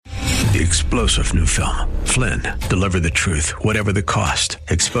The explosive new film, Flynn, deliver the truth, whatever the cost,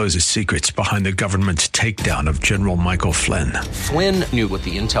 exposes secrets behind the government's takedown of General Michael Flynn. Flynn knew what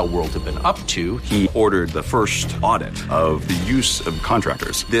the intel world had been up to. He ordered the first audit of the use of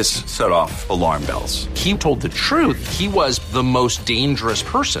contractors. This set off alarm bells. He told the truth. He was the most dangerous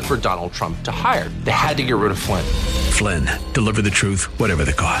person for Donald Trump to hire. They had to get rid of Flynn. Flynn, deliver the truth, whatever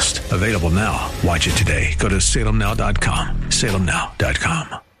the cost. Available now. Watch it today. Go to salemnow.com.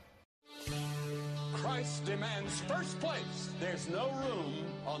 salemnow.com. Christ demands first place. There's no room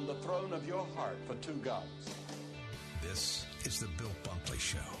on the throne of your heart for two gods. This is the Bill Bunkley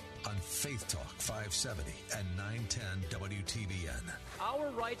Show on Faith Talk 570 and 910 WTBN.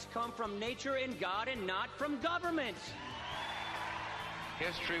 Our rights come from nature and God and not from government.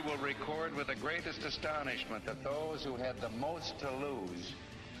 History will record with the greatest astonishment that those who had the most to lose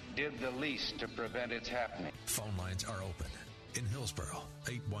did the least to prevent its happening. Phone lines are open. In Hillsborough,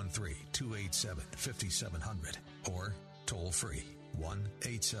 813-287-5700 or toll free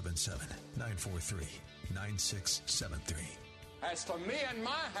 1-877-943-9673. As for me and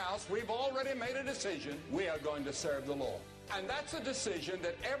my house, we've already made a decision. We are going to serve the Lord. And that's a decision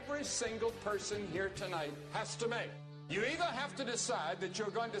that every single person here tonight has to make. You either have to decide that you're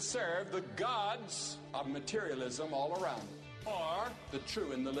going to serve the gods of materialism all around you, or the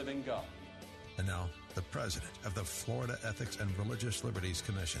true and the living God. And now, the president of the Florida Ethics and Religious Liberties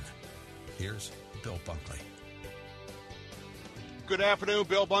Commission. Here's Bill Bunkley. Good afternoon,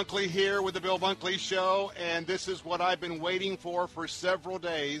 Bill Bunkley here with the Bill Bunkley Show, and this is what I've been waiting for several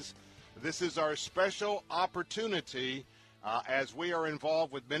days. This is our special opportunity as we are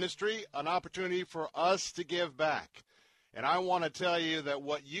involved with ministry, an opportunity for us to give back. And I want to tell you that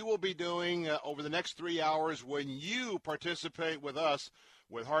what you will be doing over the next 3 hours when you participate with us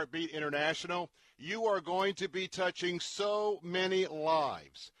with Heartbeat International, you are going to be touching so many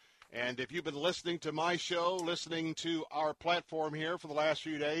lives. And if you've been listening to my show, listening to our platform here for the last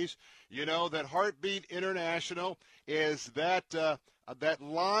few days, you know that Heartbeat International is that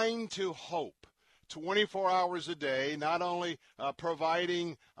line to hope. 24 hours a day, not only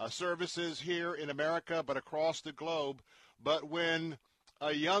providing services here in America but across the globe, but when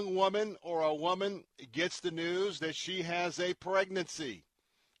a young woman or a woman gets the news that she has a pregnancy,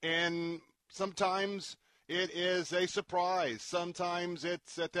 and sometimes it is a surprise. Sometimes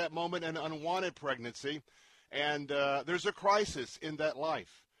it's at that moment an unwanted pregnancy, and there's a crisis in that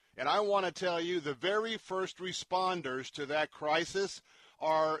life. And I want to tell you the very first responders to that crisis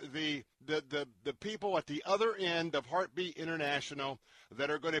are the people at the other end of Heartbeat International that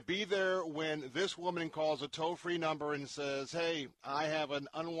are going to be there when this woman calls a toll-free number and says, hey, I have an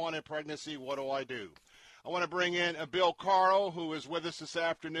unwanted pregnancy, what do I do? I want to bring in Bill Carl, who is with us this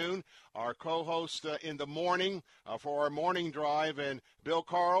afternoon, our co-host in the morning for our morning drive. And Bill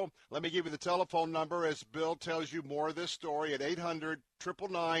Carl, let me give you the telephone number as Bill tells you more of this story at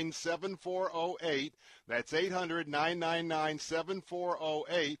 800-999-7408. That's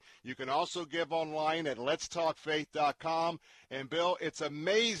 800-999-7408. You can also give online at letstalkfaith.com. And, Bill, it's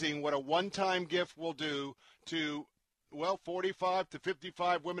amazing what a one-time gift will do to 45 to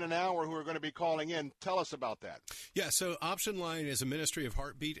 55 women an hour who are going to be calling in. Tell us about that. Yeah, so Option Line is a ministry of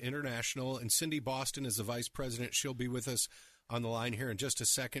Heartbeat International, and Cindy Boston is the vice president. She'll be with us on the line here in just a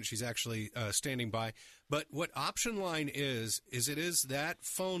second. She's actually standing by. But what Option Line is it is that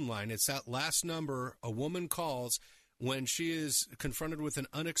phone line. It's that last number a woman calls when she is confronted with an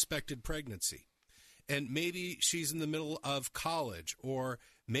unexpected pregnancy. And maybe she's in the middle of college, or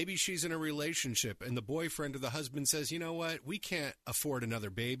maybe she's in a relationship and the boyfriend or the husband says, you know what, we can't afford another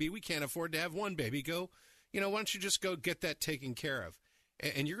baby. We can't afford to have one baby. Why don't you just go get that taken care of?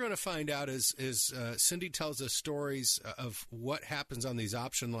 And you're going to find out as Cindy tells us stories of what happens on these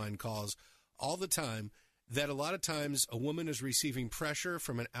Option Line calls all the time, that a lot of times a woman is receiving pressure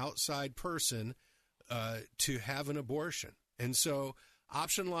from an outside person to have an abortion. And so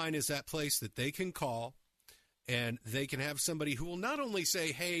Option Line is that place that they can call, and they can have somebody who will not only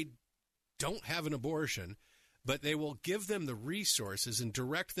say, hey, don't have an abortion, but they will give them the resources and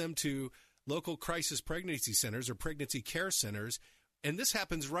direct them to local crisis pregnancy centers or pregnancy care centers. And this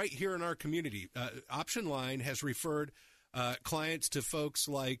happens right here in our community. Option Line has referred clients to folks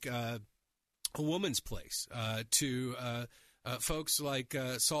like A Woman's Place, to folks like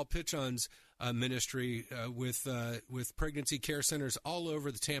Saul Pichon's ministry with pregnancy care centers all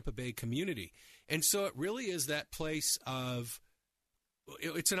over the Tampa Bay community. And so it really is that place of,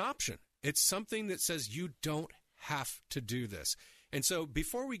 it's an option. It's something that says you don't have to do this. And so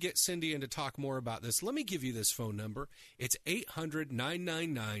before we get Cindy in to talk more about this, let me give you this phone number. It's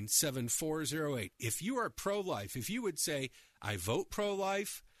 800-999-7408. If you are pro-life, if you would say, I vote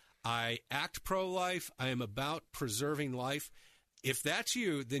pro-life, I act pro-life. I am about preserving life. If that's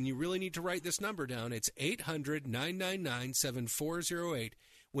you, then you really need to write this number down. It's 800-999-7408.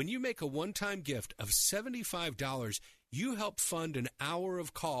 When you make a one-time gift of $75, you help fund an hour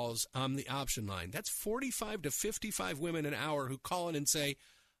of calls on the option line. That's 45 to 55 women an hour who call in and say,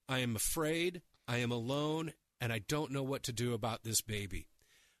 I am afraid, I am alone, and I don't know what to do about this baby.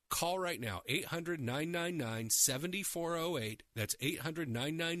 Call right now, 800-999-7408. That's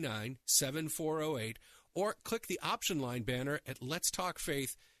 800-999-7408. Or click the option line banner at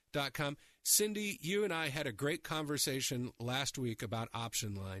letstalkfaith.com. Cindy, you and I had a great conversation last week about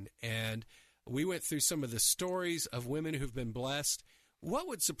Option Line, and we went through some of the stories of women who've been blessed. What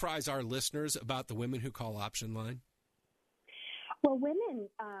would surprise our listeners about the women who call Option Line? Well, women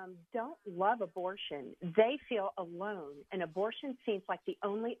don't love abortion. They feel alone, and abortion seems like the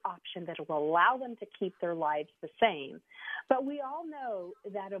only option that will allow them to keep their lives the same. But we all know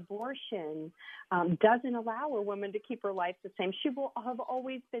that abortion doesn't allow a woman to keep her life the same. She will have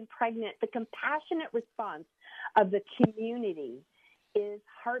always been pregnant. The compassionate response of the community is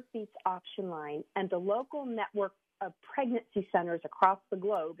Heartbeat's Option Line, and the local network of pregnancy centers across the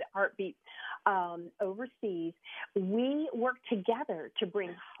globe that Heartbeat oversees. We work together to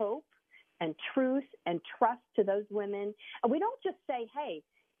bring hope and truth and trust to those women. And we don't just say, hey,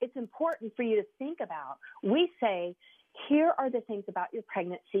 it's important for you to think about. We say, here are the things about your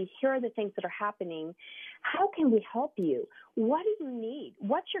pregnancy. Here are the things that are happening. How can we help you? What do you need?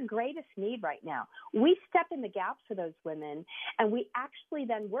 What's your greatest need right now? We step in the gaps for those women, and we actually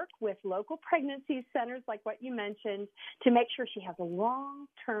then work with local pregnancy centers like what you mentioned to make sure she has a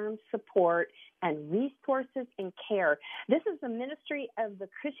long-term support and resources and care. This is the ministry of the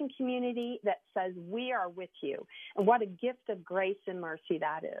Christian community that says we are with you. And what a gift of grace and mercy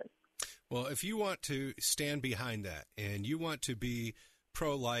that is. Well, if you want to stand behind that and you want to be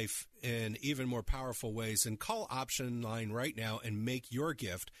pro-life in even more powerful ways, then call Option Line right now and make your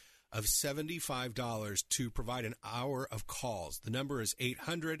gift of $75 to provide an hour of calls. The number is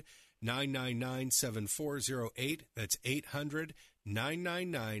 800-999-7408. That's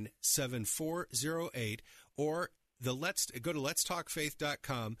 800-999-7408. Or go to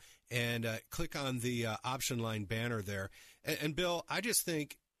letstalkfaith.com and click on the Option Line banner there. And Bill, I just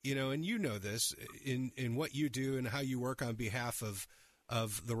think, and you know this in what you do and how you work on behalf of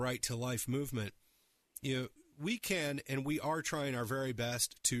the Right to Life movement, we can and we are trying our very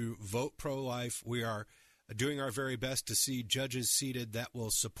best to vote pro-life. We are doing our very best to see judges seated that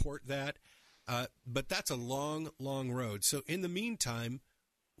will support that. But that's a long, long road. So in the meantime,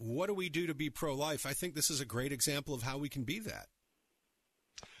 what do we do to be pro-life? I think this is a great example of how we can be that.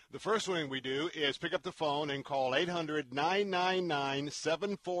 The first thing we do is pick up the phone and call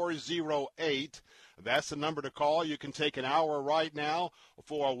 800-999-7408. That's the number to call. You can take an hour right now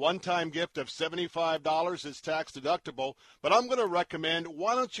for a one-time gift of $75. It's tax deductible. But I'm going to recommend,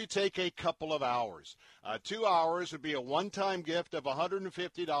 why don't you take a couple of hours? 2 hours would be a one-time gift of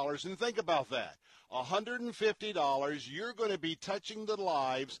 $150. And think about that. $150, you're going to be touching the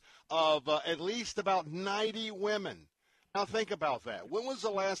lives of at least about 90 women. Now think about that. When was the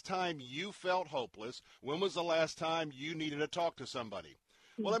last time you felt hopeless? When was the last time you needed to talk to somebody?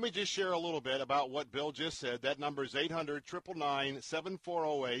 Well, let me just share a little bit about what Bill just said. That number is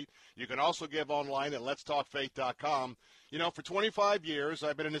 800-999-7408. You can also give online at letstalkfaith.com. For 25 years,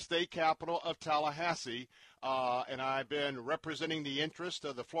 I've been in the state capital of Tallahassee, and I've been representing the interest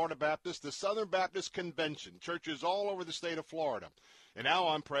of the Florida Baptist, the Southern Baptist Convention, churches all over the state of Florida. And now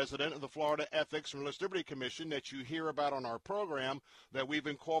I'm president of the Florida Ethics and Religious Liberty Commission that you hear about on our program that we've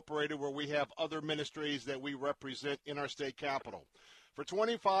incorporated where we have other ministries that we represent in our state capital. For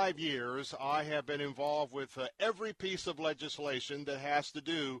 25 years, I have been involved with every piece of legislation that has to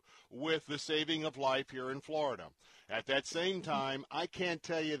do with the saving of life here in Florida. At that same time, I can't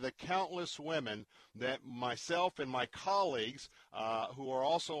tell you the countless women that myself and my colleagues who are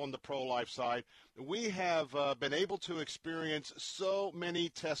also on the pro-life side, we have been able to experience so many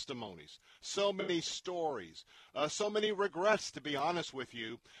testimonies, so many stories, so many regrets, to be honest with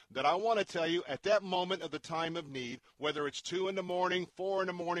you, that I want to tell you at that moment of the time of need, whether it's 2 in the morning, 4 in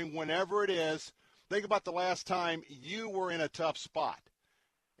the morning, whenever it is, think about the last time you were in a tough spot.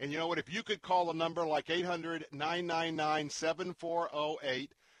 And you know what? If you could call a number like 800-999-7408,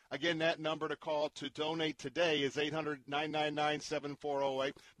 again, that number to call to donate today is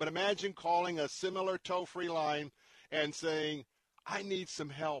 800-999-7408. But imagine calling a similar toll-free line and saying, I need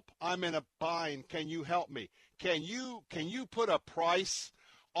some help. I'm in a bind. Can you help me? Can you put a price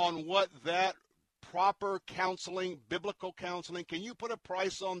on what that proper counseling, biblical counseling, can you put a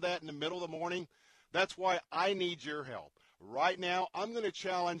price on that in the middle of the morning? That's why I need your help. Right now, I'm going to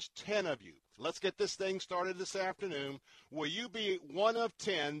challenge 10 of you. Let's get this thing started this afternoon. Will you be one of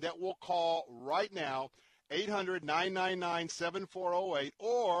 10 that will call right now, 800-999-7408,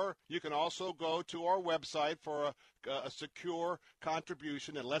 or you can also go to our website for a secure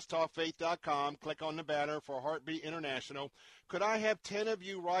contribution at letstalkfaith.com. Click on the banner for Heartbeat International. Could I have 10 of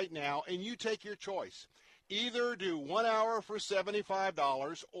you right now, and you take your choice. Either do 1 hour for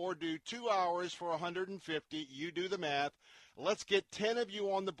 $75 or do 2 hours for $150. You do the math. Let's get 10 of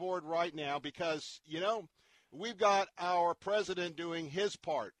you on the board right now because, we've got our president doing his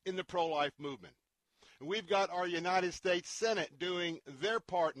part in the pro-life movement. We've got our United States Senate doing their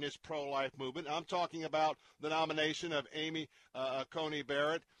part in this pro-life movement. I'm talking about the nomination of Amy Coney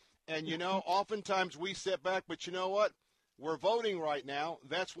Barrett. And, oftentimes we sit back, but you know what? We're voting right now.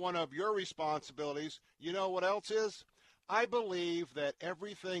 That's one of your responsibilities. You know what else is? I believe that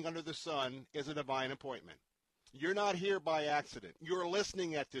everything under the sun is a divine appointment. You're not here by accident. You're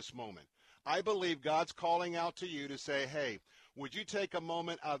listening at this moment. I believe God's calling out to you to say, hey, would you take a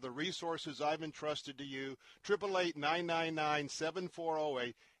moment out of the resources I've entrusted to you?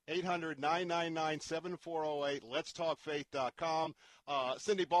 888-999-7408. 800-999-7408. LetsTalkFaith.com.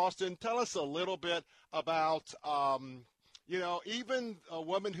 Cindy Boston, tell us a little bit about, even a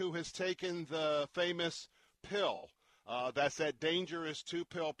woman who has taken the famous pill. That's that dangerous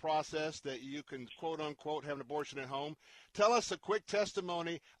 2-pill process that you can, quote, unquote, have an abortion at home. Tell us a quick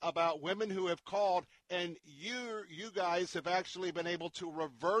testimony about women who have called, and you guys have actually been able to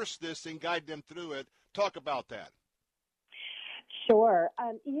reverse this and guide them through it. Talk about that. Sure.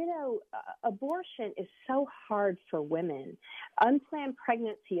 Abortion is so hard for women. Unplanned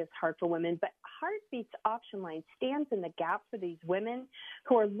pregnancy is hard for women, but Heartbeat's option line stands in the gap for these women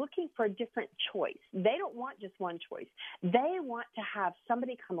who are looking for a different choice. They don't want just one choice. They want to have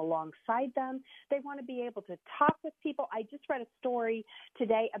somebody come alongside them. They want to be able to talk with people. I just read a story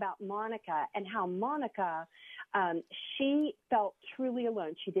today about Monica and how Monica, she felt truly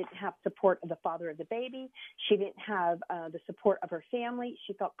alone. She didn't have support of the father of the baby. She didn't have the support of her family.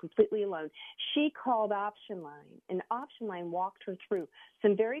 She felt completely alone. She called Option Line, and Option Line walked her through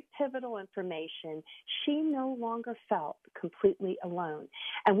some very pivotal information. She no longer felt completely alone,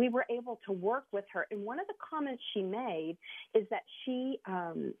 and we were able to work with her. And one of the comments she made is that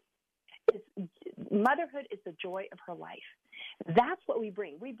motherhood is the joy of her life. That's what we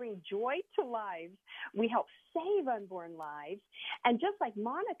bring. We bring joy to lives. We help save unborn lives. And just like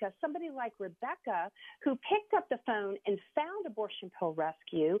Monica, somebody like Rebecca, who picked up the phone and found Abortion Pill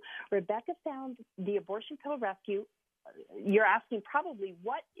Rescue. Rebecca found the Abortion Pill Rescue. You're asking probably,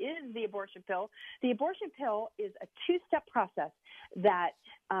 what is the abortion pill? The abortion pill is a 2-step process that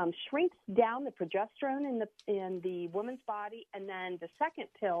shrinks down the progesterone in the woman's body, and then the second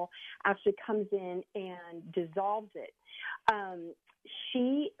pill actually comes in and dissolves it.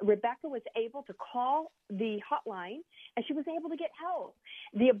 Rebecca was able to call the hotline, and she was able to get help.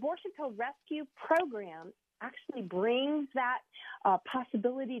 The Abortion Pill Rescue program actually brings that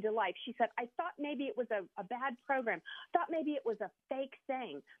possibility to life. She said, I thought maybe it was a bad program, thought maybe it was a fake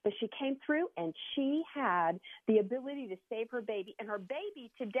thing, but she came through and she had the ability to save her baby. And her baby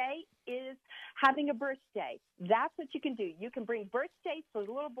today is having a birthday. That's what you can do. You can bring birthdays for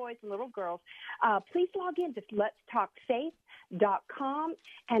little boys and little girls. Please log in to letstalkfaith.com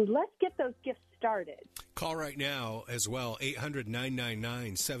and let's get those gifts started. Call right now as well,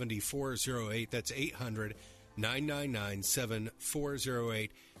 800-999-7408. That's 800-999-7408.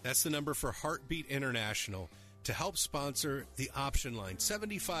 That's the number for Heartbeat International to help sponsor the option line.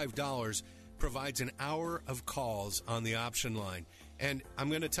 $75 provides an hour of calls on the option line. And I'm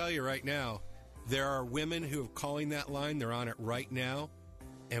going to tell you right now, there are women who are calling that line. They're on it right now.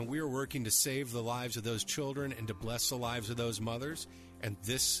 And we are working to save the lives of those children and to bless the lives of those mothers. And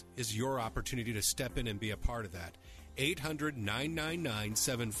this is your opportunity to step in and be a part of that.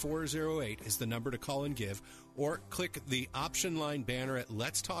 800-999-7408 is the number to call and give, or click the option line banner at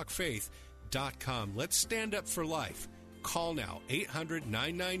letstalkfaith.com. Let's stand up for life. Call now,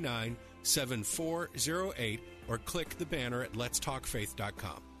 800-999-7408, or click the banner at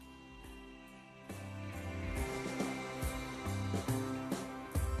letstalkfaith.com.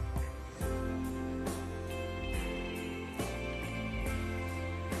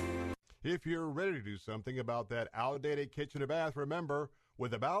 If you're ready to do something about that outdated kitchen or bath, remember,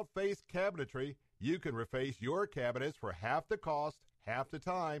 with About Face Cabinetry, you can reface your cabinets for half the cost, half the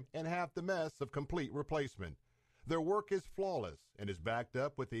time, and half the mess of complete replacement. Their work is flawless and is backed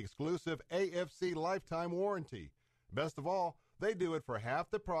up with the exclusive AFC lifetime warranty. Best of all, they do it for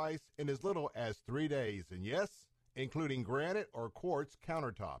half the price in as little as 3 days, and yes, including granite or quartz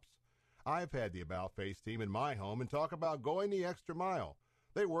countertops. I've had the About Face team in my home and talk about going the extra mile.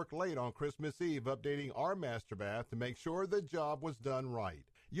 They worked late on Christmas Eve updating our master bath to make sure the job was done right.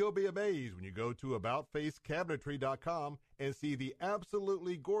 You'll be amazed when you go to AboutFaceCabinetry.com and see the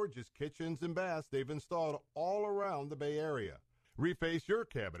absolutely gorgeous kitchens and baths they've installed all around the Bay Area. Reface your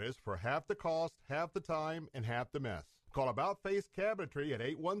cabinets for half the cost, half the time, and half the mess. Call About Face Cabinetry at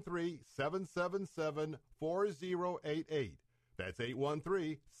 813-777-4088. That's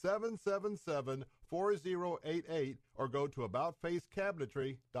 813-777-4088, or go to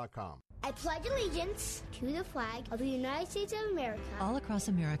AboutFaceCabinetry.com. I pledge allegiance to the flag of the United States of America. All across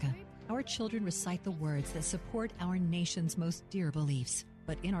America, our children recite the words that support our nation's most dear beliefs.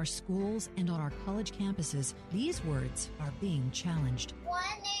 But in our schools and on our college campuses, these words are being challenged. One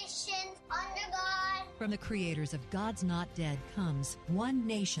nation under God. From the creators of God's Not Dead comes One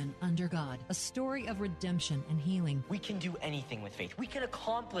Nation Under God, a story of redemption and healing. We can do anything with faith. We can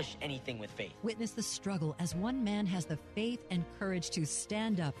accomplish anything with faith. Witness the struggle as one man has the faith and courage to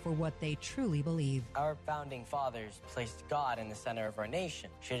stand up for what they truly believe. Our founding fathers placed God in the center of our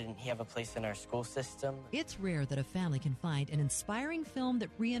nation. Shouldn't he have a place in our school system? It's rare that a family can find an inspiring film that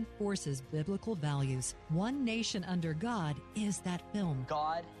reinforces biblical values. One Nation Under God is that film.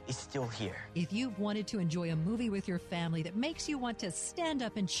 God is still here. If you've wanted to enjoy a movie with your family that makes you want to stand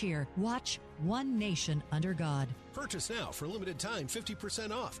up and cheer, watch One Nation Under God. Purchase now for a limited time,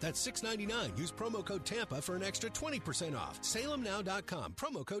 50% off. That's $6.99. Use promo code TAMPA for an extra 20% off. SalemNow.com,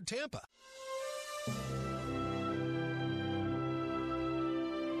 promo code TAMPA.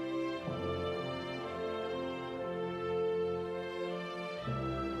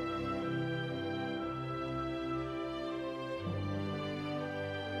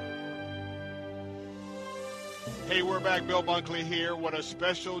 Hey, we're back. Bill Bunkley here. What a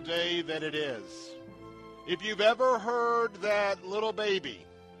special day that it is. If you've ever heard that little baby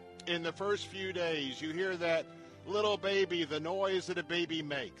in the first few days, you hear that little baby, the noise that a baby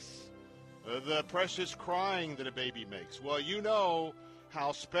makes, the precious crying that a baby makes. Well, you know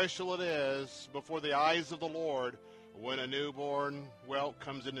how special it is before the eyes of the Lord when a newborn,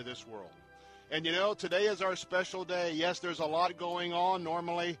 comes into this world. And you know, today is our special day. Yes, there's a lot going on.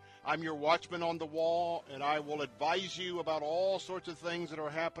 Normally, I'm your watchman on the wall, and I will advise you about all sorts of things that are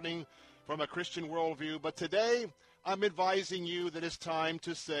happening from a Christian worldview. But today, I'm advising you that it's time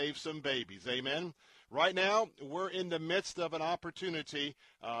to save some babies. Amen? Right now, we're in the midst of an opportunity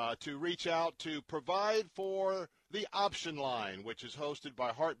to reach out to provide for the Option Line, which is hosted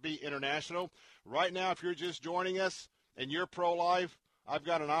by Heartbeat International. Right now, if you're just joining us and you're pro-life, I've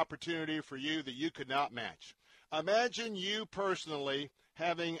got an opportunity for you that you could not match. Imagine you personally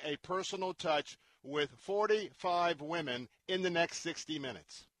having a personal touch with 45 women in the next 60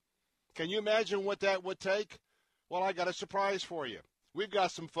 minutes. Can you imagine what that would take? Well, I got a surprise for you. We've got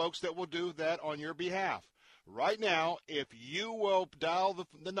some folks that will do that on your behalf. Right now, if you will dial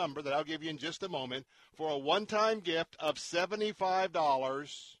the number that I'll give you in just a moment for a one-time gift of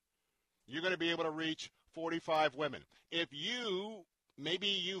 $75, you're going to be able to reach 45 women. If maybe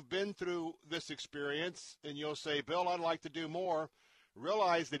you've been through this experience and you'll say, Bill, I'd like to do more.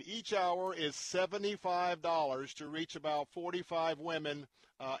 Realize that each hour is $75 to reach about 45 women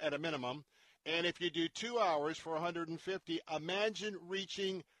at a minimum. And if you do 2 hours for $150, imagine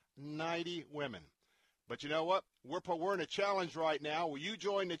reaching 90 women. But you know what? We're in a challenge right now. Will you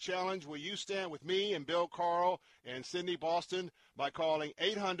join the challenge? Will you stand with me and Bill Carl and Cindy Boston by calling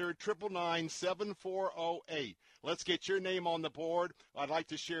 800-999-7408? Let's get your name on the board. I'd like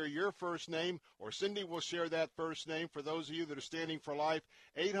to share your first name, or Cindy will share that first name for those of you that are standing for life.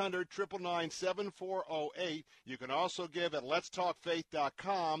 800-999-7408. You can also give at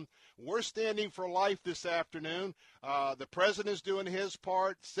letstalkfaith.com. We're standing for life this afternoon. The president's doing his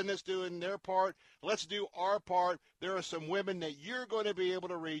part. Senate's doing their part. Let's do our part. There are some women that you're going to be able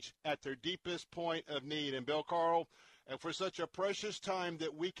to reach at their deepest point of need. And Bill Carl, and for such a precious time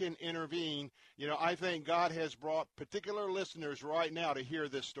that we can intervene, I think God has brought particular listeners right now to hear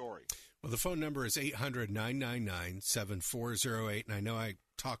this story. Well, the phone number is 800-999-7408, and I know I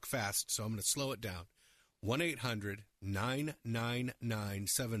talk fast, so I'm going to slow it down.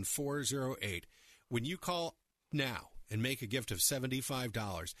 1-800-999-7408. When you call now and make a gift of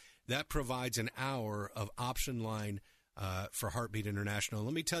 $75, that provides an hour of Option Line for Heartbeat International.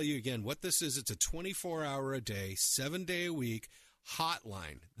 Let me tell you again what this is. It's a 24-hour-a-day, 7-day-a-week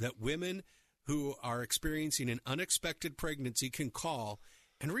hotline that women who are experiencing an unexpected pregnancy can call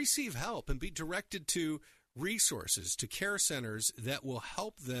and receive help and be directed to resources, to care centers that will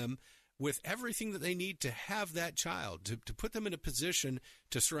help them with everything that they need to have that child, to put them in a position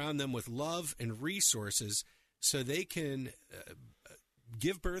to surround them with love and resources so they can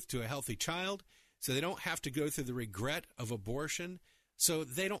give birth to a healthy child, so they don't have to go through the regret of abortion, so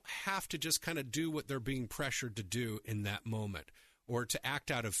they don't have to just kind of do what they're being pressured to do in that moment or to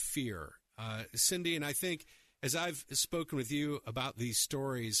act out of fear. Cindy, and I think as I've spoken with you about these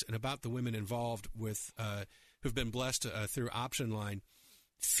stories and about the women involved with who've been blessed through Option Line,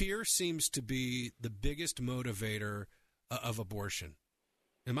 fear seems to be the biggest motivator of abortion.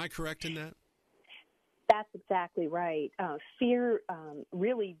 Am I correct in that? That's exactly right. Fear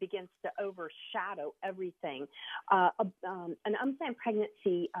really begins to overshadow everything. An unplanned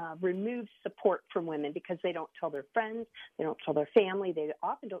pregnancy removes support from women because they don't tell their friends, they don't tell their family, they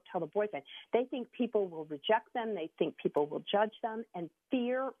often don't tell the boyfriend. They think people will reject them, they think people will judge them, and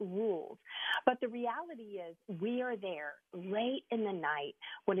fear rules. But the reality is we are there late in the night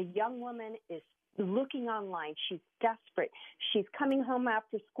when a young woman is looking online. She's desperate. She's coming home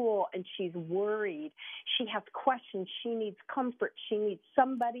after school and she's worried. She has questions. She needs comfort. She needs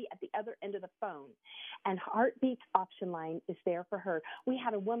somebody at the other end of the phone. And Heartbeat's Option Line is there for her. We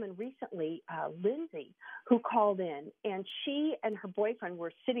had a woman recently, Lindsay, who called in, and she and her boyfriend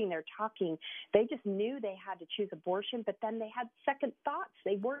were sitting there talking. They just knew they had to choose abortion, but then they had second thoughts.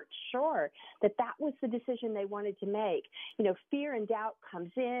 They weren't sure that that was the decision they wanted to make. You know, fear and doubt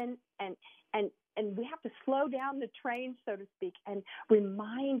comes in, and we have to slow down the train, so to speak, and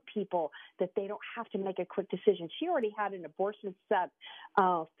remind people that they don't have to make a quick decision. She already had an abortion set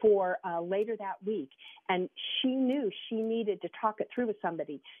for later that week, and she knew she needed to talk it through with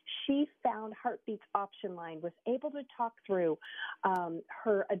somebody. She found Heartbeat's Option Line, was able to talk through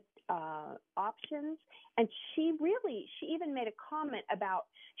her options, and she even made a comment about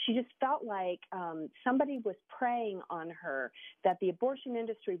she just felt like somebody was preying on her, that the abortion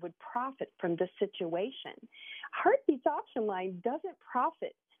industry would profit from this situation. Heartbeat's Option Line doesn't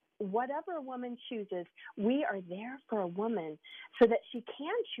profit. Whatever a woman chooses, we are there for a woman so that she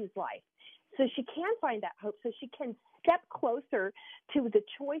can choose life, so she can find that hope, so she can step closer to the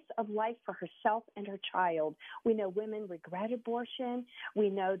choice of life for herself and her child. We know women regret abortion. We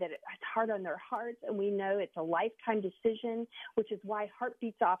know that it's hard on their hearts, and we know it's a lifetime decision, which is why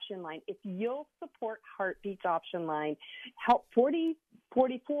Heartbeat's Option Line, if you'll support Heartbeat's Option Line, help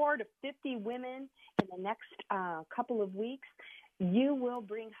 44 to 50 women in the next couple of weeks, you will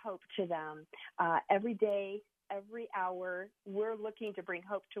bring hope to them every day, every hour. We're looking to bring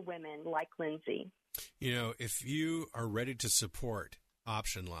hope to women like Lindsay. You know, if you are ready to support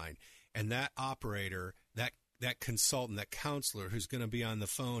Option Line and that operator, that consultant, that counselor who's going to be on the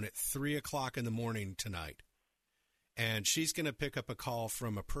phone at 3 o'clock in the morning tonight, and she's going to pick up a call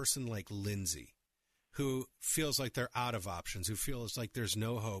from a person like Lindsay, who feels like they're out of options, who feels like there's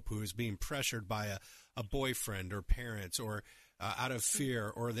no hope, who is being pressured by a boyfriend or parents or out of fear,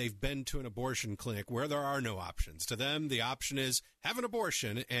 or they've been to an abortion clinic where there are no options. To them, the option is have an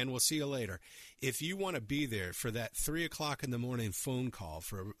abortion, and we'll see you later. If you want to be there for that 3 o'clock in the morning phone call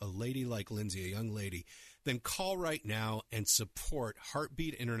for a lady like Lindsay, a young lady, then call right now and support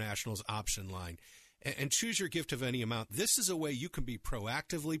Heartbeat International's Option Line and choose your gift of any amount. This is a way you can be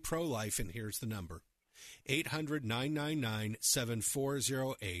proactively pro-life, and here's the number: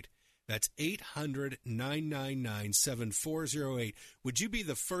 800-999-7408. That's 800-999-7408. Would you be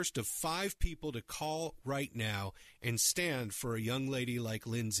the first of 5 people to call right now and stand for a young lady like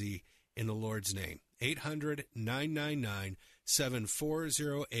Lindsay in the Lord's name?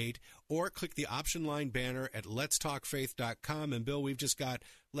 800-999-7408, or click the Option Line banner at letstalkfaith.com. And Bill, we've just got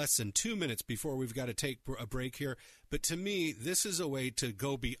less than 2 minutes before we've got to take a break here. But to me, this is a way to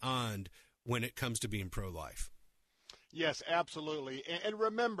go beyond when it comes to being pro-life. Yes, absolutely. And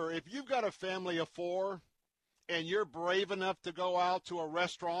remember, if you've got a family of 4 and you're brave enough to go out to a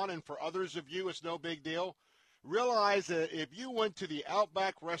restaurant, and for others of you it's no big deal, realize that if you went to the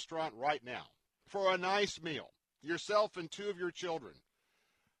Outback restaurant right now for a nice meal, yourself and 2 of your children,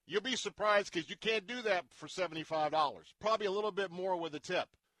 you'll be surprised because you can't do that for $75, probably a little bit more with a tip.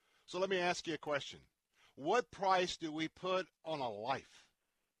 So let me ask you a question. What price do we put on a life?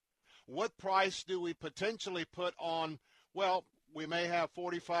 What price do we potentially put on, well, we may have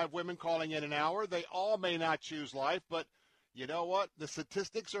 45 women calling in an hour. They all may not choose life, but you know what? The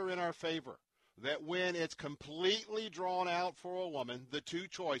statistics are in our favor, that when it's completely drawn out for a woman, the 2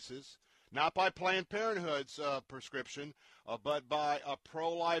 choices, not by Planned Parenthood's prescription, but by a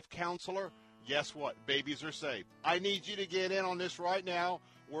pro-life counselor, guess what? Babies are saved. I need you to get in on this right now.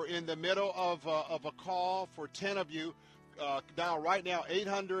 We're in the middle of a call for 10 of you. Dial right now,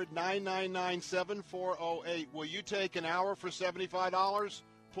 800-999-7408. Will you take an hour for $75?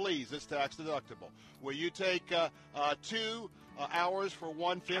 Please, it's tax deductible. Will you take 2 hours for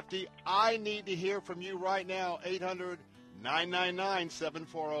 $150? I need to hear from you right now,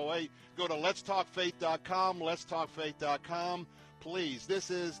 999-7408. Go to letstalkfaith.com, letstalkfaith.com. Please,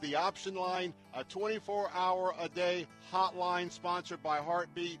 this is the Option Line, a 24-hour-a-day hotline sponsored by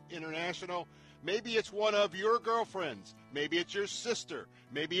Heartbeat International. Maybe it's one of your girlfriends. Maybe it's your sister.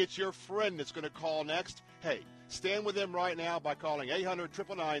 Maybe it's your friend that's going to call next. Hey, stand with them right now by calling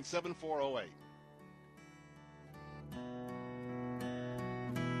 800-999-7408.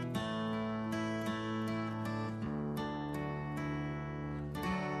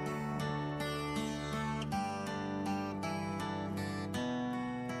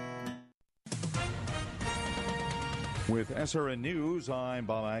 With SRN News, I'm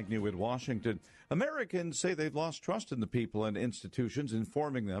Bob Agnew in Washington. Americans say they've lost trust in the people and institutions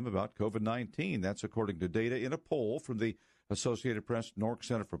informing them about COVID-19. That's according to data in a poll from the Associated Press, NORC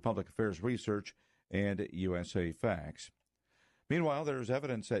Center for Public Affairs Research, and USA Facts. Meanwhile, there's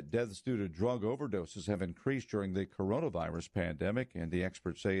evidence that deaths due to drug overdoses have increased during the coronavirus pandemic, and the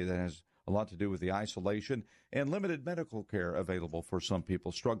experts say that has a lot to do with the isolation and limited medical care available for some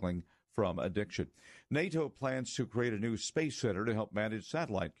people struggling from addiction. NATO plans to create a new space center to help manage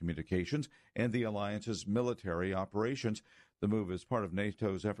satellite communications and the alliance's military operations. The move is part of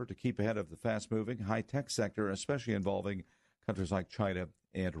NATO's effort to keep ahead of the fast-moving, high-tech sector, especially involving countries like China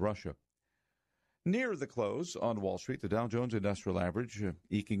and Russia. Near the close on Wall Street, the Dow Jones Industrial Average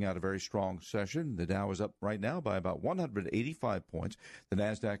eking out a very strong session. The Dow is up right now by about 185 points. The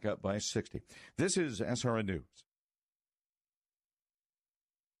NASDAQ up by 60. This is SRN News.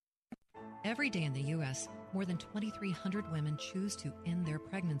 Every day in the U.S., more than 2,300 women choose to end their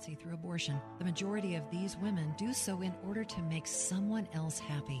pregnancy through abortion. The majority of these women do so in order to make someone else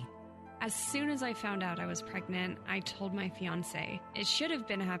happy. As soon as I found out I was pregnant, I told my fiancé. It should have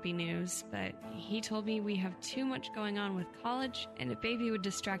been happy news, but he told me we have too much going on with college and a baby would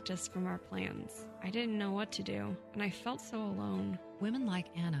distract us from our plans. I didn't know what to do, and I felt so alone. Women like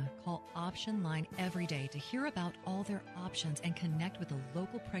Anna call Option Line every day to hear about all their options and connect with a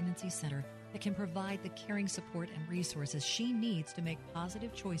local pregnancy center that can provide the caring support and resources she needs to make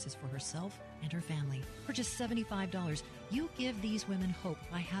positive choices for herself and her family. For just $75, you give these women hope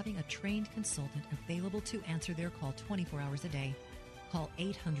by having a trained consultant available to answer their call 24 hours a day. Call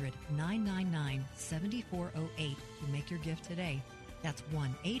 800-999-7408 to make your gift today. That's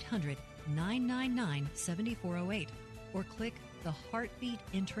 1-800-999-7408. Or click the Heartbeat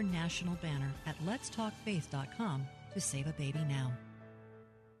International banner at letstalkfaith.com to save a baby now.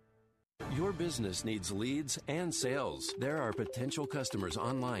 Your business needs leads and sales. There are potential customers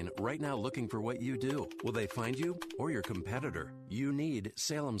online right now looking for what you do. Will they find you or your competitor? You need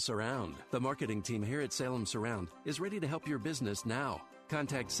Salem Surround. The marketing team here at Salem Surround is ready to help your business now.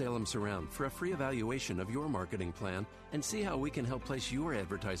 Contact Salem Surround for a free evaluation of your marketing plan and see how we can help place your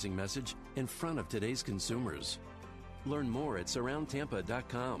advertising message in front of today's consumers. Learn more at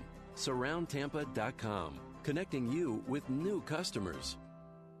surroundtampa.com. Surroundtampa.com, connecting you with new customers.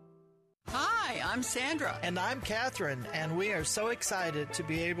 Hi, I'm Sandra. And I'm Catherine, and we are so excited to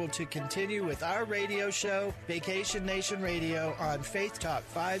be able to continue with our radio show, Vacation Nation Radio, on Faith Talk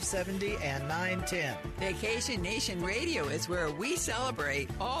 570 and 910. Vacation Nation Radio is where we celebrate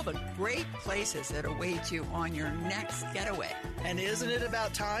all the great places that await you on your next getaway. And isn't it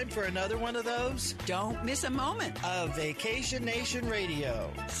about time for another one of those? Don't miss a moment of Vacation Nation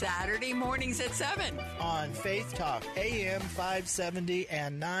Radio. Saturday mornings at 7 on Faith Talk AM 570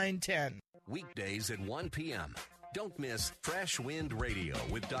 and 910. Weekdays at 1 p.m. Don't miss Fresh Wind Radio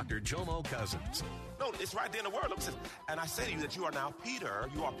with Dr. Jomo Cousins. No, it's right there in the word. Look, it says, and I say to you that you are now Peter,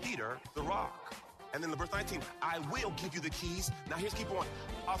 you are Peter, the rock. And then in verse 19, I will give you the keys. Now here's keep on.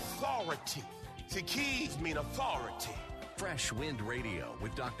 Authority. See, keys mean authority. Fresh Wind Radio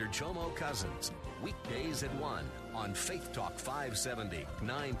with Dr. Jomo Cousins. Weekdays at 1 on Faith Talk 570,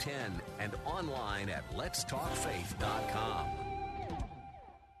 910, and online at letstalkfaith.com.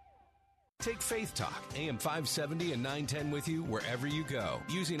 Take Faith Talk, AM 570 and 910 with you wherever you go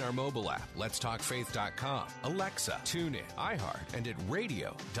using our mobile app, letstalkfaith.com, Alexa, TuneIn, iHeart, and at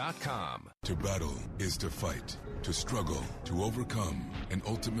radio.com. To battle is to fight, to struggle, to overcome, and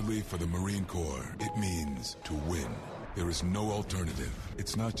ultimately for the Marine Corps, it means to win. There is no alternative.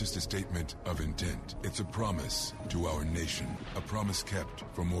 It's not just a statement of intent. It's a promise to our nation, a promise kept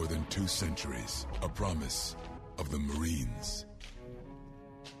for more than 2 centuries, a promise of the Marines.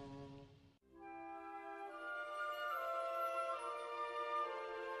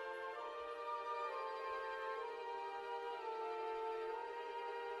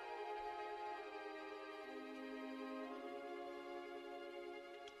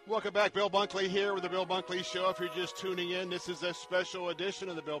 Welcome back. Bill Bunkley here with the Bill Bunkley Show. If you're just tuning in, this is a special edition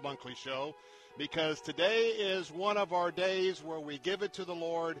of the Bill Bunkley Show. because today is one of our days where we give it to the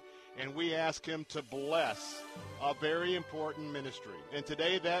Lord and we ask him to bless a very important ministry. And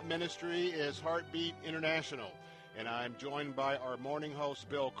today that ministry is Heartbeat International. And I'm joined by our morning host,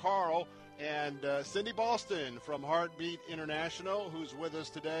 Bill Carl, and Cindy Boston from Heartbeat International, who's with us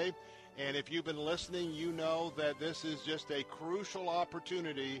today. And if you've been listening, you know that this is just a crucial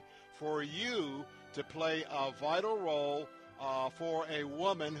opportunity for you to play a vital role for a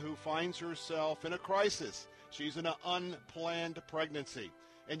woman who finds herself in a crisis. She's in an unplanned pregnancy.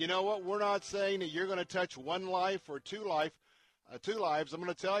 And you know what? We're not saying that you're going to touch one life or two lives. I'm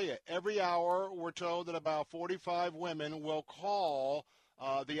going to tell you, every hour we're told that about 45 women will call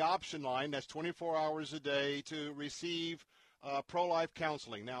the option line. That's 24 hours a day to receive pro-life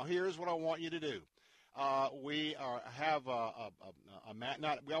counseling. Now, here's what I want you to do. We have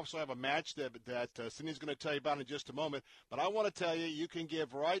we also have a match that Cindy's going to tell you about in just a moment. But I want to tell you, you can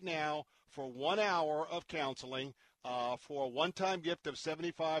give right now for 1 hour of counseling for a one-time gift of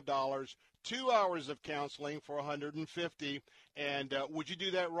 $75, 2 hours of counseling for $150. And would you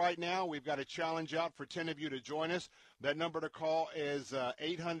do that right now? We've got a challenge out for 10 of you to join us. That number to call is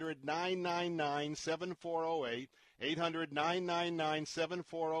 800-999-7408.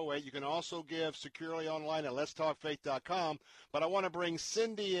 800-999-7408. You can also give securely online at letstalkfaith.com. But I want to bring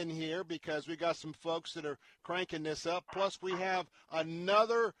Cindy in here because we got some folks that are cranking this up. Plus, we have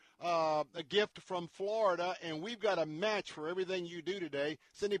another a gift from Florida, and we've got a match for everything you do today.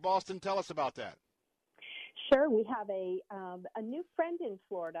 Cindy Boston, tell us about that. Sure. We have a new friend in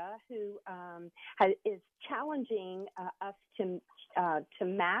Florida who is challenging us to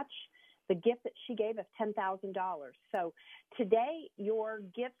match the gift that she gave of $10,000. So today, your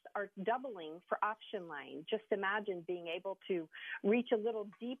gifts are doubling for Option Line. Just imagine being able to reach a little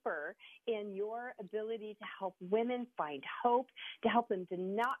deeper in your ability to help women find hope, to help them to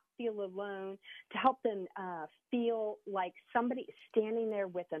not feel alone, to help them feel like somebody is standing there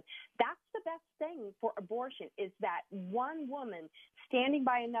with them. That's the best thing for abortion, is that one woman standing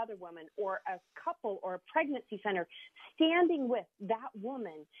by another woman, or a couple or a pregnancy center standing with that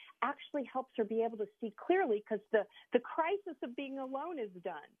woman actually helps her be able to see clearly, because the crisis of being alone is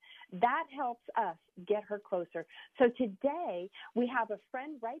done. That helps us get her closer. So today we have a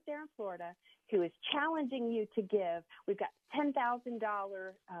friend right there in Florida who is challenging you to give. We've got $10,000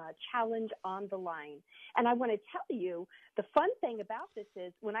 challenge on the line. And I want to tell you, the fun thing about this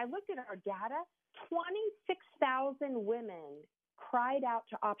is when I looked at our data, 26,000 women cried out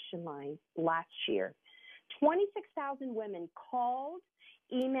to Option Line last year. 26,000 women called,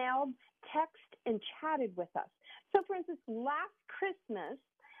 emailed, text, and chatted with us. So, for instance, last Christmas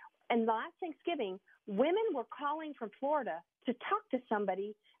and last Thanksgiving, women were calling from Florida to talk to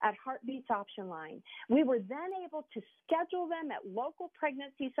somebody at Heartbeat's Option Line. We were then able to schedule them at local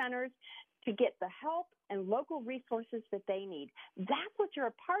pregnancy centers to get the help and local resources that they need. That's what you're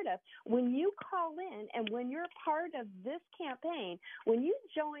a part of. When you call in and when you're part of this campaign, when you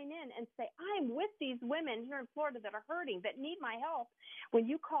join in and say, I'm with these women here in Florida that are hurting, that need my help, when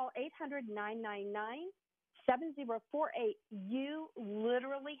you call 800-999-7048, you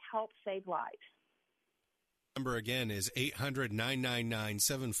literally help save lives. Number again is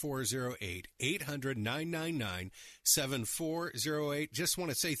 800-999-7408, 800-999-7408. Just want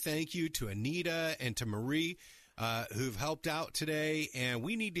to say thank you to Anita and to Marie who've helped out today, and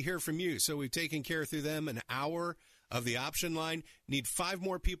we need to hear from you. So we've taken care through them an hour of the Option Line. Need 5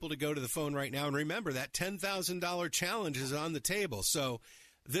 more people to go to the phone right now. And remember, that $10,000 challenge is on the table. So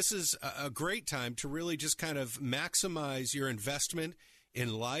this is a great time to really just kind of maximize your investment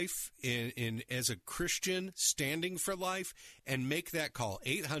in life, in as a Christian standing for life, and make that call,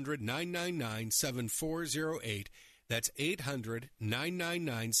 800-999-7408. That's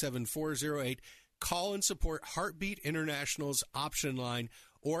 800-999-7408. Call and support Heartbeat International's Option Line,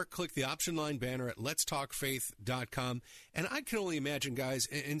 or click the Option Line banner at letstalkfaith.com. And I can only imagine, guys,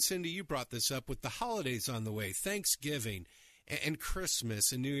 and Cindy, you brought this up, with the holidays on the way, Thanksgiving and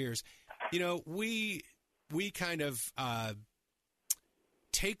Christmas and New Year's. You know, we kind of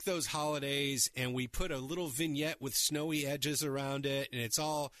take those holidays and we put a little vignette with snowy edges around it, and it's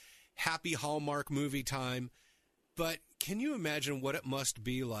all happy Hallmark movie time. But can you imagine what it must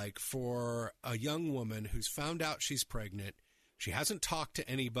be like for a young woman who's found out she's pregnant? She hasn't talked to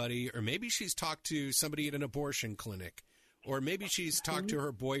anybody, or maybe she's talked to somebody at an abortion clinic, or maybe she's talked to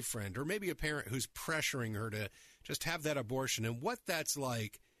her boyfriend, or maybe a parent who's pressuring her to just have that abortion, and what that's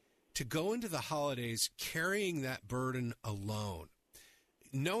like to go into the holidays carrying that burden alone,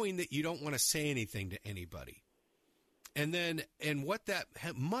 knowing that you don't want to say anything to anybody. And what that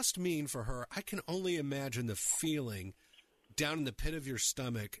must mean for her, I can only imagine the feeling down in the pit of your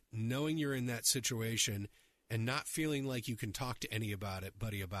stomach, knowing you're in that situation and not feeling like you can talk to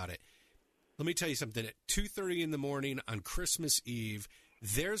anybody about it. Let me tell you something. At 2:30 in the morning on Christmas Eve,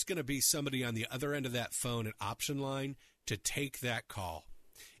 there's going to be somebody on the other end of that phone at Option Line to take that call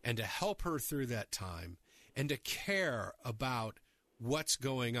and to help her through that time and to care about what's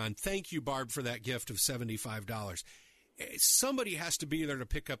going on. Thank you, Barb, for that gift of $75. Somebody has to be there to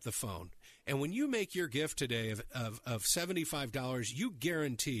pick up the phone. And when you make your gift today of $75, you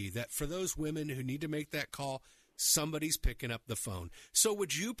guarantee that for those women who need to make that call, somebody's picking up the phone. So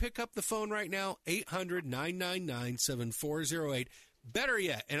would you pick up the phone right now? 800-999-7408. Better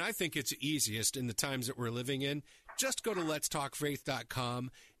yet, and I think it's easiest in the times that we're living in, just go to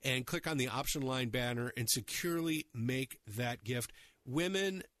letstalkfaith.com and click on the Option Line banner and securely make that gift.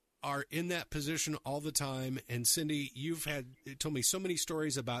 Women are in that position all the time. And Cindy, you've told me so many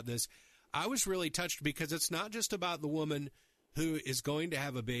stories about this. I was really touched because it's not just about the woman who is going to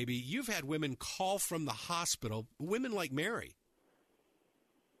have a baby. You've had women call from the hospital, women like Mary.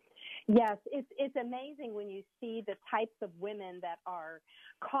 Yes, it's amazing when you see the types of women that are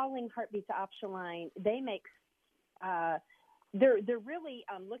calling Heartbeats Option Line. They make they're really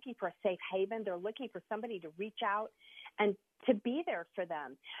looking for a safe haven. They're looking for somebody to reach out and to be there for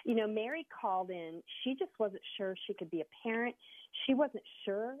them. You know, Mary called in. She just wasn't sure she could be a parent. She wasn't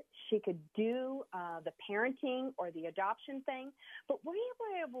sure she could do the parenting or the adoption thing. But we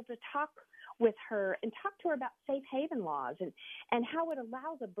were able to talk with her and talk to her about safe haven laws and how it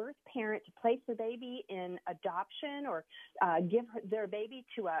allows a birth parent to place the baby in adoption or give their baby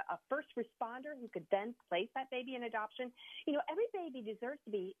to a first responder who could then place that baby in adoption. You know, every baby deserves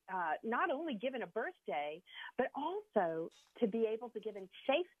to be not only given a birthday, but also to be able to give in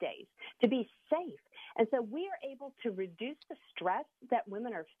safe days, to be safe. And so we are able to reduce the stress that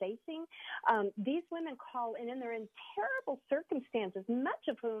women are facing. These women call in, and they're in terrible circumstances, much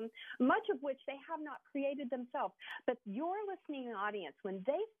of which they have not created themselves. But your listening audience, when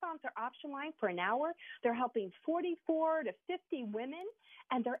they sponsor Option Line for an hour, they're helping 44 to 50 women,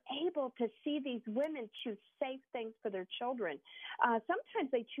 and they're able to see these women choose safe things for their children. Sometimes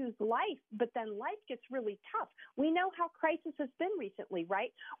they choose life, but then life gets really tough. We know how crisis has been recently,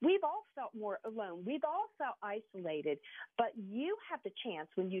 right? We've all felt more alone. We've all felt isolated. But you have the chance,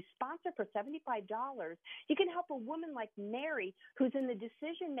 when you sponsor for $75, you can help a woman like Mary who's in the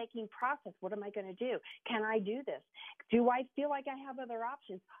decision-making process. What am I going to do? Can I do this? Do I feel like I have other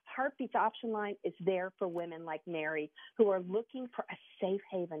options? Heartbeats Option Line is there for women like Mary who are looking for a safe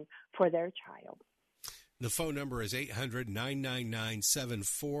haven for their child. The phone number is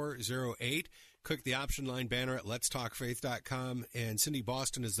 800-999-7408. Click the Option Line banner at letstalkfaith.com. And Cindy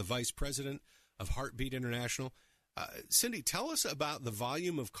Boston is the vice president of Heartbeat International. Cindy, tell us about the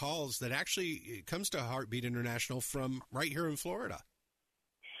volume of calls that actually comes to Heartbeat International from right here in Florida.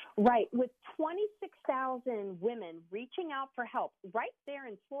 Right. With 26,000 women reaching out for help right there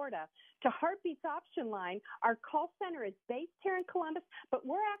in Florida to Heartbeats Option Line, our call center is based here in Columbus, but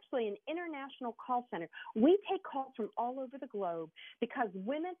we're actually an international call center. We take calls from all over the globe because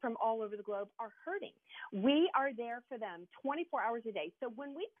women from all over the globe are hurting. We are there for them 24 hours a day. So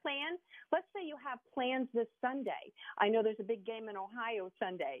when we plan, let's say you have plans this Sunday. I know there's a big game in Ohio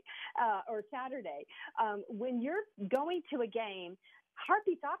Sunday or Saturday. When you're going to a game,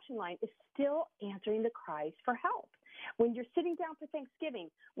 Heartbeats Option Line is still answering the cries for help. When you're sitting down for Thanksgiving,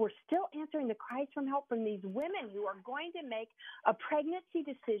 we're still answering the cries for help from these women who are going to make a pregnancy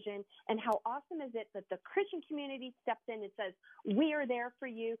decision. And how awesome is it that the Christian community steps in and says, we are there for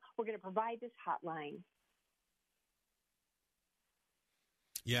you. We're going to provide this hotline.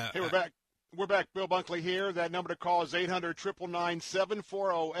 Yeah. Hey, we're back. We're back. Bill Bunkley here. That number to call is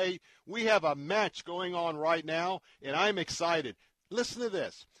 800-999-7408. We have a match going on right now, and I'm excited. Listen to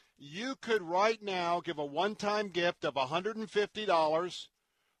this. You could right now give a one-time gift of $150.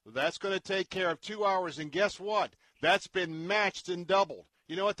 That's going to take care of 2 hours. And guess what? That's been matched and doubled.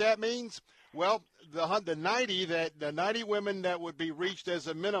 You know what that means? Well, the 90 women that would be reached as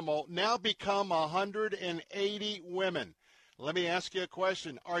a minimal now become 180 women. Let me ask you a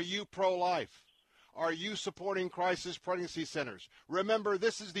question. Are you pro-life? Are you supporting crisis pregnancy centers? Remember,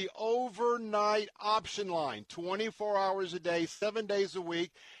 this is the overnight option line, 24 hours a day, 7 days a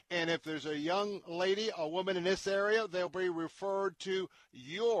week. And if there's a young lady, a woman in this area, they'll be referred to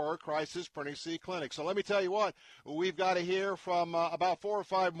your crisis pregnancy clinic. So let me tell you what, we've got to hear from about 4 or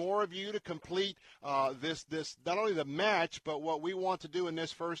 5 more of you to complete this not only the match, but what we want to do in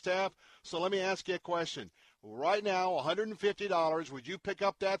this first half. So let me ask you a question. Right now, $150, would you pick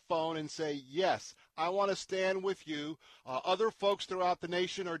up that phone and say, yes, I want to stand with you. Other folks throughout the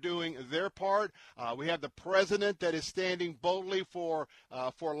nation are doing their part. We have the president that is standing boldly for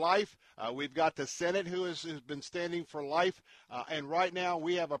life. We've got the Senate who has been standing for life. And right now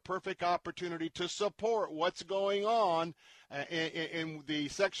we have a perfect opportunity to support what's going on in the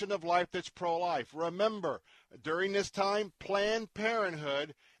section of life that's pro-life. Remember, during this time, Planned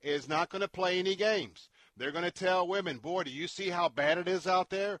Parenthood is not going to play any games. They're going to tell women, boy, do you see how bad it is out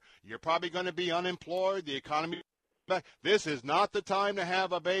there? You're probably going to be unemployed. The economy, this is not the time to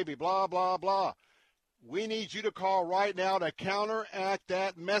have a baby, blah, blah, blah. We need you to call right now to counteract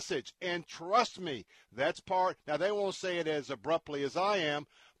that message. And trust me, that's part. Now, they won't say it as abruptly as I am,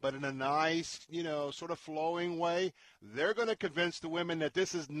 but in a nice, sort of flowing way. They're going to convince the women that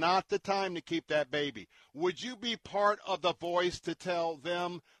this is not the time to keep that baby. Would you be part of the voice to tell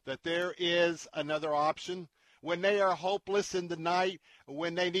them that there is another option? When they are hopeless in the night,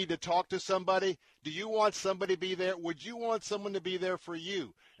 when they need to talk to somebody, do you want somebody to be there? Would you want someone to be there for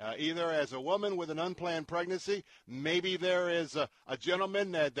you? Either as a woman with an unplanned pregnancy, maybe there is a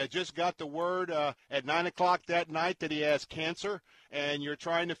gentleman that just got the word at 9 o'clock that night that he has cancer, and you're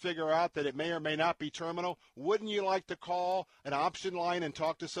trying to figure out that it may or may not be terminal. Wouldn't you like to call an option line and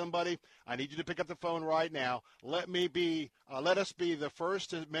talk to somebody? I need you to pick up the phone right now. Let us be the first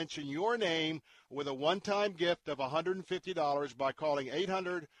to mention your name with a one-time gift of $150 by calling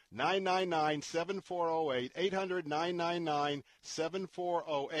 800-999-7408,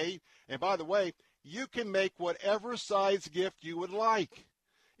 800-999-7408. And by the way, you can make whatever size gift you would like.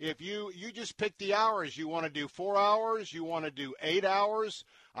 If you just pick the hours, you want to do 4 hours, you want to do 8 hours,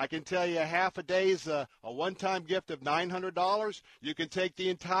 I can tell you half a day's a one-time gift of $900. You can take the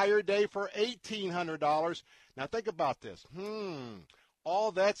entire day for $1,800. Now think about this.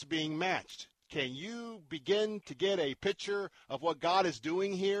 All that's being matched. Can you begin to get a picture of what God is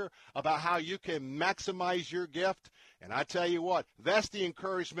doing here, about how you can maximize your gift? And I tell you what, that's the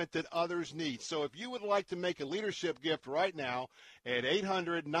encouragement that others need. So if you would like to make a leadership gift right now at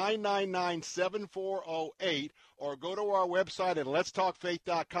 800-999-7408 or go to our website at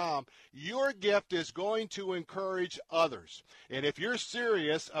letstalkfaith.com, your gift is going to encourage others. And if you're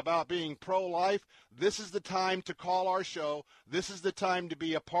serious about being pro-life, this is the time to call our show. This is the time to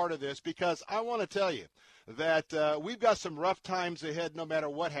be a part of this, because I want to tell you that we've got some rough times ahead no matter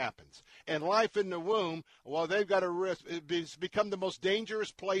what happens. And life in the womb, well, they've got a risk. It's become the most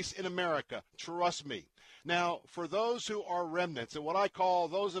dangerous place in America. Trust me. Now, for those who are remnants, and what I call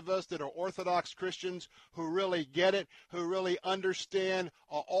those of us that are Orthodox Christians who really get it, who really understand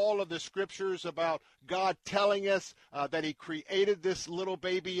all of the scriptures about God telling us that he created this little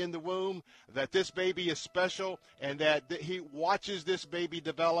baby in the womb, that this baby is special, and that he watches this baby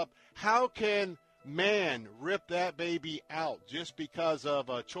develop, how can man rip that baby out just because of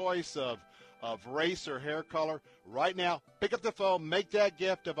a choice of race or hair color? Right now, pick up the phone, make that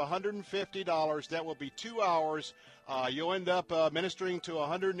gift of $150. That will be 2 hours. You'll end up ministering to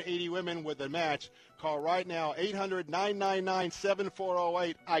 180 women with a match. Call right now,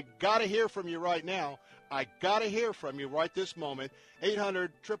 800-999-7408. I got to hear from you right now. I got to hear from you right this moment,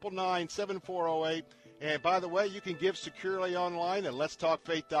 800-999-7408. And by the way, you can give securely online at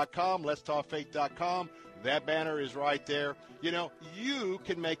letstalkfaith.com, letstalkfaith.com. That banner is right there. You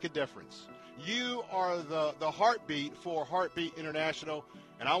can make a difference. You are the heartbeat for Heartbeat International.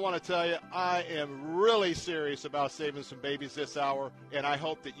 And I want to tell you, I am really serious about saving some babies this hour, and I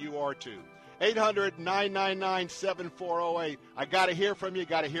hope that you are too. 800-999-7408. I got to hear from you.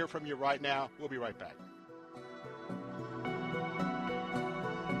 Got to hear from you right now. We'll be right back.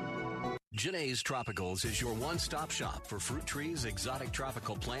 Janae's Tropicals is your one-stop shop for fruit trees, exotic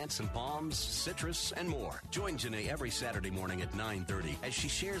tropical plants and palms, citrus, and more. Join Janae every Saturday morning at 9:30 as she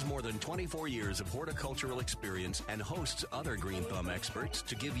shares more than 24 years of horticultural experience and hosts other Green Thumb experts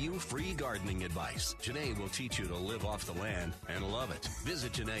to give you free gardening advice. Janae will teach you to live off the land and love it.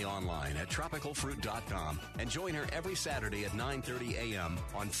 Visit Janae online at tropicalfruit.com and join her every Saturday at 9:30 a.m.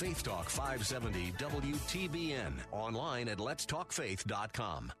 on Faith Talk 570 WTBN, online at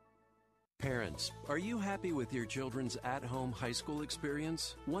letstalkfaith.com. Parents, are you happy with your children's at-home high school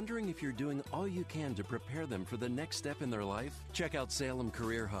experience? Wondering if you're doing all you can to prepare them for the next step in their life? Check out Salem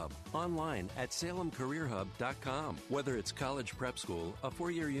Career Hub online at salemcareerhub.com. Whether it's college prep school, a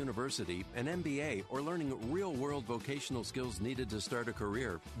four-year university, an MBA, or learning real-world vocational skills needed to start a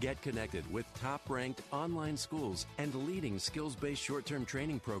career, get connected with top-ranked online schools and leading skills-based short-term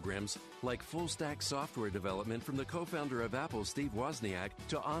training programs like full-stack software development from the co-founder of Apple, Steve Wozniak,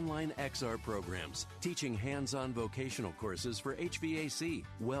 to online XR start programs, teaching hands-on vocational courses for HVAC,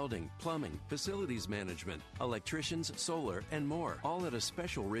 welding, plumbing, facilities management, electricians, solar, and more, all at a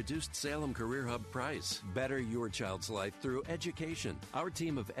special reduced Salem Career Hub price. Better your child's life through education. Our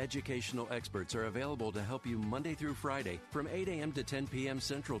team of educational experts are available to help you Monday through Friday from 8 a.m. to 10 p.m.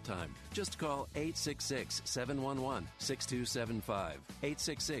 Central Time. Just call 866-711-6275,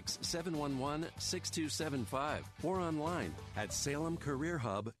 866-711-6275, or online at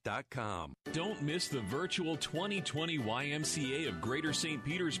salemcareerhub.com. Don't miss the virtual 2020 YMCA of Greater St.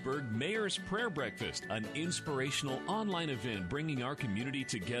 Petersburg Mayor's Prayer Breakfast, an inspirational online event bringing our community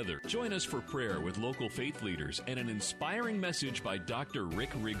together. Join us for prayer with local faith leaders and an inspiring message by Dr. Rick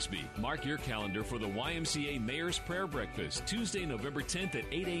Rigsby. Mark your calendar for the YMCA Mayor's Prayer Breakfast, Tuesday, November 10th at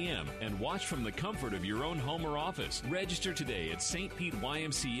 8 a.m. and watch from the comfort of your own home or office. Register today at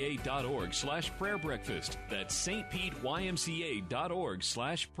stpetymca.org/prayerbreakfast. That's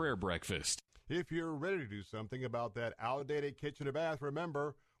stpetymca.org/prayerbreakfast. If you're ready to do something about that outdated kitchen or bath,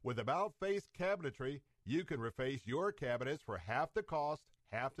 remember, with About Face Cabinetry, you can reface your cabinets for half the cost,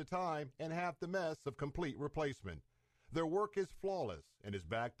 half the time, and half the mess of complete replacement. Their work is flawless and is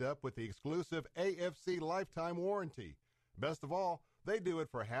backed up with the exclusive AFC lifetime warranty. Best of all, they do it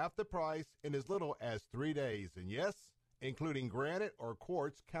for half the price in as little as 3 days, and yes, including granite or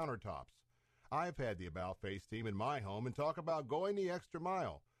quartz countertops. I've had the About Face team in my home and talk about going the extra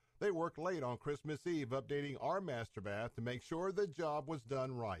mile. They worked late on Christmas Eve updating our master bath to make sure the job was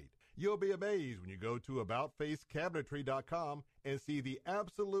done right. You'll be amazed when you go to AboutFaceCabinetry.com and see the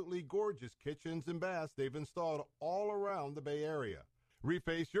absolutely gorgeous kitchens and baths they've installed all around the Bay Area.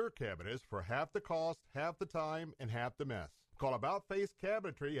 Reface your cabinets for half the cost, half the time, and half the mess. Call About Face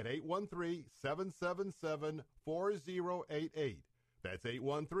Cabinetry at 813-777-4088. That's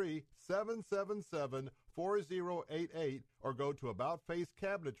 813-777-4088, or go to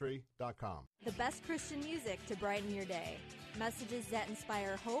AboutFaceCabinetry.com. The best Christian music to brighten your day. Messages that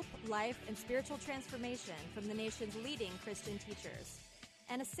inspire hope, life, and spiritual transformation from the nation's leading Christian teachers.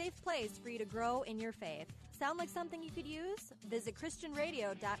 And a safe place for you to grow in your faith. Sound like something you could use? Visit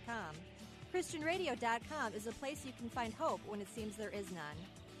ChristianRadio.com. ChristianRadio.com is a place you can find hope when it seems there is none.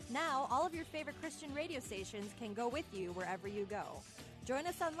 Now, all of your favorite Christian radio stations can go with you wherever you go. Join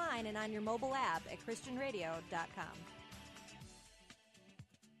us online and on your mobile app at ChristianRadio.com.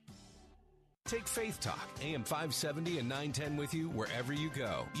 Take Faith Talk, AM 570 and 910 with you wherever you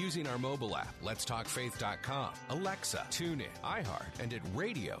go. Using our mobile app, letstalkfaith.com, Alexa, TuneIn, iHeart, and at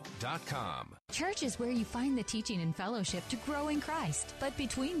radio.com. Church is where you find the teaching and fellowship to grow in Christ. But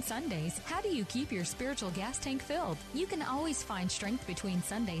between Sundays, how do you keep your spiritual gas tank filled? You can always find strength between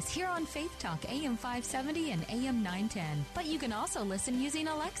Sundays here on Faith Talk, AM 570 and AM 910. But you can also listen using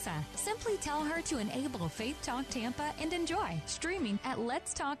Alexa. Simply tell her to enable Faith Talk Tampa and enjoy. Streaming at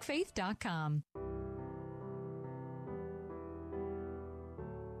letstalkfaith.com.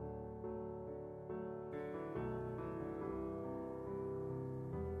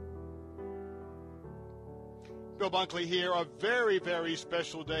 Bill Bunkley here. A very, very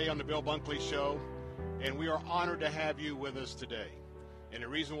special day on the Bill Bunkley Show, and we are honored to have you with us today. And the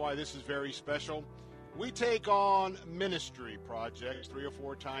reason why this is very special, we take on ministry projects 3 or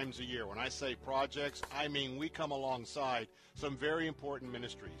 4 times a year. When I say projects, I mean we come alongside some very important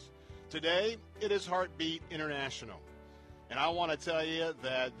ministries. Today, it is Heartbeat International, and I want to tell you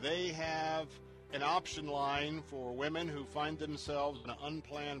that they have an option line for women who find themselves in an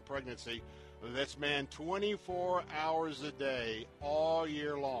unplanned pregnancy that's manned 24 hours a day all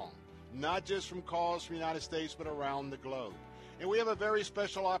year long, not just from calls from the United States, but around the globe. And we have a very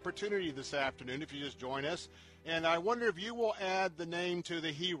special opportunity this afternoon if you just join us. And I wonder if you will add the name to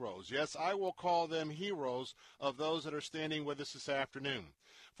the heroes. Yes, I will call them heroes of those that are standing with us this afternoon.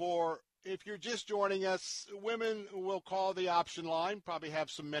 For if you're just joining us, women will call the option line, probably have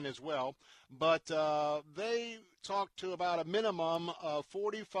some men as well, but they talk to about a minimum of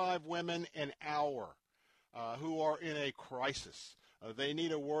 45 women an hour who are in a crisis. They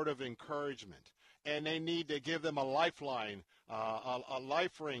need a word of encouragement, and they need to give them a lifeline, a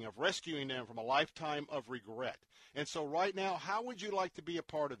life ring of rescuing them from a lifetime of regret. And so right now, how would you like to be a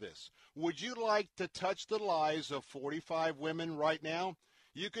part of this? Would you like to touch the lives of 45 women right now?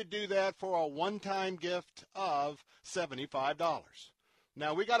 You could do that for a one-time gift of $75.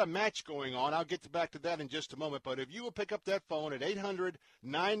 Now, we got a match going on. I'll get back to that in just a moment. But if you will pick up that phone at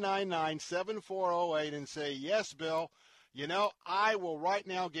 800-999-7408 and say, yes, Bill, you know, I will right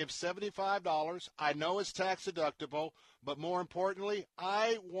now give $75. I know it's tax deductible, but more importantly,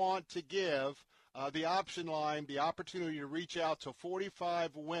 I want to give the option line the opportunity to reach out to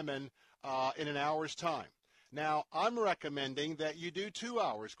 45 women in an hour's time. Now, I'm recommending that you do 2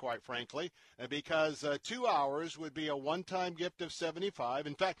 hours, quite frankly, because 2 hours would be a one-time gift of $75.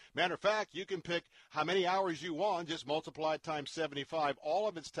 In fact, matter of fact, you can pick how many hours you want, just multiply it times 75. All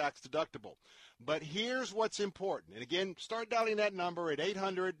of it's tax deductible. But here's what's important. And again, start dialing that number at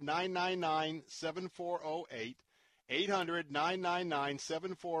 800-999-7408.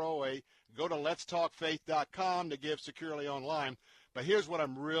 800-999-7408. Go to letstalkfaith.com to give securely online. But here's what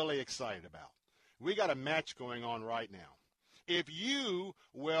I'm really excited about. We got a match going on right now. If you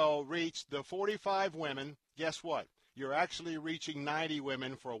will reach the 45 women, guess what? You're actually reaching 90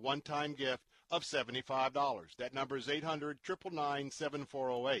 women for a one-time gift of $75. That number is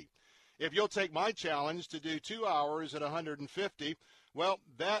 800-999-7408. If you'll take my challenge to do 2 hours at $150, well,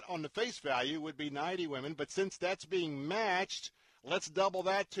 that on the face value would be 90 women. But since that's being matched, let's double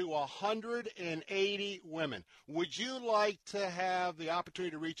that to 180 women. Would you like to have the opportunity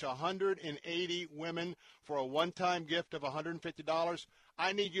to reach 180 women for a one-time gift of $150?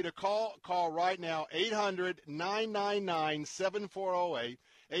 I need you to call right now, 800-999-7408.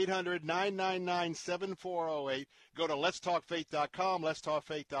 800-999-7408. Go to letstalkfaith.com,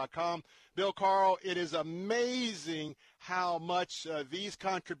 letstalkfaith.com. Bill Carl, it is amazing how much these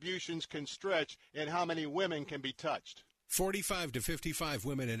contributions can stretch and how many women can be touched. 45 to 55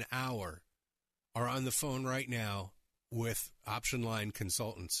 women an hour are on the phone right now with Option Line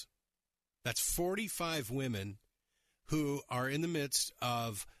consultants. That's 45 women who are in the midst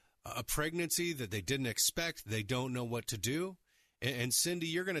of a pregnancy that they didn't expect. They don't know what to do. And Cindy,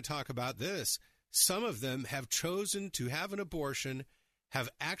 you're going to talk about this. Some of them have chosen to have an abortion, have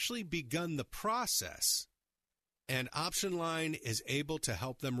actually begun the process, and Option Line is able to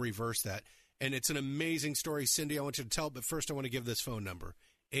help them reverse that. And it's an amazing story, Cindy. I want you to tell, but first I want to give this phone number,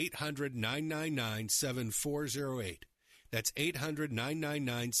 800-999-7408. That's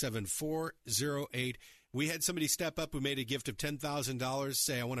 800-999-7408. We had somebody step up who made a gift of $10,000,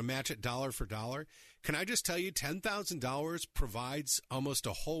 say, I want to match it dollar for dollar. Can I just tell you, $10,000 provides almost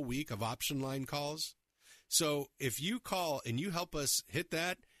a whole week of Option Line calls. So if you call and you help us hit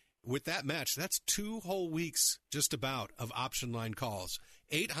that with that match, that's 2 whole weeks just about of Option Line calls.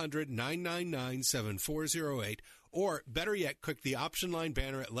 800-999-7408. Or better yet, click the Option Line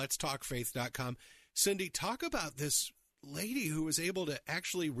banner at letstalkfaith.com. Cindy, talk about this lady who was able to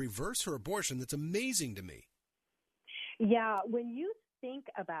actually reverse her abortion. That's amazing to me. Yeah, when you think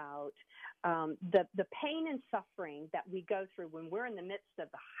about the pain and suffering that we go through when we're in the midst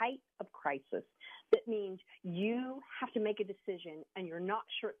of the height of crisis, that means you have to make a decision and you're not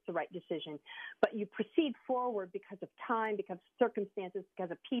sure it's the right decision, but you proceed forward because of time, because of circumstances,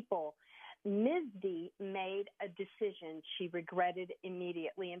 because of people. Ms. D made a decision she regretted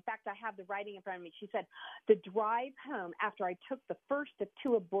immediately. In fact, I have the writing in front of me. She said, the drive home after I took the first of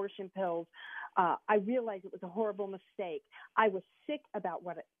 2 abortion pills, I realized it was a horrible mistake. I was sick about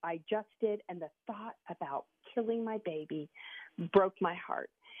what I just did, and the thought about killing my baby broke my heart.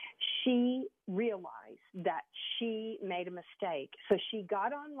 She realized that she made a mistake. So she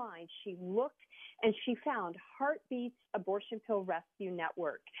got online, she looked, and she found Heartbeat's Abortion Pill Rescue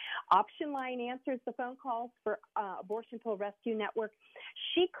Network. Option Line answers the phone calls for Abortion Pill Rescue Network.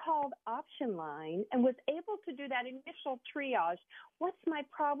 She called Option Line and was able to do that initial triage. What's my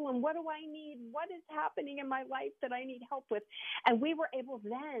problem? What do I need? What is happening in my life that I need help with? And we were able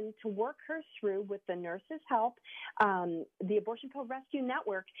then to work her through with the nurses' help, the Abortion Pill Rescue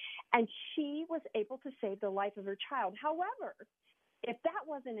Network, and she was able to save the life of her child. However, if that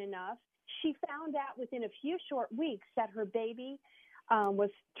wasn't enough, she found out within a few short weeks that her baby was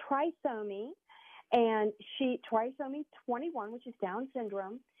trisomy, and trisomy 21, which is Down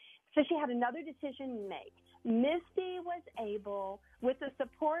syndrome. So she had another decision to make. Misty was able, with the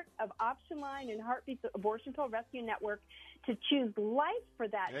support of Option Line and Heartbeat's Abortion Pill Rescue Network, to choose life for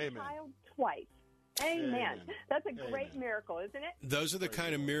that child twice. Amen. That's a great miracle, isn't it? Those are the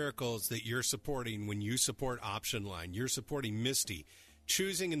kind of miracles that you're supporting when you support Option Line. You're supporting Misty,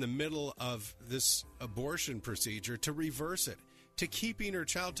 choosing in the middle of this abortion procedure to reverse it, to keeping her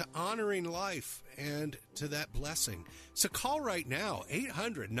child, to honoring life, and to that blessing. So call right now,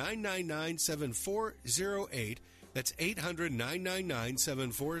 800-999-7408. That's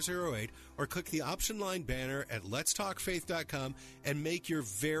 800-999-7408. Or click the Option Line banner at letstalkfaith.com and make your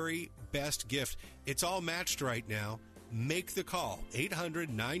very best gift. It's all matched right now. Make the call,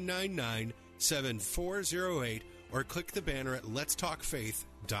 800-999-7408. Or click the banner at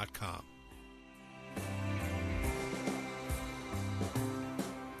letstalkfaith.com.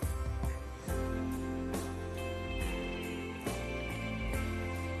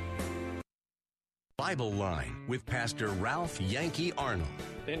 Bible Line with Pastor Ralph Yankee Arnold.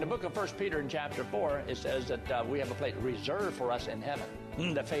 In the book of 1 Peter in chapter 4, it says that we have a place reserved for us in heaven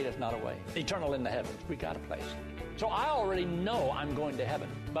that fadeth not away. Eternal in the heavens. We got a place. So I already know I'm going to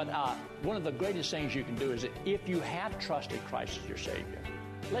heaven. But one of the greatest things you can do is that if you have trusted Christ as your Savior,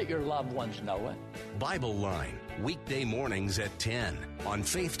 let your loved ones know it. Bible Line, weekday mornings at 10 on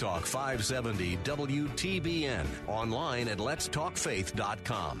Faith Talk 570 WTBN. Online at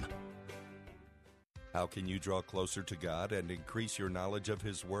letstalkfaith.com. How can you draw closer to God and increase your knowledge of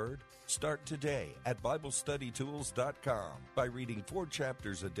His Word? Start today at BibleStudyTools.com. By reading 4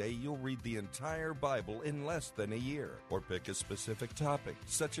 chapters a day, you'll read the entire Bible in less than a year. Or pick a specific topic,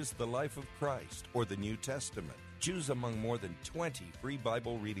 such as the life of Christ or the New Testament. Choose among more than 20 free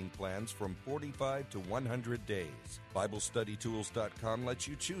Bible reading plans from 45 to 100 days. BibleStudyTools.com lets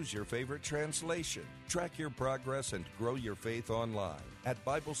you choose your favorite translation. Track your progress and grow your faith online at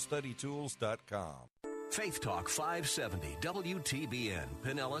BibleStudyTools.com. Faith Talk 570 WTBN,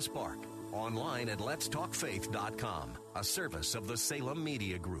 Pinellas Park. Online at letstalkfaith.com, a service of the Salem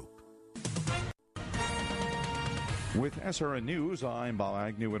Media Group. With SRN News, I'm Bob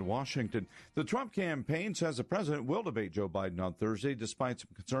Agnew in Washington. The Trump campaign says the president will debate Joe Biden on Thursday, despite some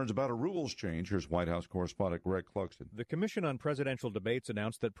concerns about a rules change. Here's White House correspondent Greg Clugston. The Commission on Presidential Debates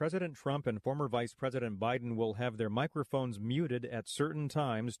announced that President Trump and former Vice President Biden will have their microphones muted at certain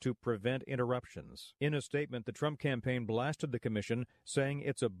times to prevent interruptions. In a statement, the Trump campaign blasted the commission, saying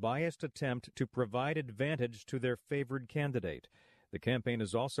it's a biased attempt to provide advantage to their favored candidate. The campaign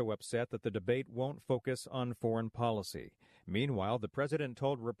is also upset that the debate won't focus on foreign policy. Meanwhile, the president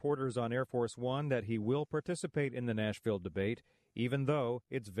told reporters on Air Force One that he will participate in the Nashville debate, even though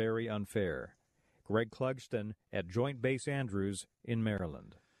it's very unfair. Greg Clugston at Joint Base Andrews in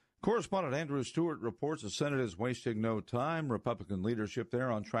Maryland. Correspondent Andrew Stewart reports the Senate is wasting no time. Republican leadership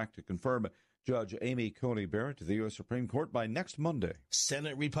there on track to confirm Judge Amy Coney Barrett to the U.S. Supreme Court by next Monday.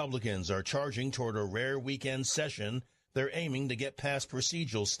 Senate Republicans are charging toward a rare weekend session. They're aiming to get past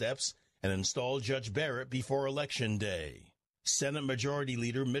procedural steps and install Judge Barrett before Election Day. Senate Majority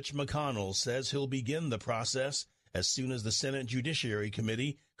Leader Mitch McConnell says he'll begin the process as soon as the Senate Judiciary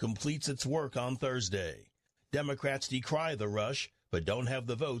Committee completes its work on Thursday. Democrats decry the rush, but don't have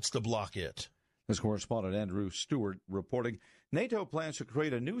the votes to block it. This correspondent Andrew Stewart reporting NATO plans to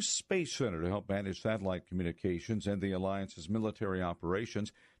create a new space center to help manage satellite communications and the alliance's military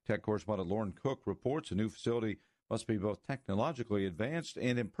operations. Tech correspondent Lauren Cook reports a new facility must be both technologically advanced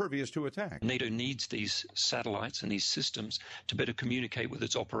and impervious to attack. NATO needs these satellites and these systems to better communicate with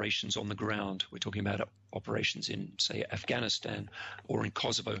its operations on the ground. We're talking about operations in, say, Afghanistan or in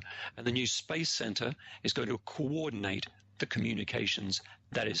Kosovo. And the new space center is going to coordinate the communications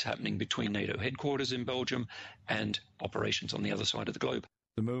that is happening between NATO headquarters in Belgium and operations on the other side of the globe.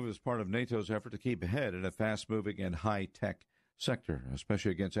 The move is part of NATO's effort to keep ahead in a fast-moving and high-tech sector, especially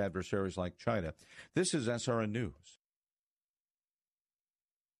against adversaries like China. This is SRN News.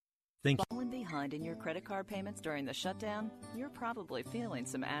 Fallen behind in your credit card payments during the shutdown? You're probably feeling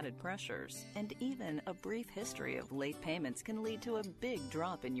some added pressures. And even a brief history of late payments can lead to a big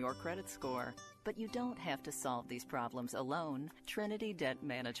drop in your credit score. But you don't have to solve these problems alone. Trinity Debt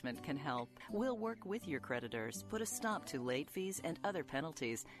Management can help. We'll work with your creditors, put a stop to late fees and other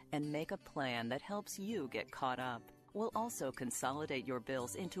penalties, and make a plan that helps you get caught up. We'll also consolidate your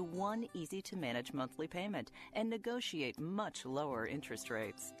bills into one easy-to-manage monthly payment and negotiate much lower interest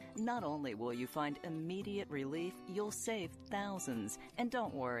rates. Not only will you find immediate relief, you'll save thousands. And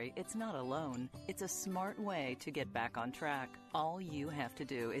don't worry, it's not alone. It's a smart way to get back on track. All you have to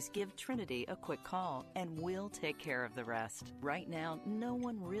do is give Trinity a quick call, and we'll take care of the rest. Right now, no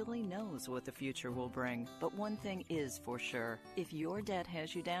one really knows what the future will bring, but one thing is for sure. If your debt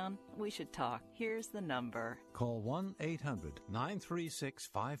has you down, we should talk. Here's the number. Call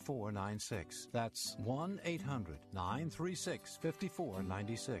 1-800-936-5496. That's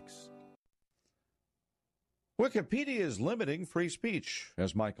 1-800-936-5496. Wikipedia is limiting free speech,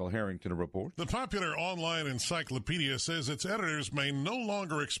 as Michael Harrington reports. The popular online encyclopedia says its editors may no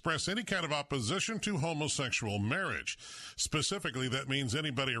longer express any kind of opposition to homosexual marriage. Specifically, that means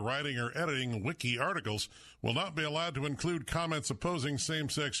anybody writing or editing wiki articles will not be allowed to include comments opposing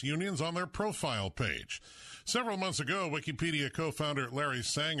same-sex unions on their profile page. Several months ago, Wikipedia co-founder Larry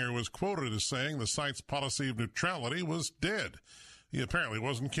Sanger was quoted as saying the site's policy of neutrality was dead. He apparently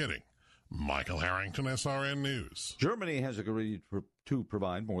wasn't kidding. Michael Harrington, SRN News. Germany has agreed to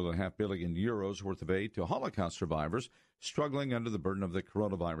provide more than €500 million worth of aid to Holocaust survivors struggling under the burden of the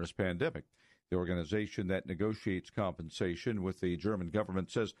coronavirus pandemic. The organization that negotiates compensation with the German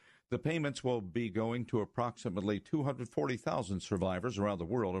government says the payments will be going to approximately 240,000 survivors around the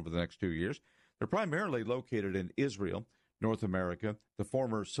world over the next 2 years. They're primarily located in Israel, North America, the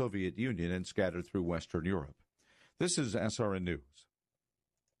former Soviet Union, and scattered through Western Europe. This is SRN News.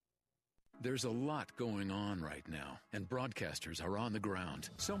 There's a lot going on right now, and broadcasters are on the ground.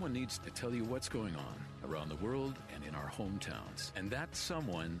 Someone needs to tell you what's going on around the world and in our hometowns. And that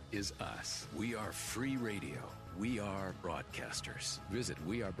someone is us. We are free radio. We are broadcasters. Visit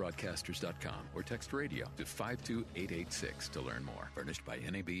wearebroadcasters.com or text radio to 52886 to learn more. Furnished by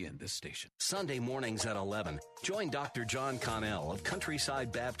NAB and this station. Sunday mornings at 11. Join Dr. John Connell of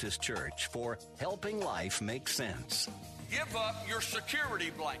Countryside Baptist Church for Helping Life Make Sense. Give up your security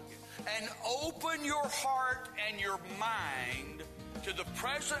blanket and open your heart and your mind to the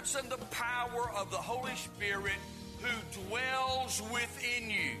presence and the power of the Holy Spirit who dwells within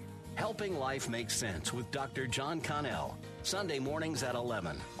you. Helping Life Make Sense with Dr. John Connell. Sunday mornings at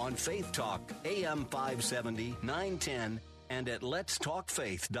 11 on Faith Talk, AM 570, 910, and at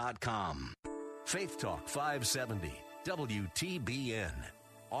letstalkfaith.com. Faith Talk 570, WTBN.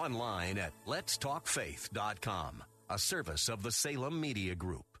 Online at letstalkfaith.com, a service of the Salem Media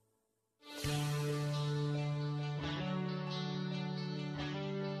Group.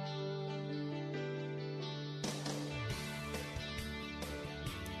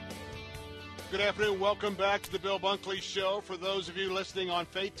 Good afternoon. Welcome back to the Bill Bunkley Show. For those of you listening on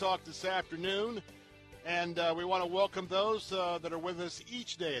Faith Talk this afternoon, and we want to welcome those that are with us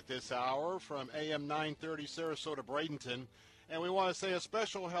each day at this hour from AM 930 Sarasota Bradenton. And we want to say a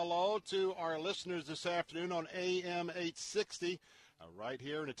special hello to our listeners this afternoon on AM 860 right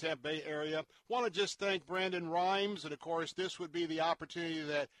here in the Tampa Bay area. Want to just thank Brandon Rhymes, and of course this would be the opportunity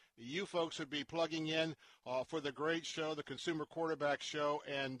that you folks would be plugging in for the great show, the Consumer Quarterback Show,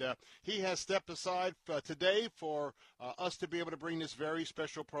 and he has stepped aside today for us to be able to bring this very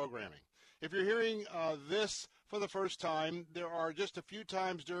special programming. If you're hearing this for the first time, there are just a few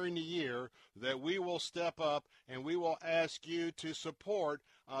times during the year that we will step up and we will ask you to support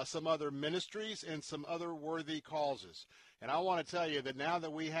some other ministries and some other worthy causes. And I want to tell you that now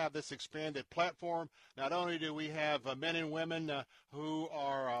that we have this expanded platform, not only do we have men and women who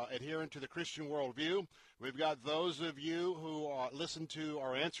are adherent to the Christian worldview, we've got those of you who listen to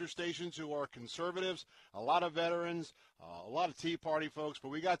our answer stations who are conservatives, a lot of veterans, a lot of Tea Party folks, but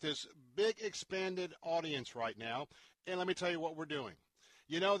we got this big expanded audience right now. And let me tell you what we're doing.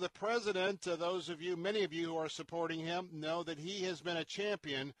 You know, the president, those of you, many of you who are supporting him, know that he has been a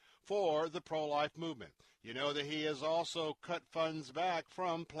champion for the pro-life movement. You know that he has also cut funds back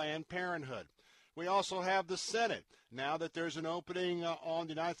from Planned Parenthood. We also have the Senate. Now that there's an opening on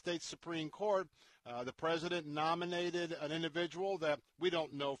the United States Supreme Court, the president nominated an individual that we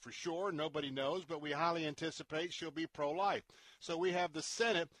don't know for sure. Nobody knows, but we highly anticipate she'll be pro-life. So we have the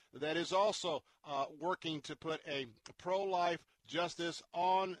Senate that is also working to put a pro-life justice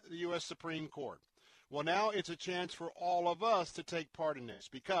on the U.S. Supreme Court. Well, now it's a chance for all of us to take part in this,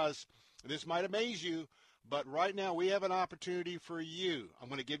 because this might amaze you, but right now we have an opportunity for you. I'm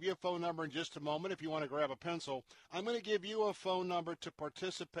going to give you a phone number in just a moment if you want to grab a pencil. I'm going to give you a phone number to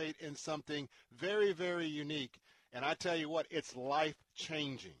participate in something very, very unique. And I tell you what, it's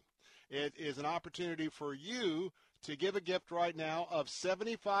life-changing. It is an opportunity for you to give a gift right now of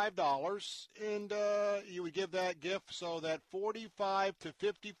 $75, and you would give that gift so that 45 to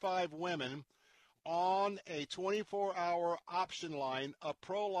 55 women on a 24-hour option line, a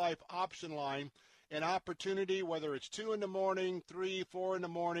pro-life option line, an opportunity, whether it's 2 in the morning, 3, 4 in the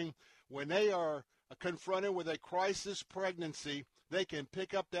morning, when they are confronted with a crisis pregnancy, they can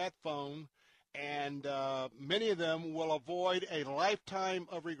pick up that phone, and many of them will avoid a lifetime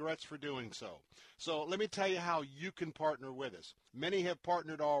of regrets for doing so. So let me tell you how you can partner with us. Many have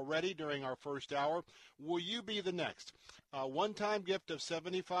partnered already during our first hour. Will you be the next? A one-time gift of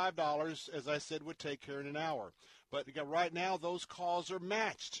 $75, as I said, would take care in an hour. But right now, those calls are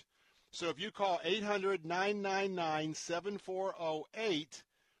matched. So if you call 800-999-7408,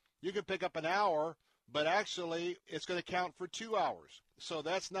 you can pick up an hour, but actually it's going to count for 2 hours. So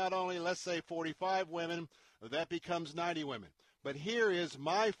that's not only, let's say, 45 women, that becomes 90 women. But here is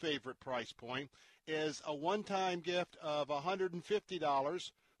my favorite price point, is a one-time gift of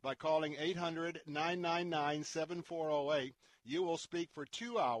 $150 by calling 800-999-7408. You will speak for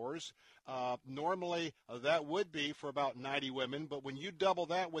 2 hours. Normally, that would be for about 90 women, but when you double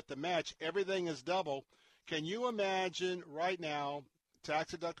that with the match, everything is double. Can you imagine right now,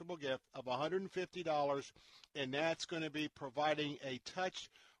 tax-deductible gift of $150, and that's going to be providing a touch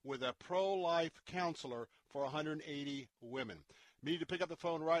with a pro-life counselor for 180 women. You need to pick up the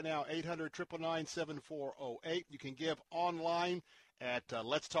phone right now, 800-999-7408. You can give online at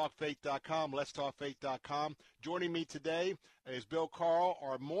letstalkfaith.com, letstalkfaith.com. Joining me today is Bill Carl,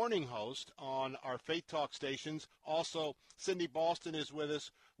 our morning host on our Faith Talk stations. Also, Cindy Boston is with us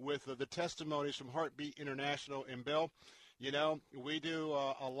with the testimonies from Heartbeat International. And Bill, you know, we do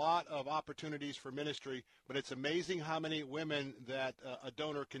a lot of opportunities for ministry, but it's amazing how many women that a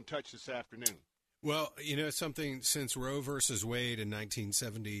donor can touch this afternoon. Well, you know something, since Roe versus Wade in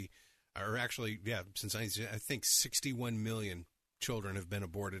 1970, or actually, since I think 61 million children have been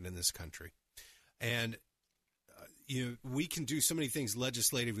aborted in this country. And, you know, we can do so many things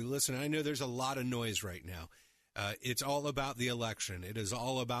legislatively. Listen, I know there's a lot of noise right now. It's all about the election. It is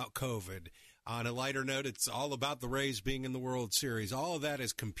all about COVID. On a lighter note, it's all about the Rays being in the World Series. All of that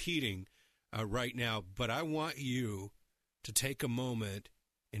is competing right now. But I want you to take a moment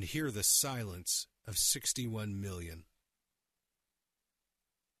and hear the silence of 61 million.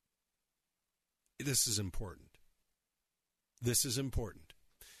 This is important. This is important.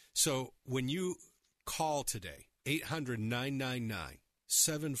 So when you call today,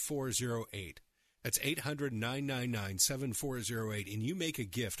 800-999-7408, that's 800-999-7408, and you make a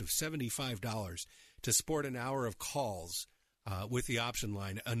gift of $75 to support an hour of calls with the option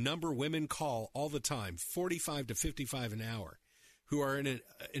line. A number women call all the time, 45 to 55 an hour, who are in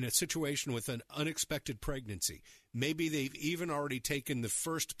a situation with an unexpected pregnancy. Maybe they've even already taken the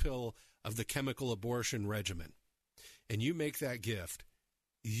first pill of the chemical abortion regimen. And you make that gift,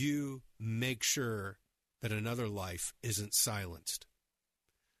 you make sure that another life isn't silenced.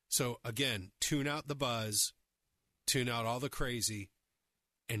 So again, tune out the buzz, tune out all the crazy,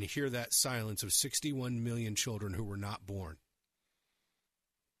 and hear that silence of 61 million children who were not born.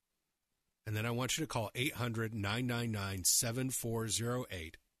 And then I want you to call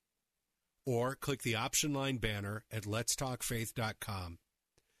 800-999-7408 or click the option line banner at letstalkfaith.com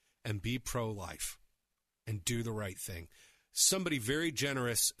and be pro-life and do the right thing. Somebody very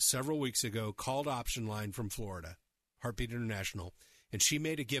generous several weeks ago called Option Line from Florida, Heartbeat International, and she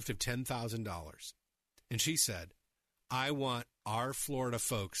made a gift of $10,000. And she said, I want our Florida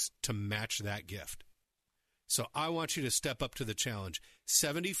folks to match that gift. So I want you to step up to the challenge.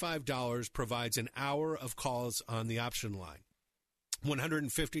 $75 provides an hour of calls on the option line.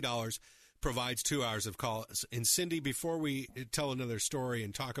 $150 provides 2 hours of calls. And Cindy, before we tell another story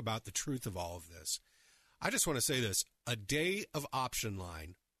and talk about the truth of all of this, I just want to say this. A day of option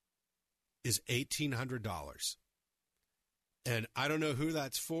line is $1,800. And I don't know who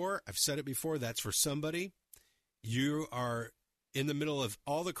that's for. I've said it before. That's for somebody. You are in the middle of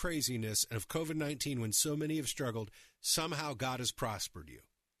all the craziness of COVID-19 when so many have struggled. Somehow God has prospered you.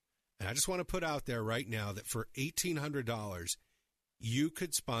 And I just want to put out there right now that for $1,800, you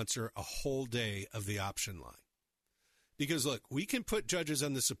could sponsor a whole day of the option line. Because, look, we can put judges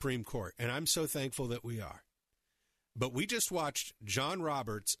on the Supreme Court, and I'm so thankful that we are. But we just watched John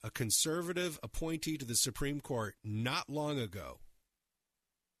Roberts, a conservative appointee to the Supreme Court not long ago,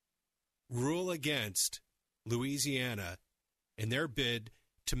 rule against Louisiana in their bid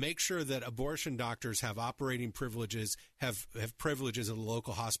to make sure that abortion doctors have operating privileges, have privileges at a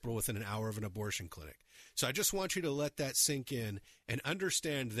local hospital within an hour of an abortion clinic. So I just want you to let that sink in and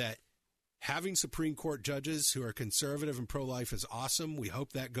understand that having Supreme Court judges who are conservative and pro-life is awesome. We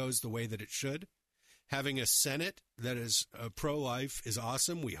hope that goes the way that it should. Having a Senate that is pro-life is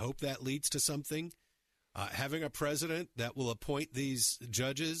awesome. We hope that leads to something. Having a president that will appoint these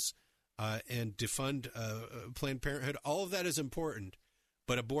judges and defund Planned Parenthood, all of that is important,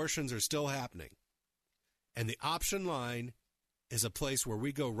 but abortions are still happening. And the option line is a place where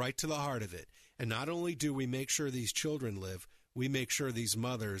we go right to the heart of it. And not only do we make sure these children live, we make sure these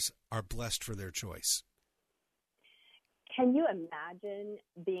mothers are blessed for their choice. Can you imagine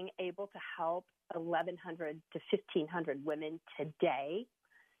being able to help 1,100 to 1,500 women today?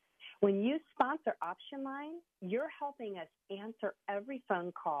 When you sponsor Option Line, you're helping us answer every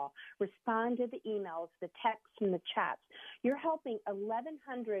phone call, respond to the emails, the texts, and the chats. You're helping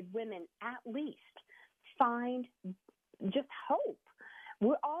 1,100 women at least find just hope.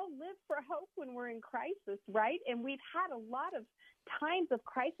 We all live for hope when we're in crisis, right? And we've had a lot of times of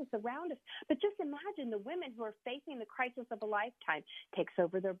crisis around us. But just imagine the women who are facing the crisis of a lifetime. It takes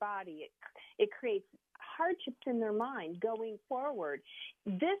over their body. It creates hardships in their mind going forward.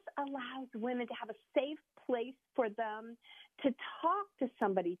 This allows women to have a safe place for them to talk to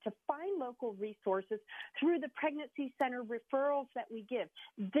somebody, to find local resources through the pregnancy center referrals that we give.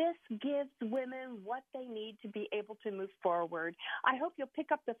 This gives women what they need to be able to move forward. I hope you'll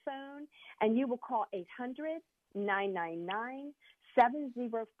pick up the phone and you will call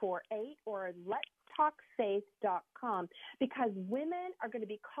 800-999-7048 or letstalkfaith.com because women are going to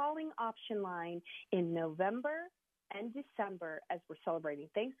be calling Option Line in November and December, as we're celebrating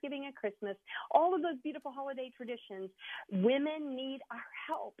Thanksgiving and Christmas, all of those beautiful holiday traditions, women need our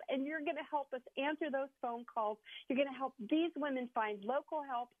help. And you're going to help us answer those phone calls. You're going to help these women find local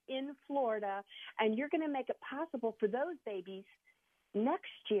help in Florida, and you're going to make it possible for those babies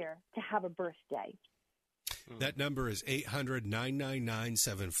next year to have a birthday. That number is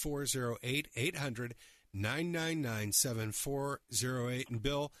 800-999-7408, 800-999-7408. And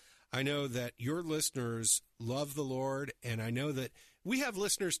Bill, I know that your listeners love the Lord, and I know that we have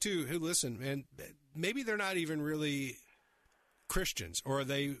listeners, too, who listen, and maybe they're not even really Christians, or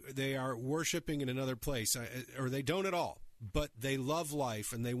they are worshiping in another place, or they don't at all, but they love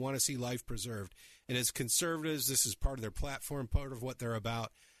life, and they want to see life preserved. And as conservatives, this is part of their platform, part of what they're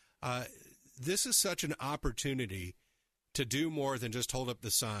about. This is such an opportunity to do more than just hold up the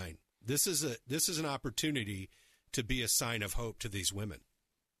sign. This is an opportunity to be a sign of hope to these women.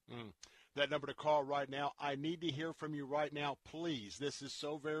 That number to call right now. I need to hear from you right now, please. This is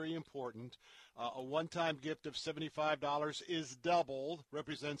so very important. A one-time gift of $75 is doubled,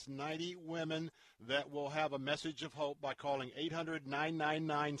 represents 90 women that will have a message of hope by calling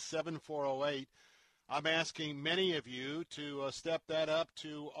 800-999-7408. I'm asking many of you to step that up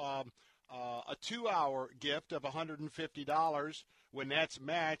to a 2-hour gift of $150. When that's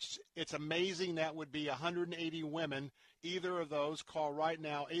matched, it's amazing. That would be 180 women. Either of those, call right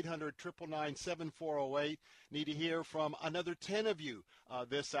now, 800-999-7408. Need to hear from another 10 of you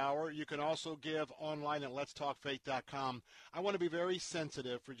this hour. You can also give online at letstalkfaith.com. I want to be very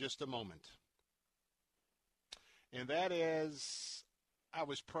sensitive for just a moment. And that is, I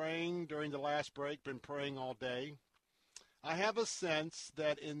was praying during the last break, been praying all day. I have a sense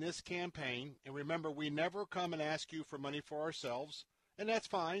that in this campaign, and remember, we never come and ask you for money for ourselves, and that's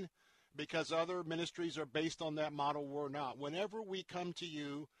fine, because other ministries are based on that model. We're not. Whenever we come to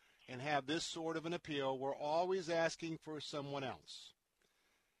you and have this sort of an appeal, we're always asking for someone else.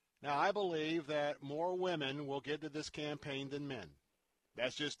 Now, I believe that more women will get to this campaign than men.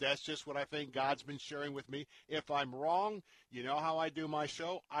 That's just what I think God's been sharing with me. If I'm wrong, you know how I do my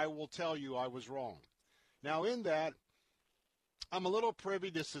show, I will tell you I was wrong. Now, in that, I'm a little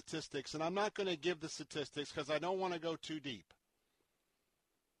privy to statistics, and I'm not going to give the statistics because I don't want to go too deep.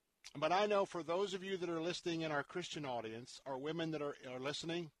 But I know for those of you that are listening in our Christian audience, or women that are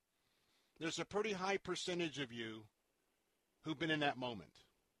listening, there's a pretty high percentage of you who've been in that moment.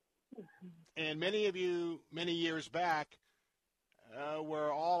 And many of you, many years back,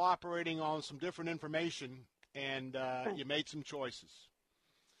 were all operating on some different information, and you made some choices.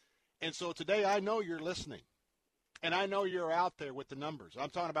 And so today I know you're listening. And I know you're out there with the numbers.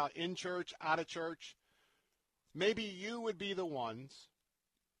 I'm talking about in church, out of church. Maybe you would be the ones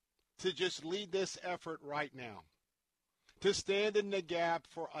to just lead this effort right now, to stand in the gap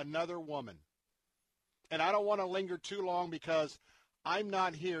for another woman. And I don't want to linger too long because I'm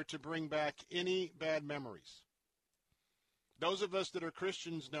not here to bring back any bad memories. Those of us that are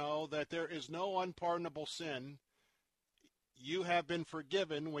Christians know that there is no unpardonable sin. You have been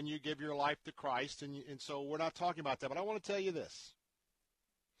forgiven when you give your life to Christ, and so we're not talking about that. But I want to tell you this.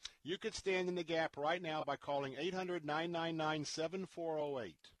 You could stand in the gap right now by calling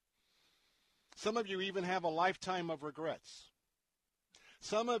 800-999-7408. Some of you even have a lifetime of regrets.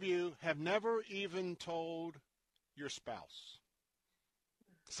 Some of you have never even told your spouse.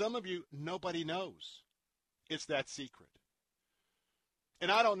 Some of you, nobody knows. It's that secret.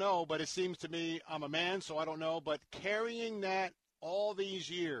 And I don't know, but it seems to me, I'm a man, so I don't know, but carrying that all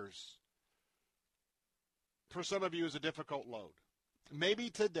these years, for some of you, is a difficult load. Maybe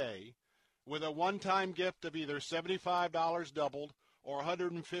today, with a one-time gift of either $75 doubled or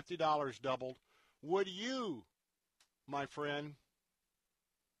 $150 doubled, would you, my friend,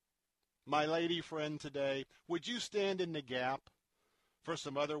 my lady friend today, would you stand in the gap for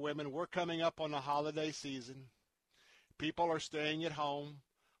some other women? We're coming up on the holiday season. People are staying at home.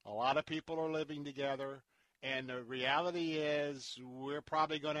 A lot of people are living together. And the reality is we're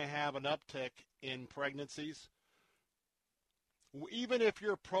probably going to have an uptick in pregnancies. Even if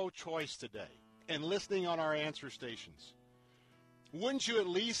you're pro-choice today and listening on our answer stations, wouldn't you at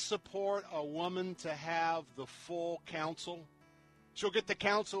least support a woman to have the full counsel? She'll get the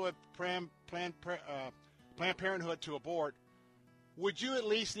counsel at Planned Parenthood to abort. Would you at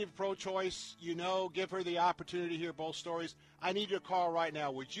least, if pro-choice, give her the opportunity to hear both stories? I need you to call right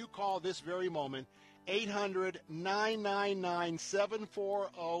now. Would you call this very moment,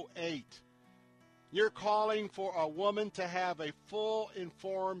 800-999-7408? You're calling for a woman to have a full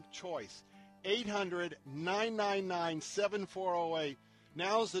informed choice. 800-999-7408.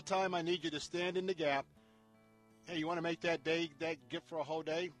 Now's the time I need you to stand in the gap. Hey, you want to make that day, that gift for a whole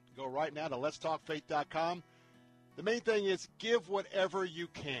day? Go right now to letstalkfaith.com. The main thing is give whatever you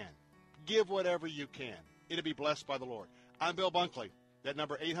can. Give whatever you can. It'll be blessed by the Lord. I'm Bill Bunkley. That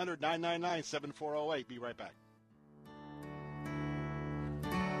number, 800-999-7408. Be right back.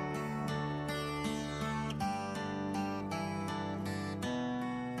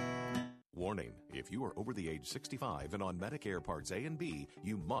 Warning, if you are over the age 65 and on Medicare Parts A and B,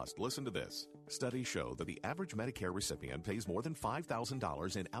 you must listen to this. Studies show that the average Medicare recipient pays more than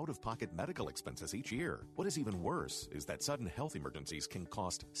 $5,000 in out-of-pocket medical expenses each year. What is even worse is that sudden health emergencies can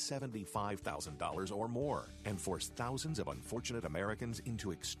cost $75,000 or more and force thousands of unfortunate Americans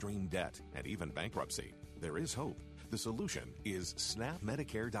into extreme debt and even bankruptcy. There is hope. The solution is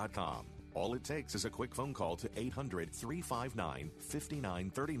SnapMedicare.com. All it takes is a quick phone call to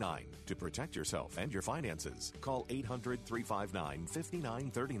 800-359-5939 to protect yourself and your finances. Call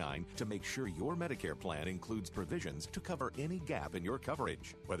 800-359-5939 to make sure your Medicare plan includes provisions to cover any gap in your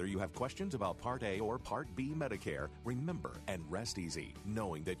coverage. Whether you have questions about Part A or Part B Medicare, remember and rest easy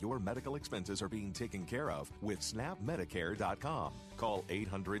knowing that your medical expenses are being taken care of with SnapMedicare.com. Call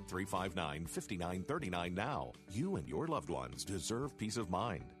 800-359-5939 now. You and your loved ones deserve peace of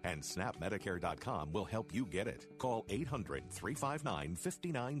mind, and SnapMedicare.com will help you get it. Call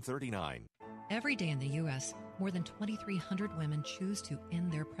 800-359-5939. Every day in the U.S., more than 2,300 women choose to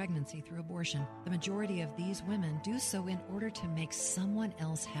end their pregnancy through abortion. The majority of these women do so in order to make someone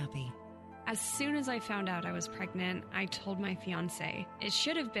else happy. As soon as I found out I was pregnant, I told my fiancé. It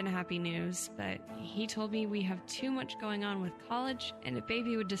should have been happy news, but he told me we have too much going on with college and a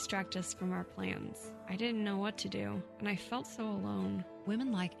baby would distract us from our plans. I didn't know what to do, and I felt so alone.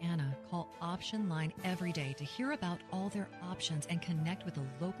 Women like Anna call Option Line every day to hear about all their options and connect with a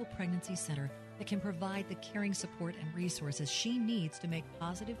local pregnancy center that can provide the caring support and resources she needs to make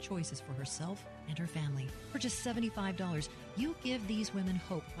positive choices for herself and her family. For just $75, you give these women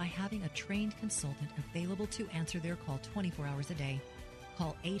hope by having a trained consultant available to answer their call 24 hours a day.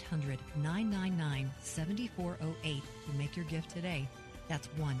 Call 800-999-7408 to make your gift today. That's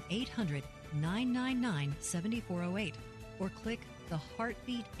 1-800-999-7408. Or click the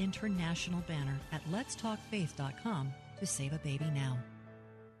Heartbeat International banner at letstalkfaith.com to save a baby now.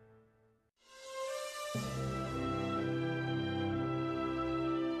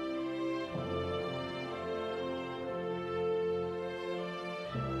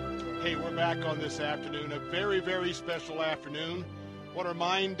 Hey, we're back on this afternoon, a very, very special afternoon. I want to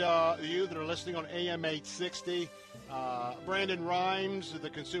remind you that are listening on AM 860, Brandon Rhymes, the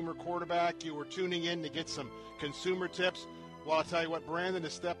consumer quarterback, you were tuning in to get some consumer tips. Well, I'll tell you what, Brandon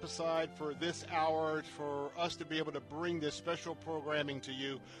has stepped aside for this hour for us to be able to bring this special programming to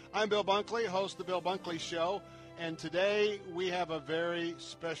you. I'm Bill Bunkley, host of The Bill Bunkley Show, and today we have a very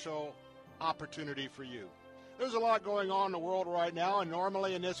special opportunity for you. There's a lot going on in the world right now, and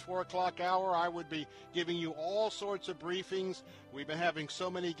normally in this 4 o'clock hour, I would be giving you all sorts of briefings. We've been having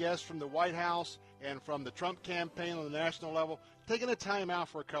so many guests from the White House and from the Trump campaign on the national level, taking a time out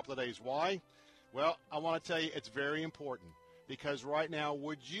for a couple of days. Why? Well, I want to tell you it's very important. Because right now,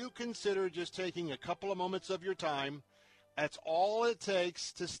 would you consider just taking a couple of moments of your time? That's all it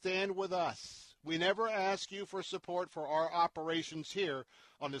takes to stand with us. We never ask you for support for our operations here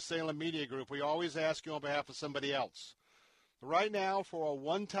on the Salem Media Group. We always ask you on behalf of somebody else. Right now, for a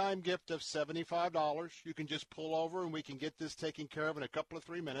one-time gift of $75, you can just pull over and we can get this taken care of in a couple of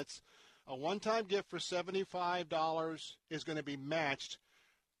 3 minutes. A one-time gift for $75 is going to be matched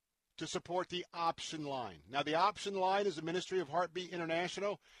to support the Option Line. Now, the Option Line is a ministry of Heartbeat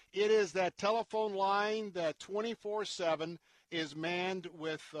International. It is that telephone line that 24/7 is manned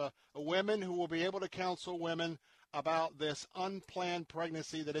with women who will be able to counsel women about this unplanned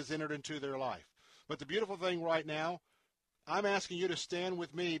pregnancy that has entered into their life. But the beautiful thing right now, I'm asking you to stand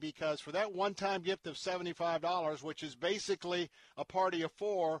with me because for that one-time gift of $75, which is basically a party of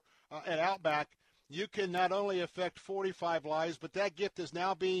 4 at Outback, you can not only affect 45 lives, but that gift is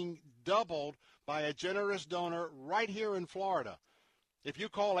now being doubled by a generous donor right here in Florida. If you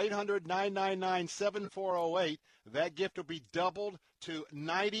call 800-999-7408, that gift will be doubled to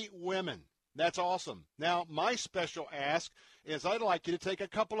 90 women. That's awesome. Now, my special ask is I'd like you to take a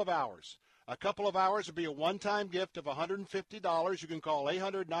couple of hours. A couple of hours would be a one-time gift of $150. You can call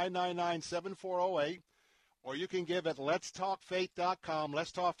 800-999-7408, or you can give at letstalkfaith.com,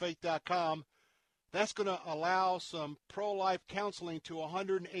 letstalkfaith.com. That's going to allow some pro-life counseling to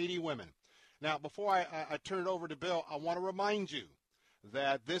 180 women. Now, before I turn it over to Bill, I want to remind you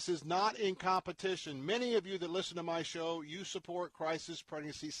that this is not in competition. Many of you that listen to my show, you support crisis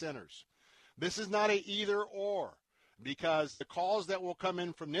pregnancy centers. This is not a either or, because the calls that will come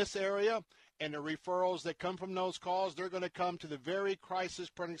in from this area And the referrals that come from those calls, they're going to come to the very crisis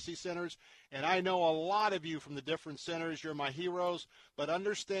pregnancy centers. And I know a lot of you from the different centers. You're my heroes. But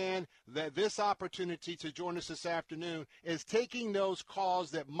understand that this opportunity to join us this afternoon is taking those calls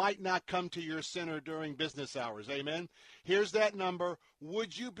that might not come to your center during business hours. Amen? Here's that number.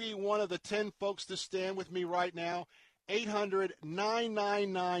 Would you be one of the 10 folks to stand with me right now?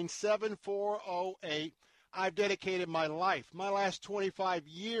 800-999-7408. I've dedicated my life, my last 25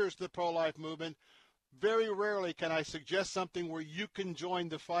 years to the pro-life movement. Very rarely can I suggest something where you can join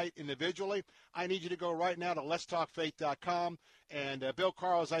the fight individually. I need you to go right now to letstalkfaith.com. And Bill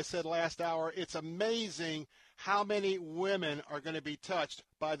Carl, as I said last hour, it's amazing how many women are going to be touched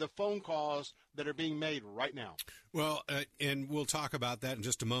by the phone calls that are being made right now. Well, and we'll talk about that in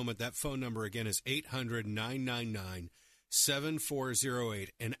just a moment. That phone number, again, is 800-999-7408.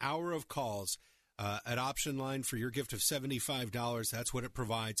 An hour of calls at Option Line for your gift of $75. That's what it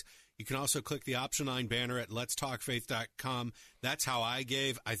provides. You can also click the Option Line banner at letstalkfaith.com. That's how I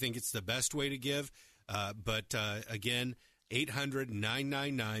gave. I think it's the best way to give. But again,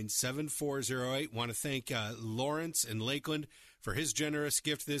 800-999-7408. Want to thank Lawrence in Lakeland for his generous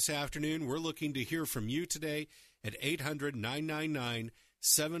gift this afternoon. We're looking to hear from you today at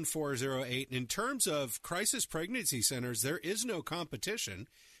 800-999-7408. In terms of crisis pregnancy centers, there is no competition,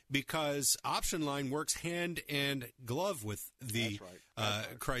 because Option Line works hand and glove with the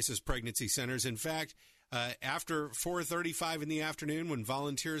crisis pregnancy centers. In fact, after 4:35 in the afternoon, when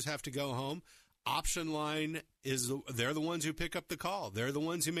volunteers have to go home, Option Line they're the ones who pick up the call. They're the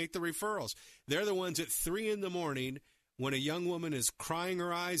ones who make the referrals. They're the ones at 3 in the morning when a young woman is crying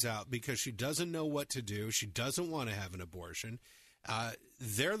her eyes out because she doesn't know what to do. She doesn't want to have an abortion.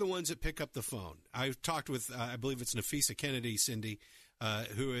 They're the ones that pick up the phone. I've talked with, I believe it's Nafisa Kennedy, Cindy,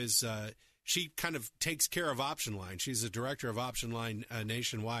 who is, she kind of takes care of Option Line. She's the director of Option Line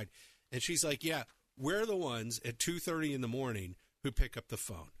nationwide. And she's like, yeah, we're the ones at 2:30 in the morning who pick up the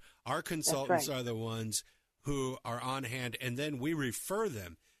phone. Our consultants are the ones who are on hand, and then we refer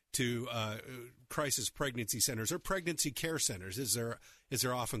them to crisis pregnancy centers, or pregnancy care centers, as they're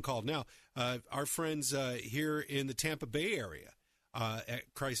often called. Now, our friends here in the Tampa Bay area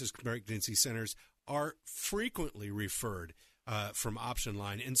at crisis pregnancy centers are frequently referred from Option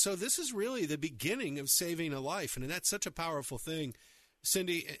Line. And so this is really the beginning of saving a life. And that's such a powerful thing,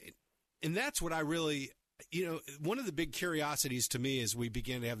 Cindy. And that's what I really, one of the big curiosities to me as we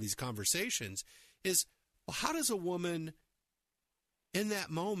begin to have these conversations is, well, how does a woman in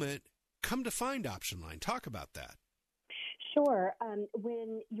that moment come to find Option Line? Talk about that. Sure.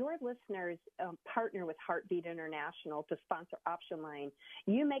 When your listeners partner with Heartbeat International to sponsor Option Line,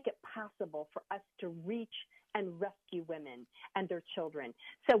 you make it possible for us to reach and rescue women and their children.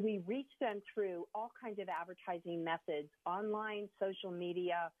 So we reach them through all kinds of advertising methods, online, social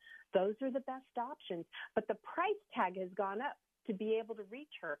media. Those are the best options. But the price tag has gone up to be able to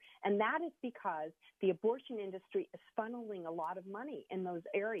reach her. And that is because the abortion industry is funneling a lot of money in those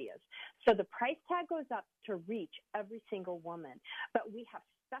areas. So the price tag goes up to reach every single woman. But we have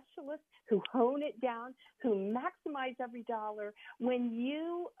specialists who hone it down, who maximize every dollar. When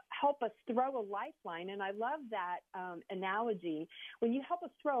you help us throw a lifeline, and I love that analogy, when you help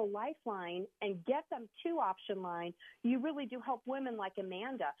us throw a lifeline and get them to Option Line, you really do help women like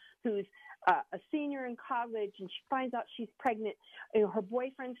Amanda, who's a senior in college, and she finds out she's pregnant. Her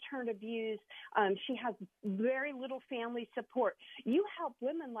boyfriend's turned abused. She has very little family support. You help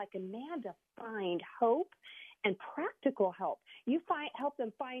women like Amanda find hope and practical help. You help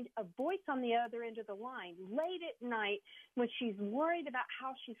them find a voice on the other end of the line late at night when she's worried about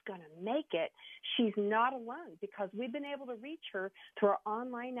how she's going to make it. She's not alone because we've been able to reach her through our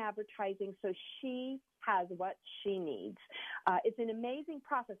online advertising, so she has what she needs. It's an amazing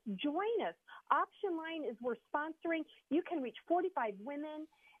process. Join us. Option Line is we're sponsoring. You can reach 45 women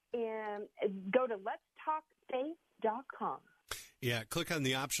and go to letstalkfaith.com. Yeah, click on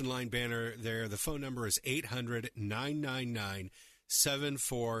the Option Line banner there. The phone number is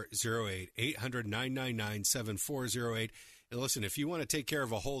 800-999-7408, 800-999-7408. And listen, if you want to take care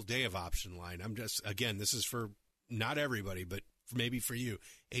of a whole day of Option Line, again, this is for not everybody, but maybe for you,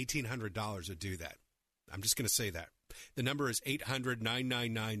 $1,800 would do that. I'm just going to say that. The number is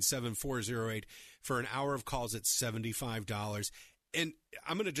 800-999-7408. For an hour of calls, it's $75. And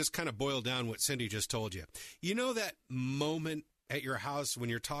I'm going to just kind of boil down what Cindy just told you. You know that moment at your house when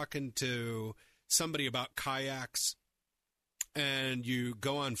you're talking to somebody about kayaks and you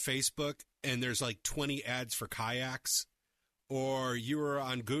go on Facebook and there's like 20 ads for kayaks, or you were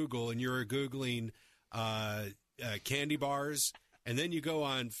on Google and you were Googling candy bars, and then you go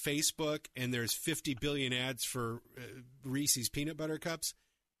on Facebook and there's 50 billion ads for Reese's peanut butter cups?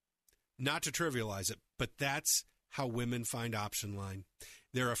 not to trivialize it, but that's how women find Option Line.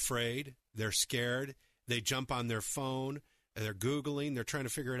 They're afraid, they're scared, they jump on their phone, they're Googling, they're trying to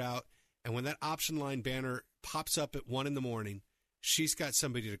figure it out. And when that Option Line banner pops up at 1 a.m, she's got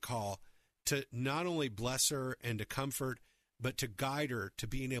somebody to call to not only bless her and to comfort, but to guide her to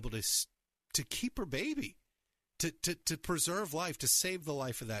being able to keep her baby, to preserve life, to save the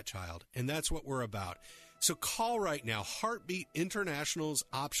life of that child. And that's what we're about. So call right now. Heartbeat International's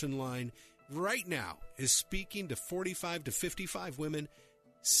Option Line right now is speaking to 45 to 55 women,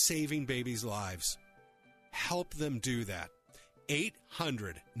 saving babies' lives. Help them do that.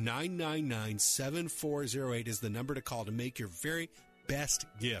 800-999-7408 is the number to call to make your very best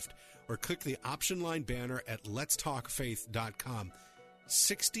gift. Or click the Option Line banner at letstalkfaith.com.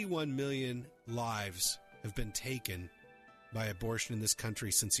 61 million lives have been taken by abortion in this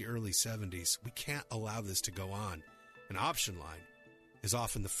country since the early 70s. We can't allow this to go on. An Option Line is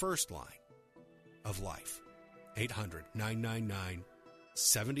often the first line of life.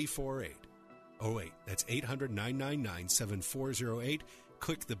 800-999-7408. That's 800-999-7408.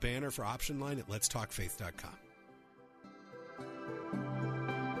 Click the banner for Option Line at letstalkfaith.com.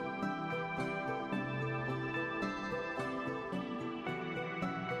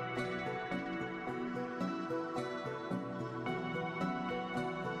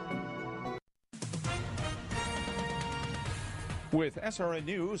 With SRN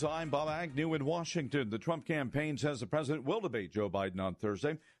News, I'm Bob Agnew in Washington. The Trump campaign says the president will debate Joe Biden on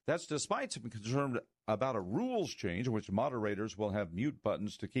Thursday. That's despite some concern about a rules change in which moderators will have mute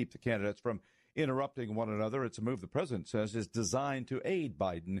buttons to keep the candidates from interrupting one another. It's a move the president says is designed to aid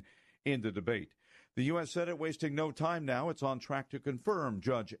Biden in the debate. The U.S. Senate wasting no time now. It's on track to confirm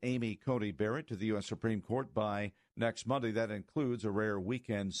Judge Amy Coney Barrett to the U.S. Supreme Court by next Monday. That includes a rare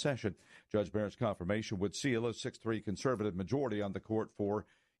weekend session. Judge Barrett's confirmation would seal a 6-3 conservative majority on the court for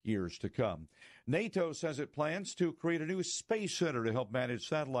years to come. NATO says it plans to create a new space center to help manage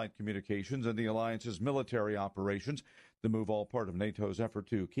satellite communications and the alliance's military operations. The move all part of NATO's effort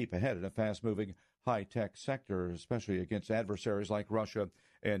to keep ahead in a fast-moving high-tech sector, especially against adversaries like Russia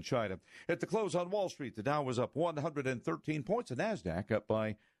and China. At the close on Wall Street, the Dow was up 113 points, the NASDAQ up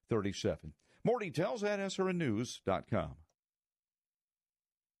by 37. More details at srnnews.com.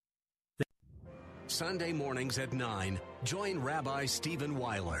 Sunday mornings at 9, join Rabbi Stephen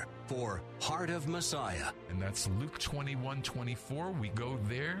Weiler for Heart of Messiah. And that's Luke 21:24. We go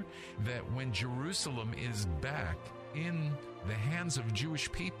there, that when Jerusalem is back in the hands of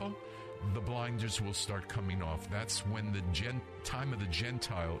Jewish people, the blinders will start coming off. That's when the time of the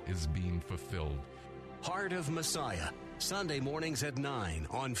Gentile is being fulfilled. Heart of Messiah, Sunday mornings at 9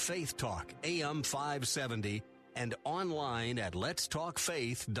 on Faith Talk, AM 570, and online at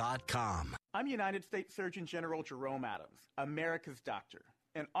letstalkfaith.com. I'm United States Surgeon General Jerome Adams, America's doctor.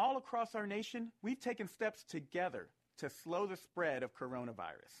 And all across our nation, we've taken steps together to slow the spread of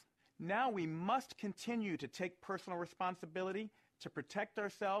coronavirus. Now we must continue to take personal responsibility to protect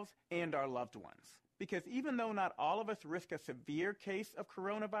ourselves and our loved ones. Because even though not all of us risk a severe case of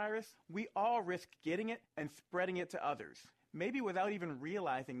coronavirus, we all risk getting it and spreading it to others, maybe without even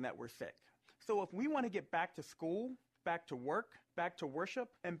realizing that we're sick. So if we want to get back to school, back to work, back to worship,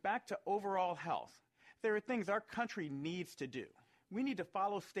 and back to overall health, there are things our country needs to do. We need to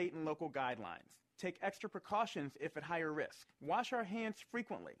follow state and local guidelines, take extra precautions if at higher risk, wash our hands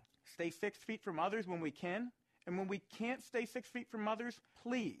frequently, stay 6 feet from others when we can, and when we can't stay 6 feet from others,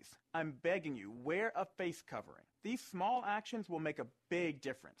 please, I'm begging you, wear a face covering. These small actions will make a big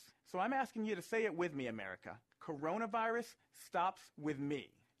difference. So I'm asking you to say it with me, America. Coronavirus stops with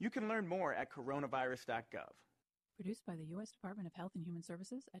me. You can learn more at coronavirus.gov. Produced by the U.S. Department of Health and Human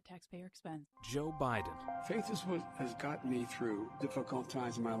Services at taxpayer expense. Joe Biden. Faith is what has gotten me through difficult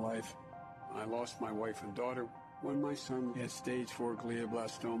times in my life. I lost my wife and daughter. When my son had stage 4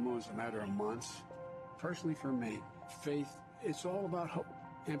 glioblastoma, it was a matter of months. Personally for me, faith, it's all about hope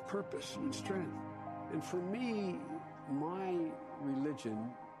and purpose and strength. And for me, my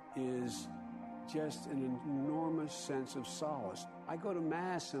religion is just an enormous sense of solace. I go to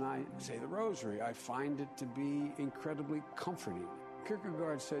Mass and I say the Rosary. I find it to be incredibly comforting.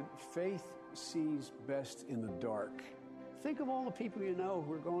 Kierkegaard said, faith sees best in the dark. Think of all the people you know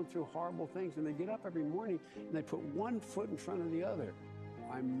who are going through horrible things, and they get up every morning and they put one foot in front of the other.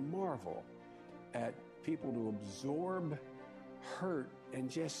 I marvel at people to absorb hurt and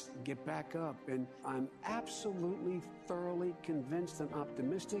just get back up. And I'm absolutely, thoroughly convinced and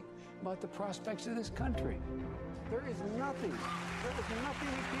optimistic about the prospects of this country. There is nothing we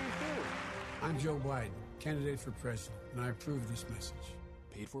can't do. I'm Joe Biden, candidate for president, and I approve this message.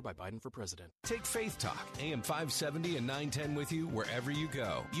 Paid for by Biden for president. Take Faith Talk, AM 570 and 910 with you wherever you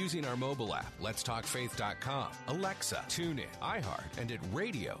go using our mobile app, letstalkfaith.com, Alexa, TuneIn, iHeart, and at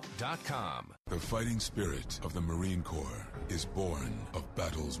radio.com. The fighting spirit of the Marine Corps is born of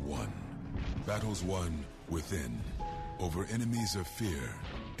battles won. Battles won within, over enemies of fear,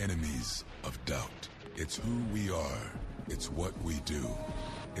 enemies of doubt. It's who we are. It's what we do.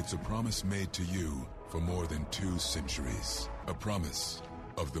 It's a promise made to you for more than 2 centuries. A promise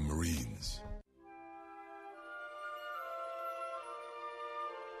of the Marines.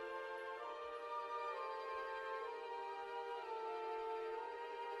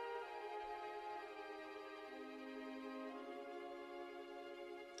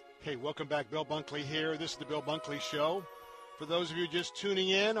 Hey, welcome back. Bill Bunkley here. This is the Bill Bunkley Show. For those of you just tuning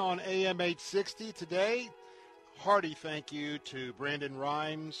in on AM 860 today, hearty thank you to Brandon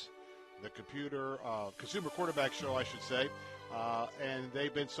Rhymes, the Consumer Quarterback Show, I should say. And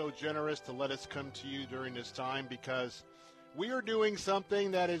they've been so generous to let us come to you during this time because we are doing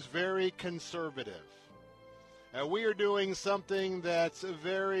something that is very conservative. We are doing something that's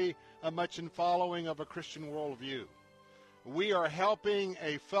very much in following of a Christian worldview. We are helping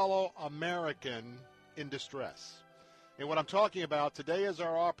a fellow American in distress. And what I'm talking about today is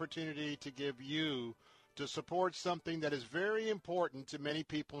our opportunity to give you to support something that is very important to many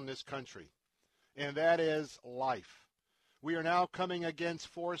people in this country, and that is life. We are now coming against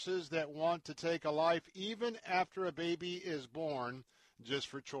forces that want to take a life even after a baby is born just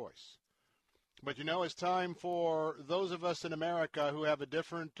for choice. But it's time for those of us in America who have a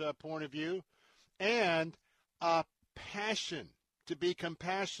different point of view and a passion to be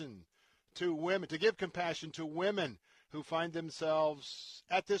compassion to women, to give compassion to women who find themselves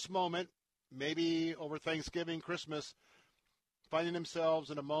at this moment, maybe over Thanksgiving, Christmas, finding themselves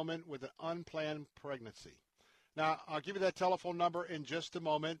in a moment with an unplanned pregnancy. Now, I'll give you that telephone number in just a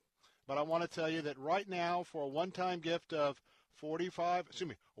moment, but I want to tell you that right now for a one-time gift of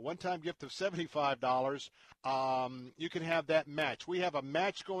 $75, you can have that match. We have a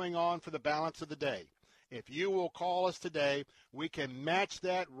match going on for the balance of the day. If you will call us today, we can match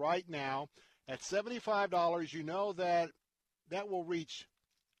that right now. At $75, you know that will reach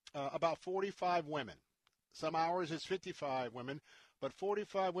about 45 women. Some hours it's 55 women, but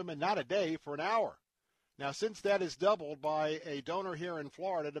 45 women, not a day, for an hour. Now, since that is doubled by a donor here in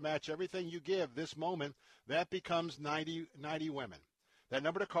Florida to match everything you give this moment, that becomes 90 women. That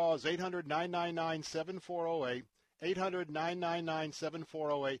number to call is 800-999-7408,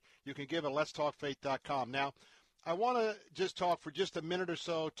 800-999-7408. You can give at letstalkfaith.com. Now, I want to just talk for just a minute or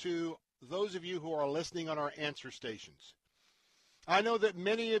so to those of you who are listening on our answer stations. I know that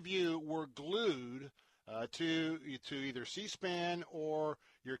many of you were glued to either C-SPAN or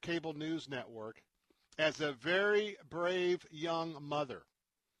your cable news network as a very brave young mother,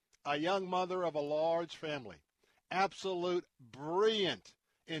 a young mother of a large family, absolute brilliant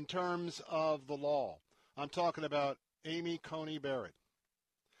in terms of the law. I'm talking about Amy Coney Barrett.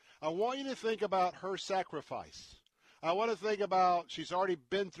 I want you to think about her sacrifice. I want to think about, she's already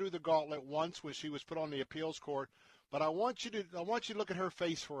been through the gauntlet once when she was put on the appeals court, but I want you to look at her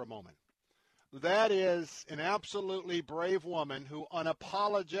face for a moment. That is an absolutely brave woman who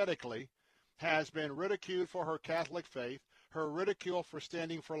unapologetically has been ridiculed for her Catholic faith, her ridicule for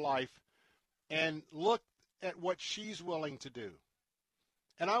standing for life, and look at what she's willing to do.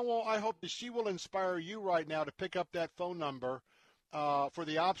 And I hope that she will inspire you right now to pick up that phone number for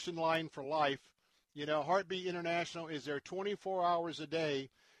the option line for life. Heartbeat International is there 24 hours a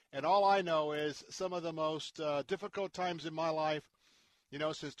day, and all I know is some of the most difficult times in my life,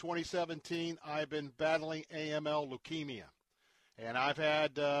 since 2017, I've been battling AML leukemia. And I've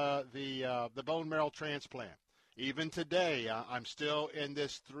had the bone marrow transplant. Even today, I'm still in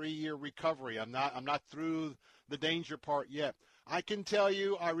this 3-year recovery. I'm not through the danger part yet. I can tell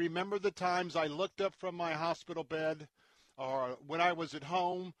you, I remember the times I looked up from my hospital bed or when I was at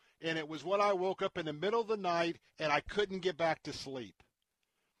home, and it was when I woke up in the middle of the night and I couldn't get back to sleep.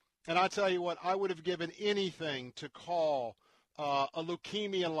 And I tell you what, I would have given anything to call a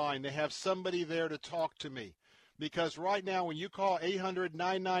leukemia line to have somebody there to talk to me. Because right now, when you call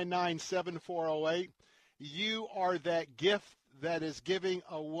 800-999-7408, you are that gift that is giving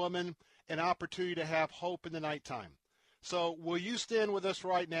a woman an opportunity to have hope in the nighttime. So will you stand with us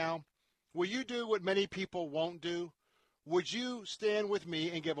right now? Will you do what many people won't do? Would you stand with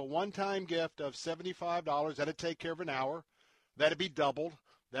me and give a one-time gift of $75? That'd take care of an hour. That'd be doubled.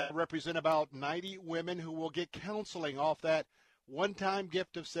 That would represent about 90 women who will get counseling off that one-time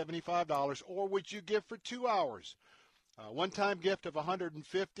gift of $75. Or would you give for 2 hours? One-time gift of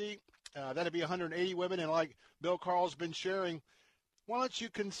 $150. That'd be 180 women. And like Bill Carl's been sharing, why don't you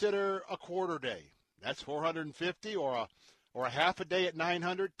consider a quarter day? That's $450, or a half a day at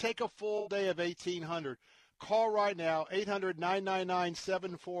 $900. Take a full day of $1,800. Call right now,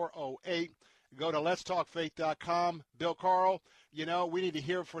 800-999-7408. Go to letstalkfaith.com. Bill Carl, we need to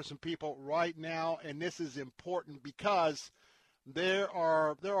hear from some people right now, and this is important because there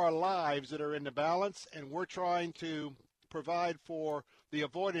are lives that are in the balance, and we're trying to provide for the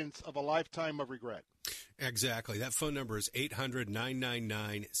avoidance of a lifetime of regret. Exactly. That phone number is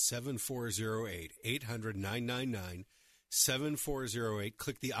 800-999-7408, 800-999-7408.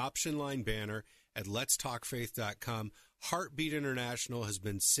 Click the option line banner at letstalkfaith.com. Heartbeat International has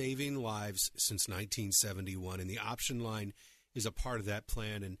been saving lives since 1971, and the option line is a part of that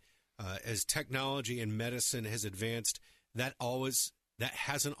plan. And as technology and medicine has advanced, that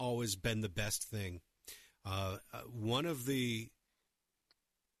hasn't always been the best thing. One of the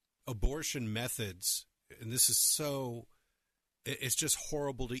abortion methods, and this is it's just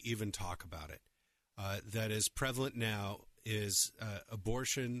horrible to even talk about it, that is prevalent now is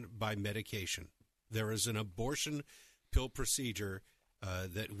abortion by medication. There is an abortion pill procedure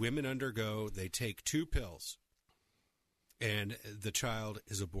that women undergo. They take 2 pills, and the child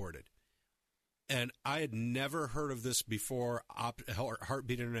is aborted. And I had never heard of this before.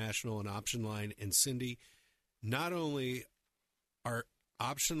 Heartbeat International and Option Line. And Cindy, not only are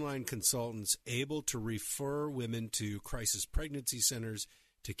Option Line consultants able to refer women to crisis pregnancy centers,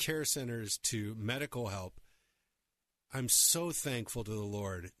 to care centers, to medical help, I'm so thankful to the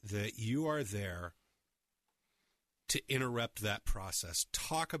Lord that you are there to interrupt that process.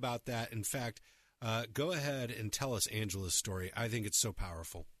 Talk about that. In fact, go ahead and tell us Angela's story. I think it's so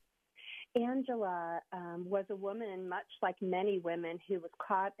powerful. Angela was a woman, much like many women, who was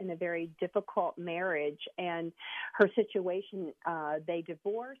caught in a very difficult marriage. And her situation, they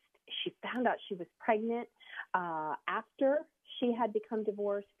divorced. She found out she was pregnant after she had become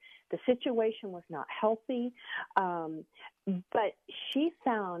divorced. The situation was not healthy, but she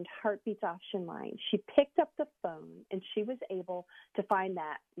found Heartbeat's Option Line. She picked up the phone, and she was able to find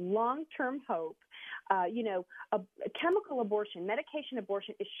that long-term hope. A chemical abortion, medication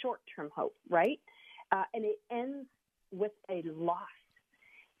abortion is short-term hope, right? And it ends with a loss.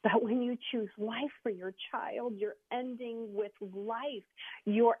 But when you choose life for your child, you're ending with life.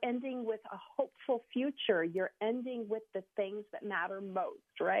 You're ending with a hopeful future. You're ending with the things that matter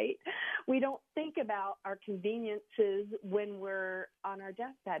most, right? We don't think about our conveniences when we're on our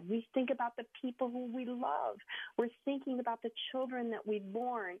deathbed. We think about the people who we love. We're thinking about the children that we've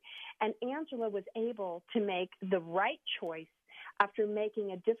born. And Angela was able to make the right choice. After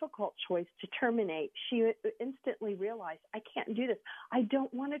making a difficult choice to terminate, she instantly realized, I can't do this. I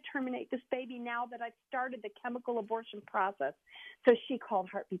don't want to terminate this baby now that I've started the chemical abortion process. So she called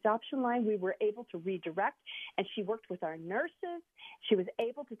Heartbeat's Option Line. We were able to redirect, and she worked with our nurses. She was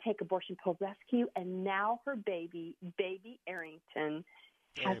able to take abortion pill rescue, and now her baby Arrington,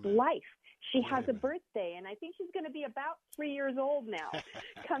 has life. She has a birthday, and I think she's going to be about 3 years old now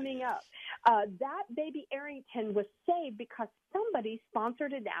coming up. That baby Arrington was saved because somebody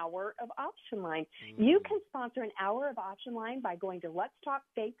sponsored an hour of Option Line. You can sponsor an hour of Option Line by going to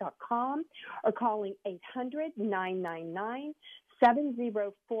letstalkfaith.com or calling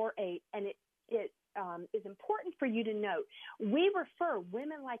 800-999-7048. And it is important for you to note, we refer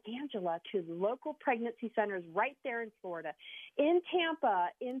women like Angela to local pregnancy centers right there in Florida, in Tampa,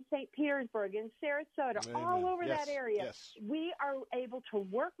 in St. Petersburg, in Sarasota, all over that area. Yes. We are able to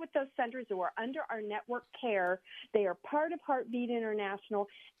work with those centers who are under our network care. They are part of Heartbeat International,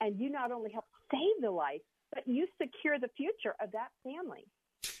 and you not only help save the life, but you secure the future of that family.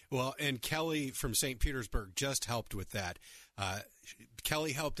 Well, and Kelly from St. Petersburg just helped with that.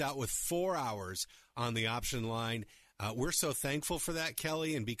 Kelly helped out with 4 hours on the Option Line. We're so thankful for that,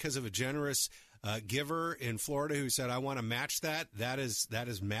 Kelly, and because of a generous giver in Florida who said, I want to match that, that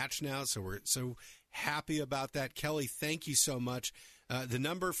is matched now, so we're so happy about that. Kelly, thank you so much. The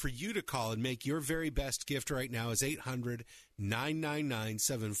number for you to call and make your very best gift right now is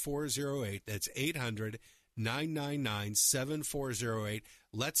 800-999-7408. That's 800-999-7408.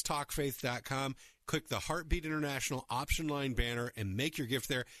 LetsTalkFaith.com. Click the Heartbeat International Option Line banner and make your gift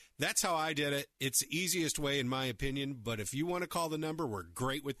there. That's how I did it. It's the easiest way, in my opinion. But if you want to call the number, we're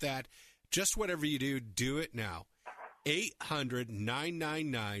great with that. Just whatever you do, do it now.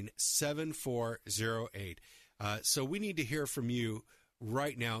 800-999-7408. So we need to hear from you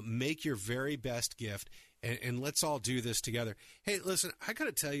right now. Make your very best gift, and let's all do this together. Hey, listen, I got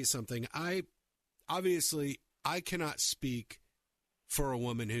to tell you something. I cannot speak for a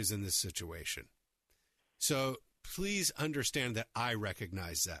woman who's in this situation. So please understand that I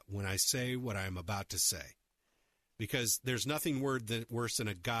recognize that when I say what I'm about to say. because there's nothing worse than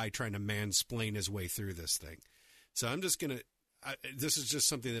a guy trying to mansplain his way through this thing. So I'm just going to, this is just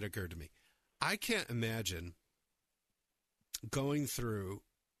something that occurred to me. I can't imagine going through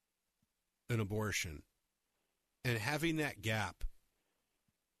an abortion and having that gap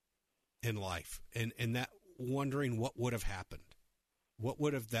in life and that wondering what would have happened. What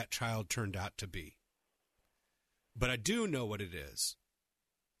would have that child turned out to be? But I do know what it is.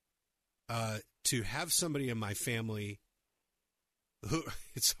 To have somebody in my family who,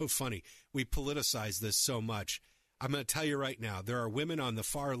 it's so funny, we politicize this so much. I'm going to tell you right now, there are women on the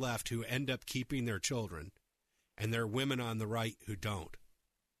far left who end up keeping their children, and there are women on the right who don't.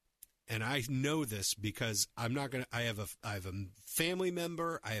 And I know this because I have a family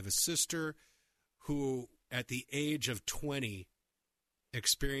member, I have a sister who at the age of 20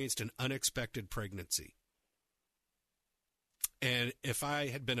 experienced an unexpected pregnancy. And if I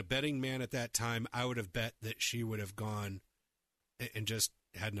had been a betting man at that time, I would have bet that she would have gone and just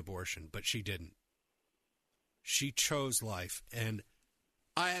had an abortion, but she didn't. She chose life. And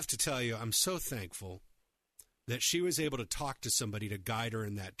I have to tell you, I'm so thankful that she was able to talk to somebody to guide her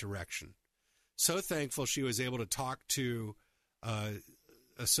in that direction. So thankful she was able to talk to a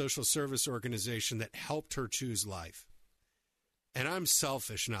social service organization that helped her choose life. And I'm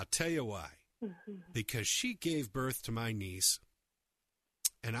selfish, and I'll tell you why. Mm-hmm. Because she gave birth to my niece,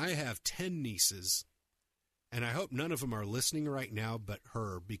 and I have 10 nieces, and I hope none of them are listening right now but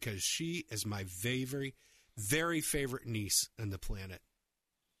her, because she is my very, very favorite niece on the planet.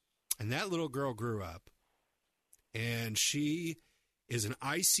 And that little girl grew up, and she is an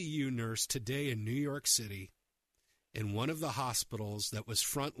ICU nurse today in New York City in one of the hospitals that was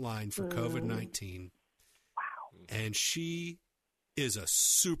frontline for COVID-19. Wow. And she is a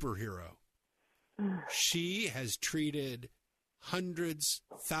superhero. She has treated hundreds,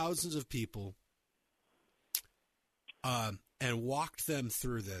 thousands of people and walked them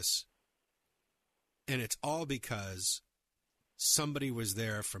through this. And it's all because somebody was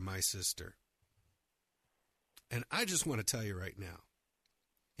there for my sister. And I just want to tell you right now,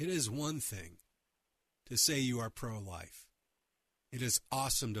 it is one thing to say you are pro-life. It is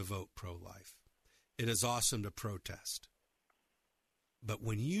awesome to vote pro-life. It is awesome to protest. But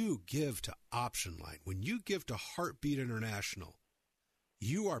when you give to Option Line, when you give to Heartbeat International,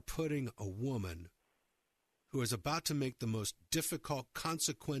 you are putting a woman who is about to make the most difficult,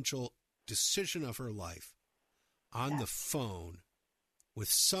 consequential decision of her life on the phone with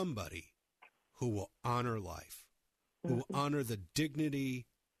somebody who will honor life, who will honor the dignity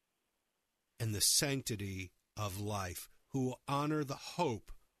and the sanctity of life, who will honor the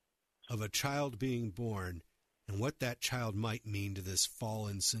hope of a child being born and what that child might mean to this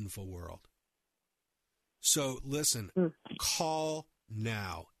fallen, sinful world. So listen, call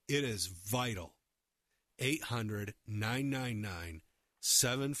now. It is vital.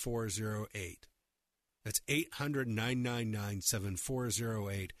 800-999-7408. That's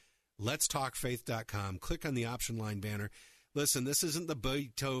 800-999-7408. Let'sTalkFaith.com. Click on the Option Line banner. Listen, this isn't the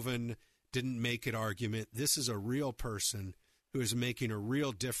Beethoven didn't make it argument. This is a real person who is making a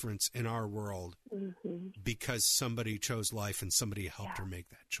real difference in our world because somebody chose life and somebody helped her make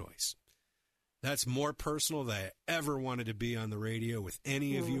that choice. That's more personal than I ever wanted to be on the radio with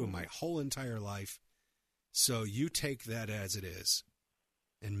any of you in my whole entire life. So you take that as it is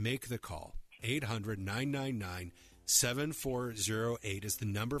and make the call. 800-999-7408 is the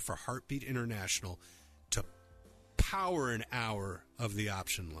number for Heartbeat International to power an hour of the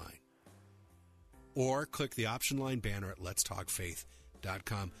Option Line. Or click the Option Line banner at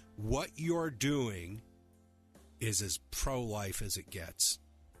letstalkfaith.com. What you're doing is as pro-life as it gets.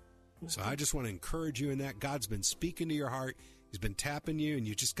 So I just want to encourage you in that. God's been speaking to your heart. He's been tapping you, and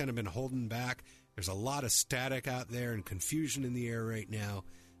you've just kind of been holding back. There's a lot of static out there and confusion in the air right now.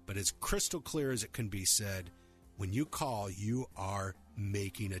 But as crystal clear as it can be said, when you call, you are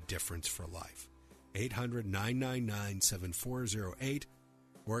making a difference for life. 800-999-7408.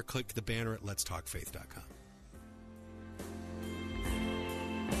 Or click the banner at letstalkfaith.com.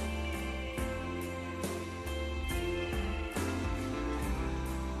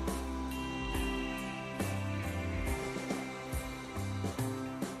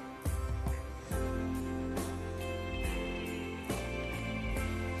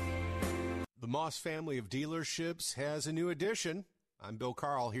 The Moss family of dealerships has a new addition. I'm Bill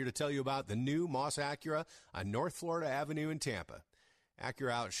Carl, here to tell you about the new Moss Acura on North Florida Avenue in Tampa.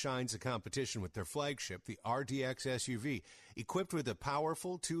 Acura outshines the competition with their flagship, the RDX SUV, equipped with a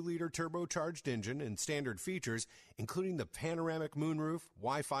powerful 2-liter turbocharged engine and standard features, including the panoramic moonroof,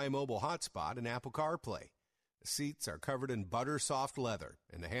 Wi-Fi mobile hotspot, and Apple CarPlay. The seats are covered in butter-soft leather,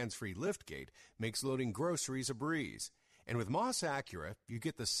 and the hands-free liftgate makes loading groceries a breeze. And with Moss Acura, you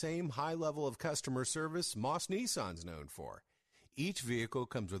get the same high level of customer service Moss Nissan's known for. Each vehicle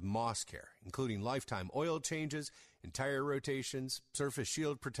comes with Moss Care, including lifetime oil changes, entire rotations, surface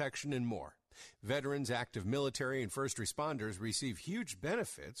shield protection, and more. Veterans, active military, and first responders receive huge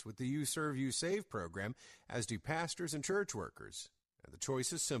benefits with the You Serve, You Save program, as do pastors and church workers. Now, the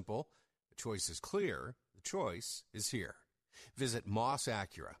choice is simple. The choice is clear. The choice is here. Visit Moss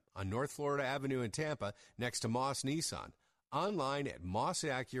Acura on North Florida Avenue in Tampa, next to Moss Nissan. Online at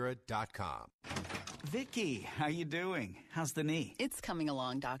mossacura.com. Vicky, how you doing? How's the knee? It's coming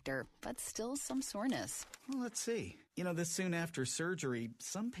along, doctor, but still some soreness. Well, let's see. You know, this soon after surgery,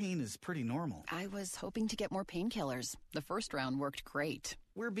 some pain is pretty normal. I was hoping to get more painkillers. The first round worked great.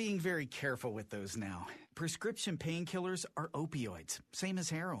 We're being very careful with those now. Prescription painkillers are opioids, same as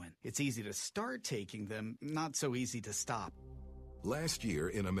heroin. It's easy to start taking them, not so easy to stop. Last year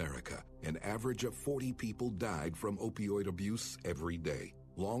in America, an average of 40 people died from opioid abuse every day.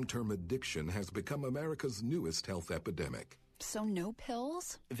 Long-term addiction has become America's newest health epidemic. So no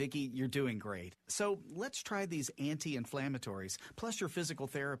pills? Vicky, you're doing great. So let's try these anti-inflammatories, plus your physical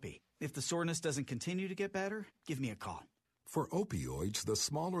therapy. If the soreness doesn't continue to get better, give me a call. For opioids, the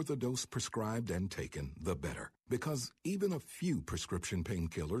smaller the dose prescribed and taken, the better. Because even a few prescription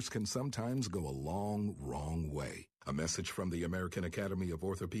painkillers can sometimes go a long, wrong way. A message from the American Academy of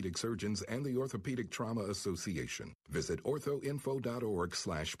Orthopedic Surgeons and the Orthopedic Trauma Association. Visit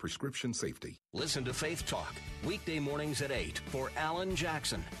orthoinfo.org/prescription safety. Listen to Faith Talk, weekday mornings at 8 for Alan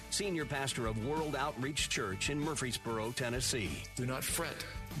Jackson, senior pastor of World Outreach Church in Murfreesboro, Tennessee. Do not fret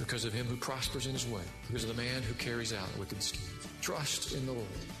because of him who prospers in his way, because of the man who carries out wicked schemes. Trust in the Lord.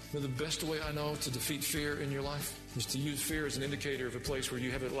 You know, the best way I know to defeat fear in your life is to use fear as an indicator of a place where you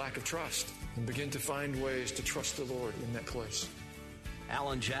have a lack of trust, and begin to find ways to trust the Lord in that place.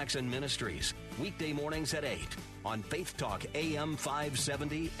 Alan Jackson Ministries, weekday mornings at 8 on Faith Talk AM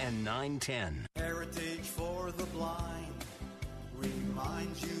 570 and 910. Heritage for the blind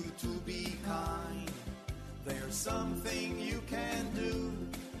reminds you to be kind. There's something you can do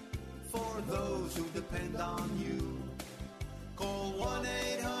for those who depend on you. Call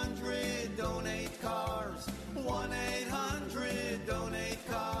 1-800-DONATE-CARS.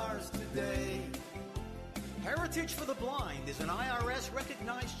 1-800-DONATE-CARS today. Heritage for the Blind is an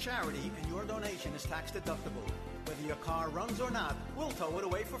IRS-recognized charity, and your donation is tax deductible. Whether your car runs or not, we'll tow it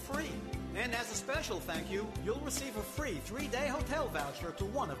away for free. And as a special thank you, you'll receive a free 3-day hotel voucher to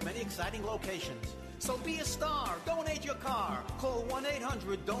one of many exciting locations. So be a star. Donate your car. Call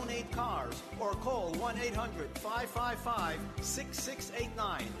 1-800-DONATE-CARS or call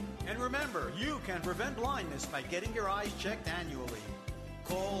 1-800-555-6689. And remember, you can prevent blindness by getting your eyes checked annually.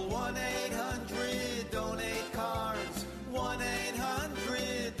 Call 1-800-DONATE-CARS.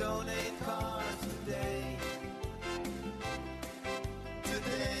 1-800-DONATE-CARS today.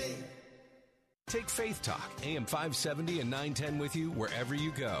 Today. Take Faith Talk, AM 570 and 910 with you wherever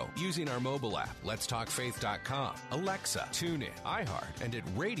you go. Using our mobile app, letstalkfaith.com, Alexa, TuneIn, iHeart, and at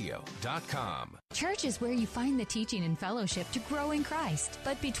radio.com. Church is where you find the teaching and fellowship to grow in Christ.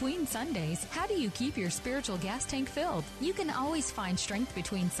 But between Sundays, how do you keep your spiritual gas tank filled? You can always find strength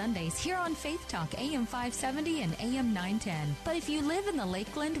between Sundays here on Faith Talk, AM 570 and AM 910. But if you live in the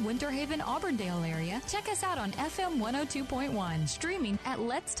Lakeland, Winter Haven, Auburndale area, check us out on FM 102.1, streaming at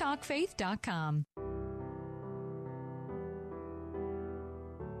letstalkfaith.com.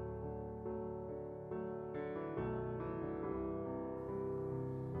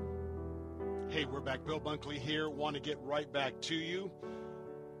 Hey, we're back. Bill Bunkley here. Want to get right back to you.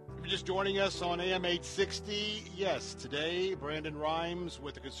 If you're just joining us on AM 860, yes, today Brandon Rhymes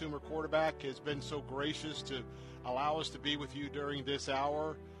with the Consumer Quarterback has been so gracious to allow us to be with you during this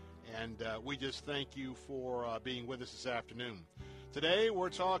hour, and we just thank you for being with us this afternoon. Today we're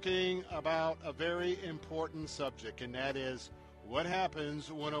talking about a very important subject, and that is what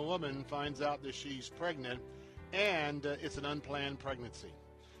happens when a woman finds out that she's pregnant and it's an unplanned pregnancy.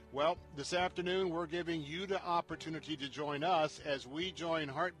 Well, this afternoon we're giving you the opportunity to join us as we join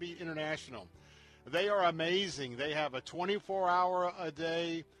Heartbeat International. They are amazing. They have a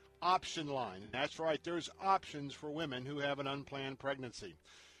 24-hour-a-day option line. That's right, there's options for women who have an unplanned pregnancy.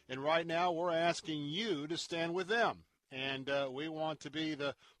 And right now we're asking you to stand with them. And we want to be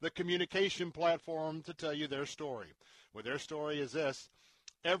the communication platform to tell you their story. Well, their story is this.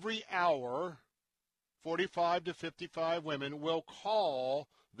 Every hour, 45 to 55 women will call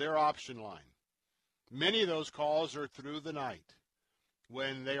their option line. Many of those calls are through the night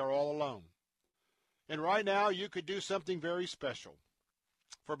when they are all alone. And right now you could do something very special.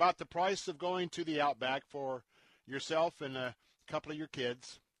 For about the price of going to the Outback for yourself and a couple of your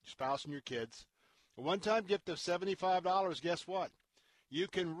kids, your spouse and your kids. A one-time gift of $75, guess what? You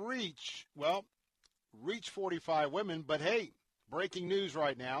can reach 45 women, but hey, breaking news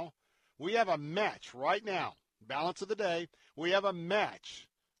right now. We have a match right now, balance of the day. We have a match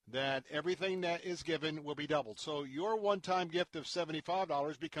that everything that is given will be doubled. So your one-time gift of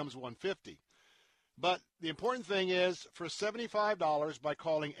 $75 becomes $150. But the important thing is, for $75, by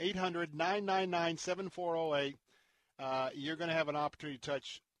calling 800-999-7408, you're going to have an opportunity to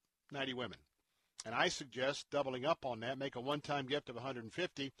touch 90 women. And I suggest doubling up on that, make a one-time gift of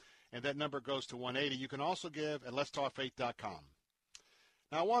 $150, and that number goes to $180. You can also give at letstalkfaith.com.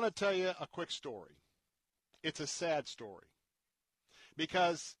 Now, I want to tell you a quick story. It's a sad story,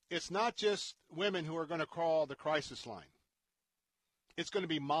 because it's not just women who are going to call the crisis line. It's going to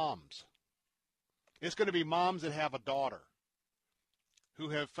be moms. It's going to be moms that have a daughter who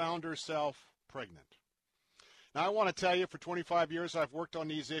have found herself pregnant. Now, I want to tell you, for 25 years, I've worked on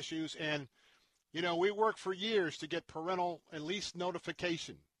these issues, and, we worked for years to get parental at least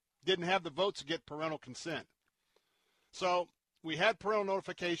notification. Didn't have the votes to get parental consent. So we had parental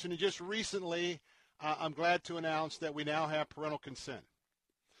notification, and just recently, I'm glad to announce that we now have parental consent.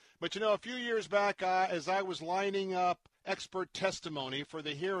 But, a few years back, as I was lining up expert testimony for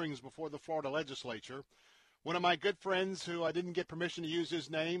the hearings before the Florida legislature, one of my good friends, who I didn't get permission to use his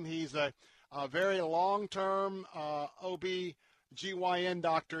name, he's a very long-term OB-GYN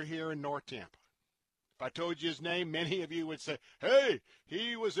doctor here in North Tampa. If I told you his name, many of you would say, hey,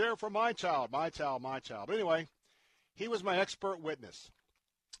 he was there for my child. But anyway, he was my expert witness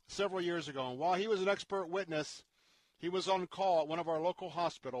several years ago. And while he was an expert witness, he was on call at one of our local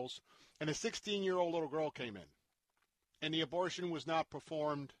hospitals, and a 16-year-old little girl came in, and the abortion was not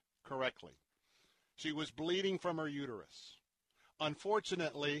performed correctly. She was bleeding from her uterus.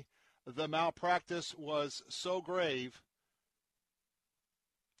 Unfortunately, the malpractice was so grave,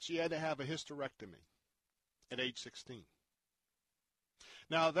 she had to have a hysterectomy at age 16.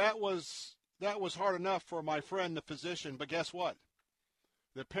 Now, that was hard enough for my friend, the physician, but guess what?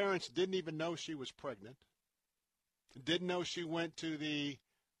 The parents didn't even know she was pregnant, didn't know she went to the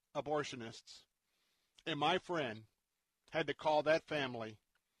abortionists, and my friend had to call that family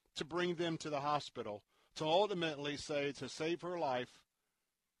to bring them to the hospital to ultimately say, to save her life,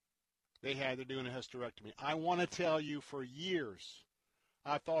 they had to do a hysterectomy. I want to tell you, for years,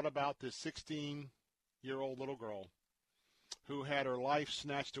 I thought about this 16-year-old little girl who had her life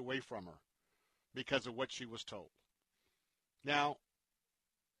snatched away from her because of what she was told. Now,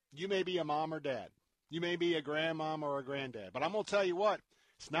 you may be a mom or dad. You may be a grandmom or a granddad. But I'm going to tell you what,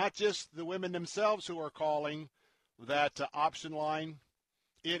 it's not just the women themselves who are calling that option line.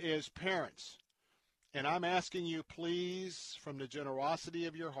 It is parents. And I'm asking you, please, from the generosity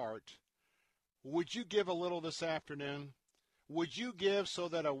of your heart, would you give a little this afternoon? Would you give so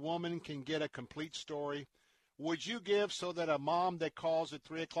that a woman can get a complete story? Would you give so that a mom that calls at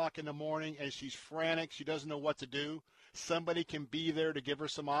 3 o'clock in the morning and she's frantic, she doesn't know what to do, somebody can be there to give her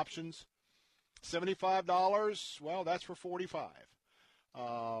some options? $75, well, that's for 45.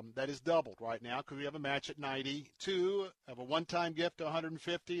 That is doubled right now because we have a match at 90. Two, of a one-time gift to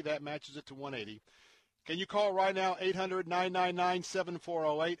 150, that matches it to 180. Can you call right now,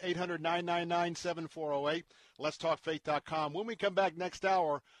 800-999-7408, 800-999-7408, letstalkfaith.com. When we come back next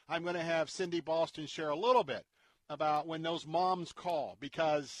hour, I'm going to have Cindy Boston share a little bit about when those moms call,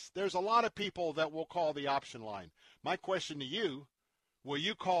 because there's a lot of people that will call the option line. My question to you, will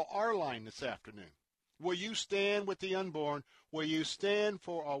you call our line this afternoon? Will you stand with the unborn? Will you stand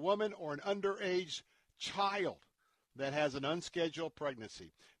for a woman or an underage child that has an unscheduled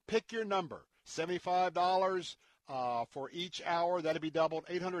pregnancy? Pick your number. $75 for each hour. That'll be doubled.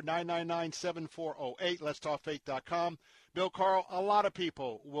 800-999-7408. Let'sTalkFaith.com. Bill Carl, a lot of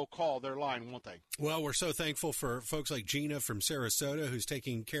people will call their line, won't they? Well, we're so thankful for folks like Gina from Sarasota, who's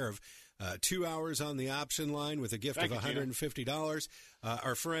taking care of 2 hours on the option line with a gift of $150.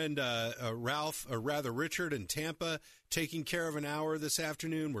 Our friend Ralph, or rather Richard in Tampa, taking care of an hour this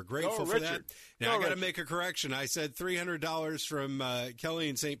afternoon. We're grateful for that. Now, I got to make a correction. I said $300 from Kelly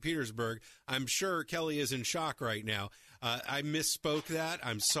in St. Petersburg. I'm sure Kelly is in shock right now. I misspoke that.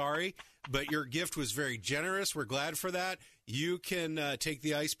 I'm sorry. But your gift was very generous. We're glad for that. You can take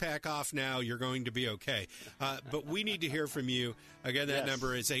the ice pack off now. You're going to be okay. But we need to hear from you. Again, that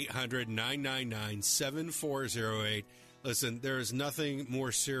number is 800-999-7408. Listen, there is nothing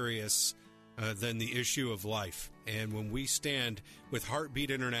more serious than the issue of life. And when we stand with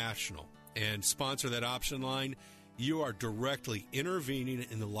Heartbeat International and sponsor that option line, you are directly intervening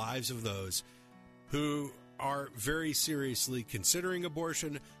in the lives of those who are very seriously considering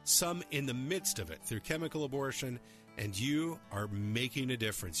abortion, some in the midst of it through chemical abortion, and you are making a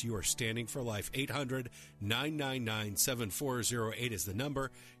difference. You are standing for life. 800-999-7408 is the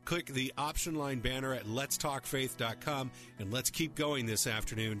number. Click the option line banner at letstalkfaith.com, and let's keep going this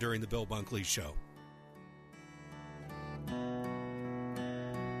afternoon during the Bill Bunkley Show.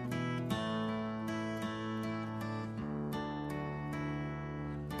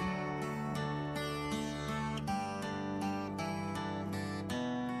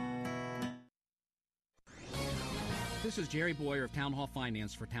 This is Jerry Boyer of Town Hall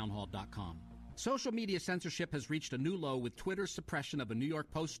Finance for townhall.com. Social media censorship has reached a new low with Twitter's suppression of a New York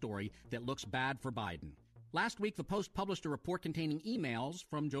Post story that looks bad for Biden. Last week, the Post published a report containing emails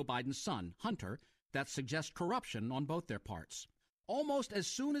from Joe Biden's son, Hunter, that suggest corruption on both their parts. Almost as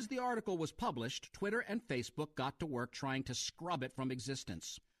soon as the article was published, Twitter and Facebook got to work trying to scrub it from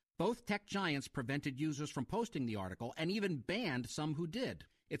existence. Both tech giants prevented users from posting the article and even banned some who did.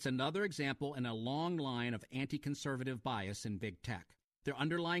 It's another example in a long line of anti-conservative bias in big tech. Their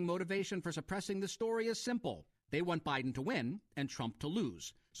underlying motivation for suppressing the story is simple. They want Biden to win and Trump to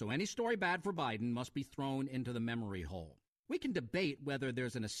lose. So any story bad for Biden must be thrown into the memory hole. We can debate whether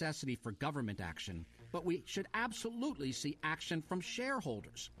there's a necessity for government action, but we should absolutely see action from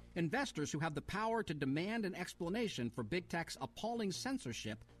shareholders, investors who have the power to demand an explanation for big tech's appalling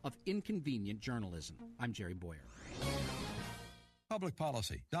censorship of inconvenient journalism. I'm Jerry Boyer.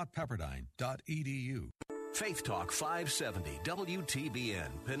 Publicpolicy.pepperdine.edu. Faith Talk 570 WTBN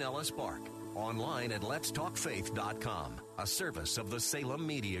Pinellas Park. Online at letstalkfaith.com, a service of the Salem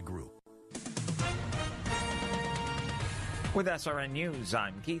Media Group. With SRN News,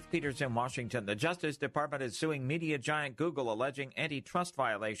 I'm Keith Peters in Washington. The Justice Department is suing media giant Google, alleging antitrust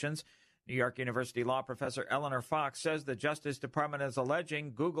violations. New York University law professor Eleanor Fox says the Justice Department is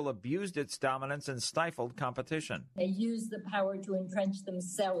alleging Google abused its dominance and stifled competition. They use the power to entrench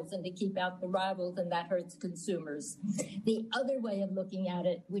themselves and to keep out the rivals, and that hurts consumers. The other way of looking at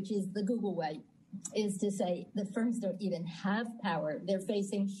it, which is the Google way, is to say the firms don't even have power. They're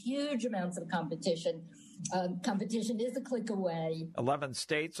facing huge amounts of competition. Competition is a click away. 11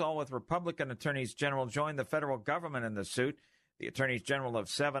 states, all with Republican attorneys general, joined the federal government in the suit. The attorneys general of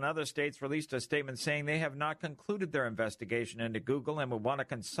 7 other states released a statement saying they have not concluded their investigation into Google and would want to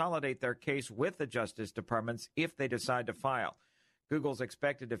consolidate their case with the Justice Department's if they decide to file. Google's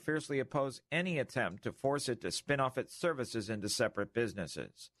expected to fiercely oppose any attempt to force it to spin off its services into separate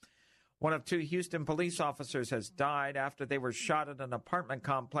businesses. One of 2 Houston police officers has died after they were shot at an apartment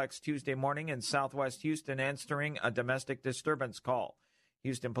complex Tuesday morning in southwest Houston, answering a domestic disturbance call.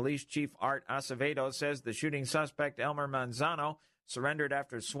 Houston Police Chief Art Acevedo says the shooting suspect, Elmer Manzano, surrendered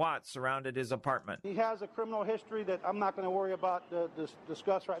after SWAT surrounded his apartment. He has a criminal history that I'm not going to worry about to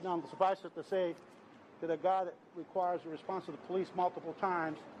discuss right now. Suffice it to say that a guy that requires the response of the police multiple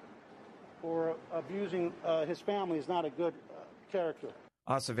times for abusing his family is not a good character.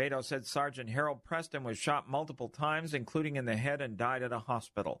 Acevedo said Sergeant Harold Preston was shot multiple times, including in the head, and died at a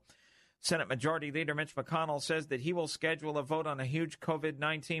hospital. Senate Majority Leader Mitch McConnell says that he will schedule a vote on a huge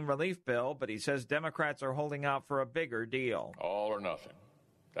COVID-19 relief bill, but he says Democrats are holding out for a bigger deal. All or nothing.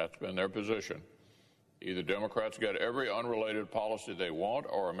 That's been their position. Either Democrats get every unrelated policy they want,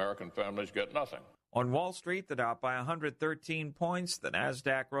 or American families get nothing. On Wall Street, the Dow by 113 points, the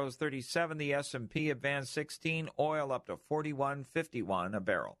Nasdaq rose 37, the S&P advanced 16, oil up to $41.51 a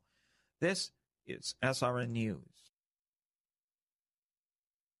barrel. This is SRN News.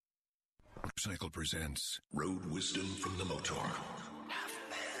 Motorcycle presents Road Wisdom from the Motor. Half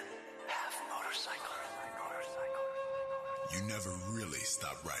man, half motorcycle. You never really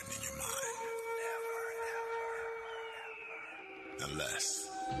stop riding in your mind. Unless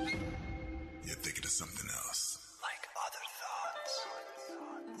you're thinking of something else. Like other thoughts.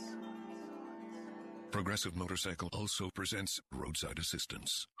 Progressive Motorcycle also presents Roadside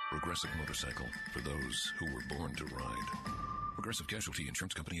Assistance. Progressive Motorcycle, for those who were born to ride. Progressive Casualty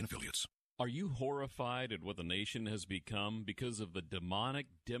Insurance Company and Affiliates. Are you horrified at what the nation has become because of the demonic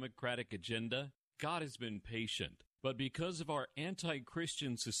Democratic agenda? God has been patient, but because of our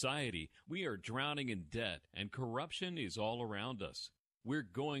anti-Christian society, we are drowning in debt and corruption is all around us. We're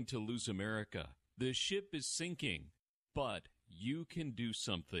going to lose America. The ship is sinking, but you can do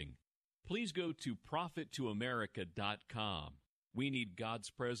something. Please go to ProfitToAmerica.com. We need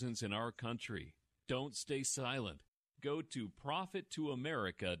God's presence in our country. Don't stay silent. Go to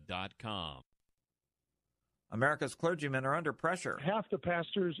ProfitToAmerica.com. America's clergymen are under pressure. Half the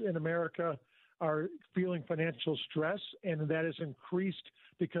pastors in America are feeling financial stress, and that has increased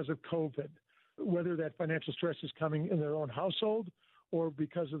because of COVID. Whether that financial stress is coming in their own household or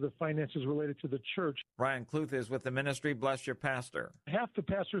because of the finances related to the church. Ryan Cluth is with the ministry Bless Your Pastor. Half the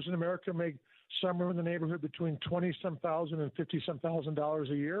pastors in America make somewhere in the neighborhood between $20-some thousand and $50-some thousand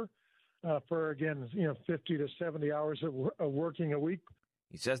a year for, again, 50 to 70 hours of working a week.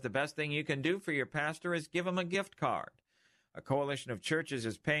 He says the best thing you can do for your pastor is give him a gift card. A coalition of churches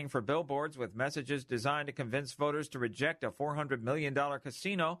is paying for billboards with messages designed to convince voters to reject a $400 million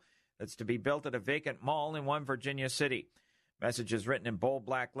casino that's to be built at a vacant mall in one Virginia city. Messages written in bold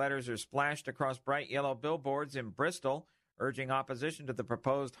black letters are splashed across bright yellow billboards in Bristol, urging opposition to the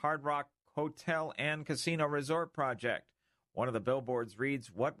proposed Hard Rock Hotel and Casino Resort project. One of the billboards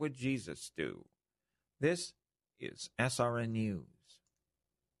reads, "What would Jesus do?" This is SRN News.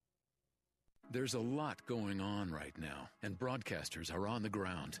 There's a lot going on right now, and broadcasters are on the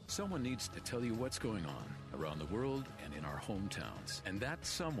ground. Someone needs to tell you what's going on around the world and in our hometowns. And that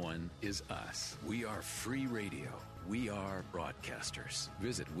someone is us. We are free radio. We are broadcasters.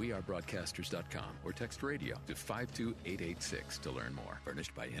 Visit wearebroadcasters.com or text radio to 52886 to learn more.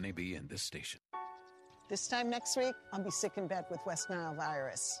 Furnished by NAB and this station. This time next week, I'll be sick in bed with West Nile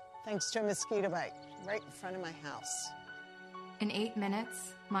virus, thanks to a mosquito bite right in front of my house. In 8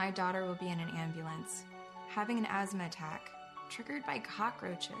 minutes, my daughter will be in an ambulance, having an asthma attack, triggered by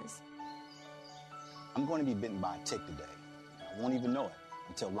cockroaches. I'm going to be bitten by a tick today. I won't even know it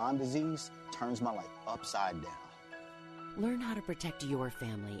until Lyme disease turns my life upside down. Learn how to protect your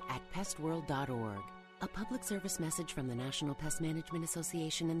family at pestworld.org. A public service message from the National Pest Management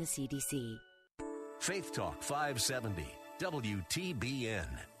Association and the CDC. Faith Talk 570,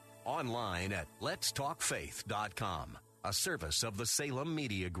 WTBN. Online at letstalkfaith.com. A service of the Salem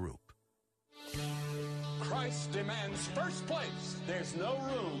Media Group. Christ demands first place. There's no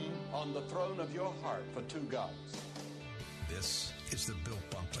room on the throne of your heart for two gods. This is the Bill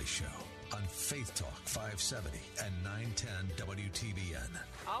Bunkley Show on Faith Talk 570 and 910 WTBN.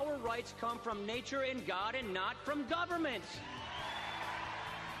 Our rights come from nature and God and not from government.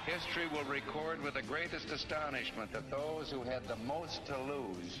 History will record with the greatest astonishment that those who had the most to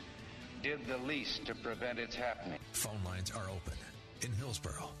lose did the least to prevent its happening. Phone lines are open. In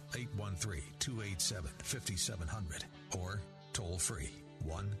Hillsborough, 813-287-5700 or toll free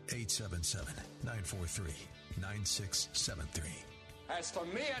 1-877-943-9673. As for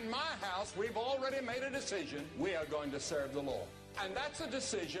me and my house, we've already made a decision. We are going to serve the Lord. And that's a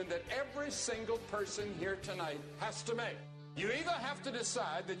decision that every single person here tonight has to make. You either have to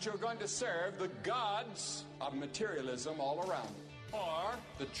decide that you're going to serve the gods of materialism all around you, or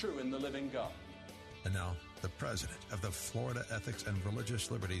the true and the living God. And now, the president of the Florida Ethics and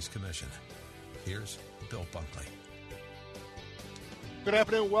Religious Liberties Commission. Here's Bill Bunkley. Good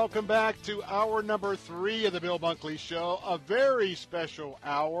afternoon. Welcome back to hour number 3 of the Bill Bunkley Show. A very special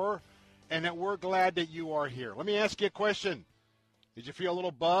hour, and that we're glad that you are here. Let me ask you a question. Did you feel a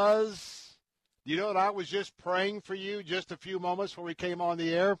little buzz? You know that I was just praying for you just a few moments before we came on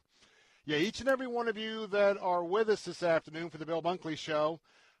the air? Yeah, each and every one of you that are with us this afternoon for the Bill Bunkley Show,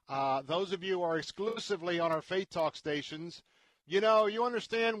 those of you who are exclusively on our Faith Talk stations, you know, you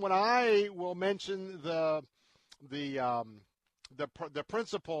understand when I will mention the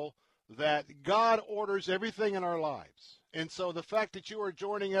principle that God orders everything in our lives. And so the fact that you are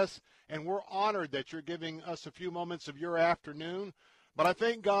joining us, and we're honored that you're giving us a few moments of your afternoon, but I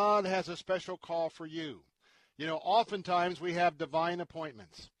think God has a special call for you. You know, oftentimes we have divine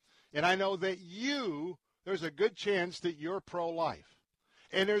appointments. And I know that there's a good chance that you're pro-life.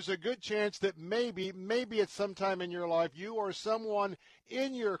 And there's a good chance that maybe at some time in your life, you or someone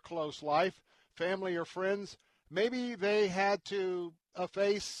in your close life, family or friends, maybe they had to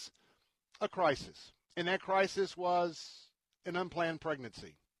face a crisis. And that crisis was an unplanned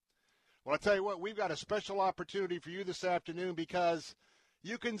pregnancy. Well, I tell you what, we've got a special opportunity for you this afternoon because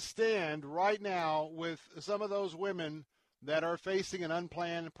you can stand right now with some of those women that are facing an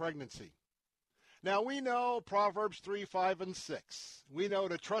unplanned pregnancy. Now, we know Proverbs 3, 5, and 6. We know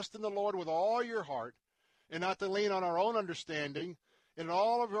to trust in the Lord with all your heart and not to lean on our own understanding, in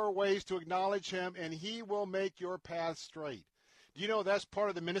all of your ways to acknowledge him, and he will make your path straight. Do you know that's part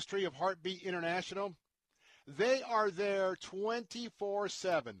of the ministry of Heartbeat International? They are there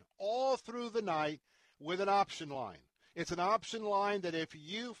 24/7, all through the night with an option line. It's an option line that if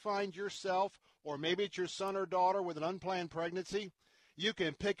you find yourself, or maybe it's your son or daughter with an unplanned pregnancy, you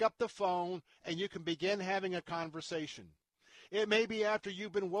can pick up the phone and you can begin having a conversation. It may be after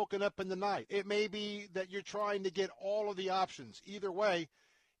you've been woken up in the night. It may be that you're trying to get all of the options. Either way,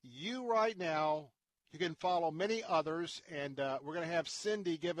 you right now, You can follow many others, and we're going to have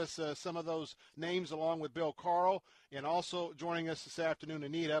Cindy give us some of those names along with Bill Carl. And also joining us this afternoon,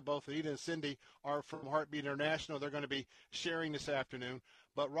 Anita. Both Anita and Cindy are from Heartbeat International. They're going to be sharing this afternoon.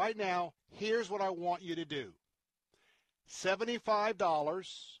 But right now, here's what I want you to do.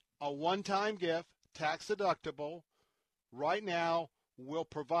 $75, a one-time gift, tax deductible. Right now, we'll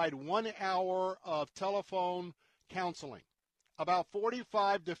provide 1 hour of telephone counseling. About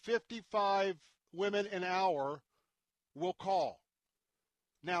 45 to 55 women an hour will call.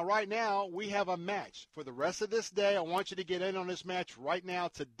 Now, right now, we have a match. For the rest of this day, I want you to get in on this match right now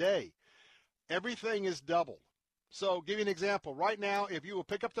today. Everything is doubled. So, give you an example. Right now, if you will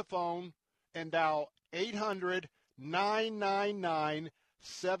pick up the phone and dial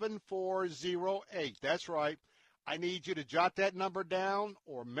 800-999-7408. That's right. I need you to jot that number down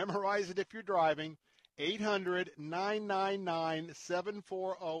or memorize it if you're driving.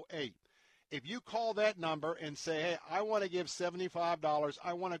 800-999-7408. If you call that number and say, hey, I want to give $75,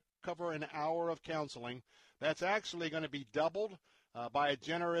 I want to cover an hour of counseling, that's actually going to be doubled by a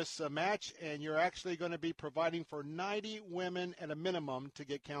generous match, and you're actually going to be providing for 90 women at a minimum to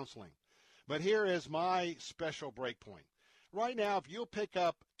get counseling. But here is my special break point. Right now, if you'll pick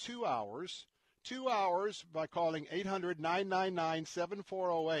up 2 hours by calling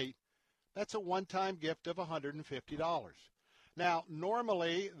 800-999-7408, that's a one-time gift of $150. Now,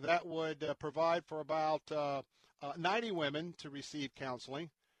 normally that would provide for about 90 women to receive counseling.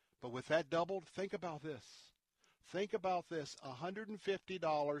 But with that doubled, think about this. Think about this,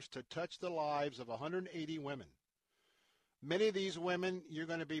 $150 to touch the lives of 180 women. Many of these women, you're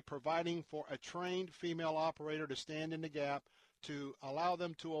going to be providing for a trained female operator to stand in the gap to allow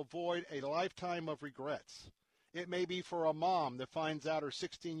them to avoid a lifetime of regrets. It may be for a mom that finds out her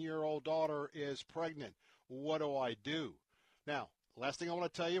 16-year-old daughter is pregnant. What do I do? Now, last thing I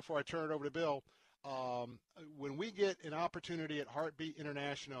want to tell you before I turn it over to Bill, when we get an opportunity at Heartbeat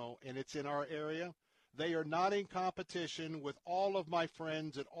International and it's in our area, they are not in competition with all of my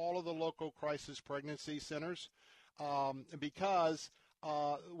friends at all of the local crisis pregnancy centers because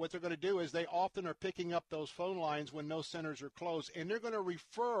what they're going to do is they often are picking up those phone lines when those centers are closed, and they're going to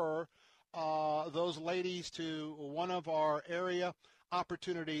refer those ladies to one of our area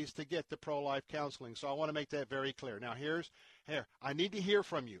opportunities to get the pro-life counseling. So I want to make that very clear. Now, here, I need to hear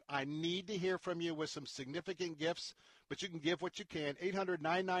from you. I need to hear from you with some significant gifts, but you can give what you can.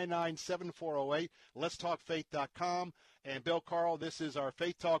 800-999-7408, letstalkfaith.com. And Bill Carl, this is our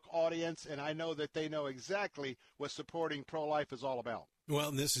Faith Talk audience, and I know that they know exactly what supporting pro-life is all about. Well,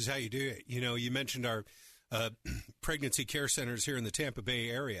 and this is how you do it. You know, you mentioned our pregnancy care centers here in the Tampa Bay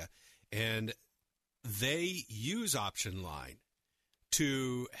area, and they use Option Line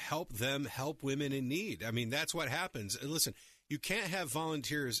to help them help women in need. I mean, that's what happens. And listen, you can't have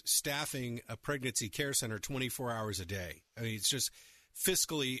volunteers staffing a pregnancy care center 24 hours a day. I mean, it's just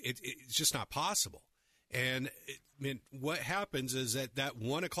fiscally, it's just not possible. And what happens is that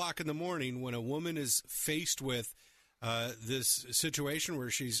 1 o'clock in the morning when a woman is faced with this situation where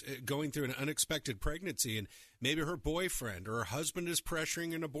she's going through an unexpected pregnancy and maybe her boyfriend or her husband is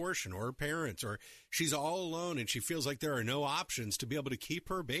pressuring an abortion or her parents, or she's all alone and she feels like there are no options to be able to keep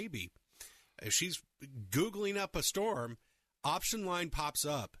her baby. If she's Googling up a storm, Option Line pops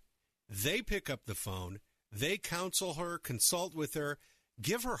up. They pick up the phone. They counsel her, consult with her,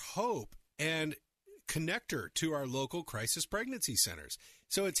 give her hope, and connect her to our local crisis pregnancy centers.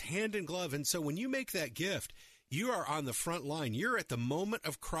 So it's hand in glove. And so when you make that gift, you are on the front line. You're at the moment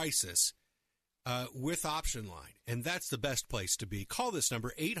of crisis with Option Line, and that's the best place to be. Call this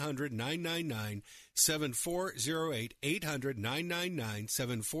number, 800-999-7408,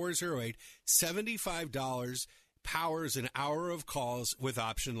 800-999-7408, $75 powers an hour of calls with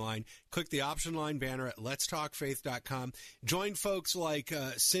Option Line. Click the Option Line banner at letstalkfaith.com. Join folks like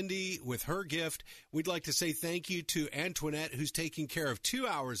Cindy with her gift. We'd like to say thank you to Antoinette, who's taking care of 2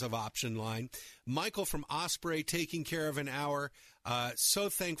 hours of Option Line. Michael from Osprey taking care of an hour. So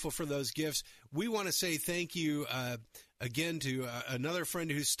thankful for those gifts. We want to say thank you again to another friend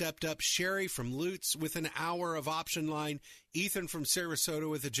who stepped up, Sherry from Lutz with an hour of Option Line, Ethan from Sarasota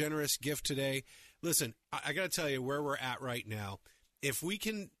with a generous gift today. Listen, I got to tell you where we're at right now. If we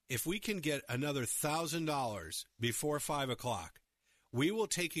can get another $1,000 before 5 o'clock, we will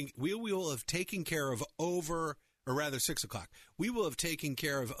have taken care of over, or rather 6 o'clock. We will have taken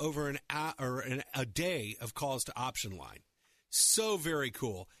care of over a day of calls to Option Line. So very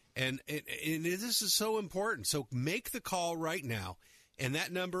cool, and this is so important. So make the call right now, and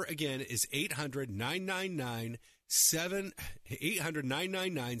that number again is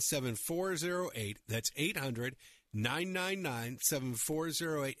 800-999-7408. That's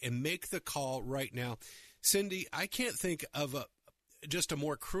 800-999-7408, and make the call right now. Cindy, I can't think of just a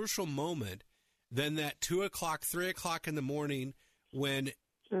more crucial moment than that 2 o'clock, 3 o'clock in the morning when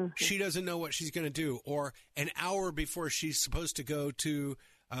she doesn't know what she's going to do, or an hour before she's supposed to go to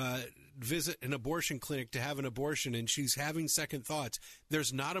visit an abortion clinic to have an abortion, and she's having second thoughts.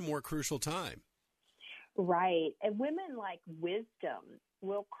 There's not a more crucial time. Right. And women like Wisdom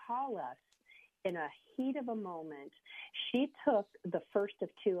will call us in a heat of a moment. She took the first of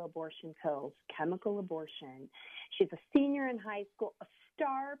 2 abortion pills, chemical abortion. She's a senior in high school, a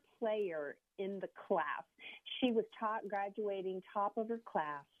star player in the class. She was graduating top of her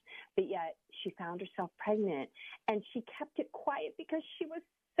class, but yet she found herself pregnant, and she kept it quiet because she was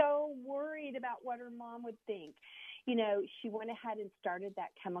so worried about what her mom would think. You know, she went ahead and started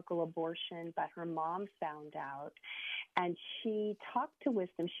that chemical abortion, but her mom found out, and she talked to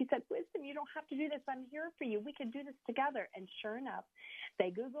Wisdom. She said, Wisdom, you don't have to do this. I'm here for you. We can do this together. And sure enough,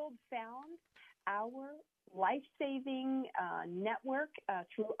 they Googled, found our life-saving network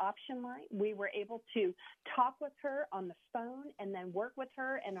through Option Line. We were able to talk with her on the phone and then work with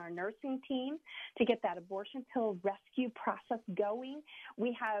her and our nursing team to get that abortion pill rescue process going.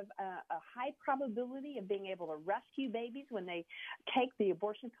 We have a high probability of being able to rescue babies when they take the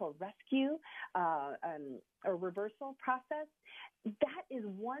abortion pill rescue or reversal process. That is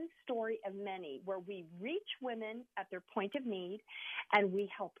one story of many where we reach women at their point of need and we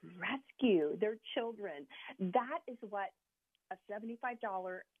help rescue their children. That is what a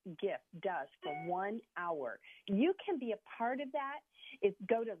 $75 gift does for 1 hour. You can be a part of that.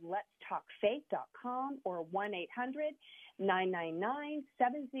 Go to letstalkfaith.com or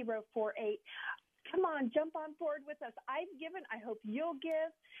 1-800-999-7048. Come on, jump on board with us. I've given, I hope you'll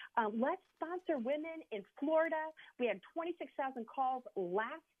give. Let's sponsor women in Florida. We had 26,000 calls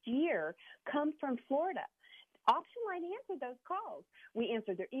last year come from Florida. Option Line answered those calls. We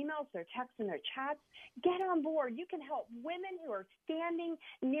answered their emails, their texts, and their chats. Get on board. You can help women who are standing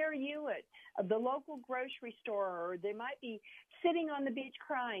near you at the local grocery store, or they might be sitting on the beach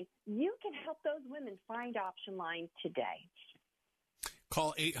crying. You can help those women find Option Line today.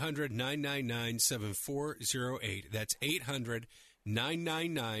 Call 800-999-7408. That's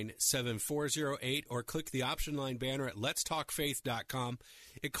 800-999-7408, or click the Option Line banner at letstalkfaith.com.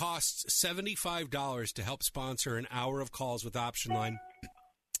 It costs $75 to help sponsor an hour of calls with Option Line.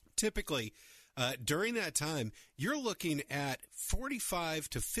 Typically, during that time, you're looking at 45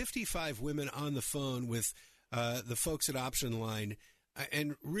 to 55 women on the phone with the folks at Option Line,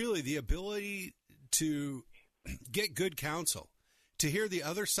 and really the ability to get good counsel, to hear the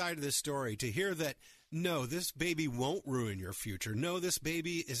other side of this story, to hear that, no, this baby won't ruin your future. No, this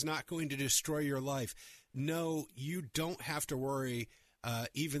baby is not going to destroy your life. No, you don't have to worry,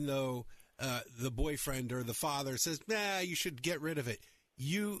 even though the boyfriend or the father says, you should get rid of it.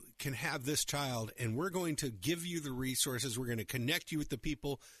 You can have this child, and we're going to give you the resources. We're going to connect you with the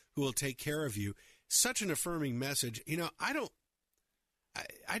people who will take care of you. Such an affirming message. You know, I don't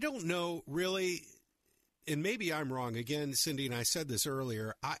know really, and maybe I'm wrong. Again, Cindy and I said this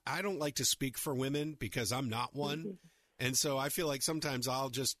earlier, I don't like to speak for women because I'm not one. And so I feel like sometimes I'll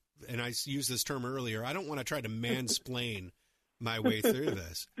just, and I used this term earlier, I don't want to try to mansplain my way through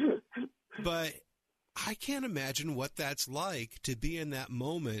this. But I can't imagine what that's like to be in that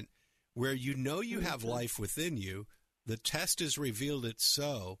moment where you know you have life within you. The test has revealed it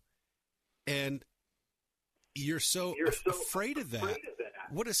so. And you're so afraid of that.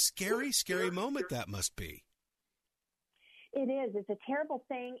 What a scary, scary moment that must be. It is. It's a terrible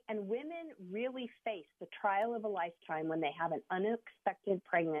thing, and women really face the trial of a lifetime when they have an unexpected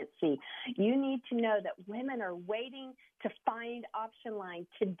pregnancy. You need to know that women are waiting to find Option Line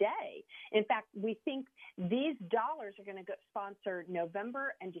today. In fact, we think these dollars are going to sponsor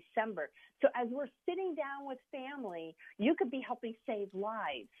November and December. So as we're sitting down with family, you could be helping save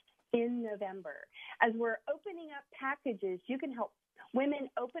lives in November. As we're opening up packages, you can help women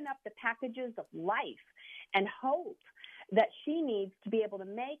open up the packages of life and hope that she needs to be able to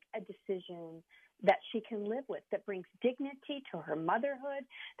make a decision that she can live with, that brings dignity to her motherhood,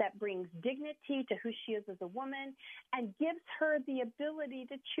 that brings dignity to who she is as a woman, and gives her the ability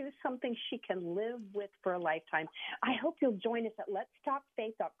to choose something she can live with for a lifetime. I hope you'll join us at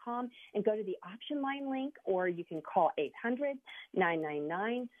letstalkfaith.com and go to the Option Line link, or you can call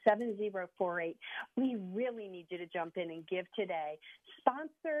 800-999-7048. We really need you to jump in and give today.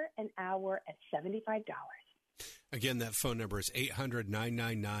 Sponsor an hour at $75. Again, that phone number is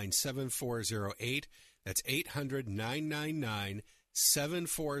 800-999-7408. That's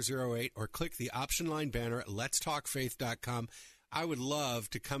 800-999-7408, or click the Option Line banner at letstalkfaith.com. I would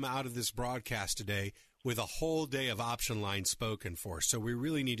love to come out of this broadcast today with a whole day of Option Line spoken for. So we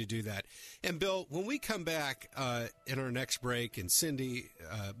really need to do that. And, Bill, when we come back in our next break, and Cindy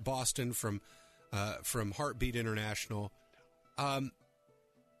Boston from Heartbeat International,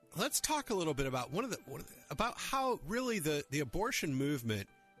 let's talk a little bit about about how really the abortion movement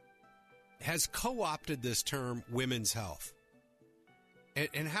has co-opted this term women's health,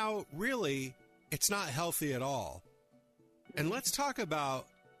 and how really it's not healthy at all. And let's talk about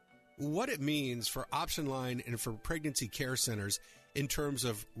what it means for Option Line and for pregnancy care centers in terms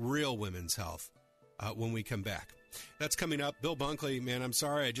of real women's health when we come back. That's coming up. Bill Bunkley, man, I'm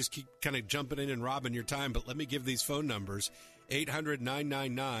sorry. I just keep kind of jumping in and robbing your time, but let me give these phone numbers.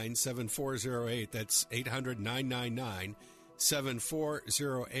 800-999-7408. That's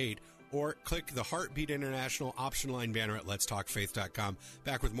 800-999-7408. Or click the Heartbeat International Option Line banner at letstalkfaith.com.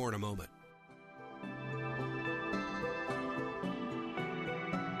 Back with more in a moment.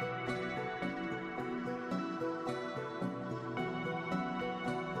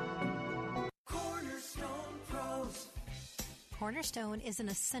 Cornerstone is an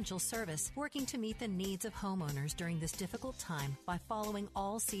essential service working to meet the needs of homeowners during this difficult time by following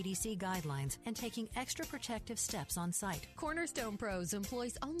all CDC guidelines and taking extra protective steps on site. Cornerstone Pros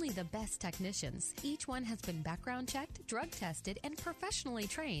employs only the best technicians. Each one has been background checked, drug tested, and professionally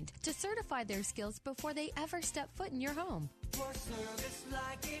trained to certify their skills before they ever step foot in your home. For service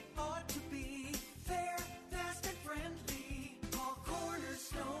like it ought to be, fair, fast, and friendly. Call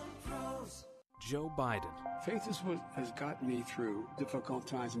Cornerstone Pros. Joe Biden. Faith is what has gotten me through difficult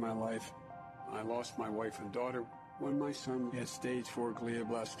times in my life. I lost my wife and daughter when my son had stage 4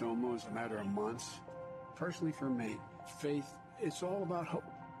 glioblastoma. It was a matter of months. Personally for me, faith, it's all about hope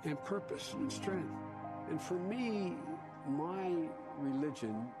and purpose and strength. And for me, my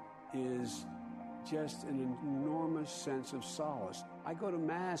religion is just an enormous sense of solace. I go to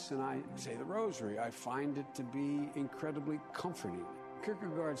Mass and I say the Rosary. I find it to be incredibly comforting.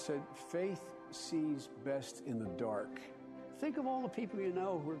 Kierkegaard said, faith sees best in the dark. Think of all the people you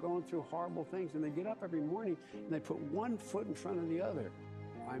know who are going through horrible things, and they get up every morning and they put one foot in front of the other.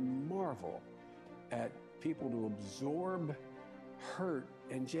 I marvel at people who absorb hurt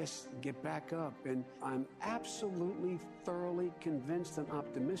and just get back up. And I'm absolutely, thoroughly convinced and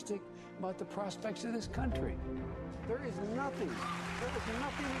optimistic about the prospects of this country. There is nothing we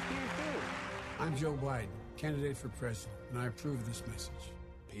can't do. I'm Joe Biden, candidate for president, and I approve this message.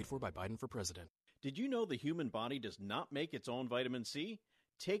 Paid for by Biden for president. Did you know the human body does not make its own vitamin C?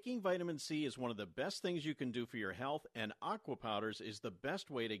 Taking vitamin C is one of the best things you can do for your health, and Aqua Powders is the best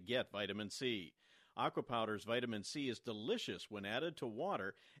way to get vitamin C. Aqua Powders vitamin C is delicious when added to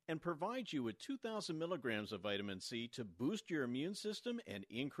water and provides you with 2,000 milligrams of vitamin C to boost your immune system and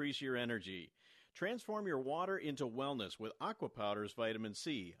increase your energy. Transform your water into wellness with Aqua Powders vitamin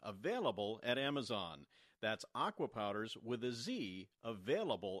C, available at Amazon. That's Aqua Powders with a Z,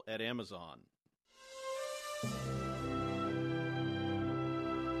 available at Amazon.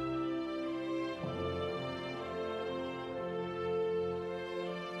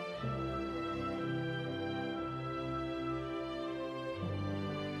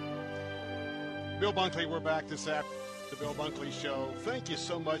 Bill Bunkley, we're back this afternoon, the Bill Bunkley Show. Thank you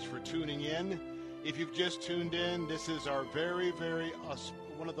so much for tuning in. If you've just tuned in, this is our very,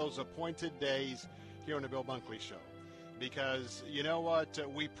 one of those appointed days here on the Bill Bunkley Show. Because you know what?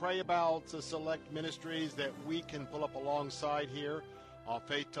 We pray about select ministries that we can pull up alongside here on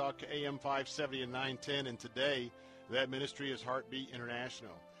Faith Talk AM 570 and 910. And today, that ministry is Heartbeat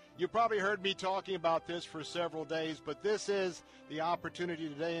International. You probably heard me talking about this for several days, but this is the opportunity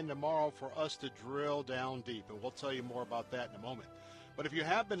today and tomorrow for us to drill down deep. And we'll tell you more about that in a moment. But if you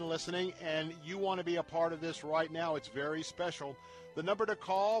have been listening and you want to be a part of this right now, it's very special. The number to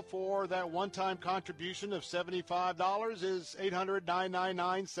call for that one-time contribution of $75 is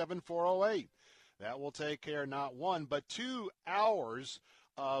 800-999-7408. That will take care of not 1, but 2 hours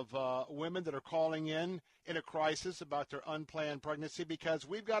of women that are calling in a crisis about their unplanned pregnancy, because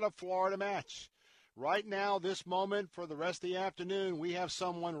we've got a Florida match. Right now, this moment, for the rest of the afternoon, we have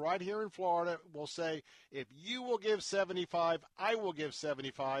someone right here in Florida will say, if you will give 75, I will give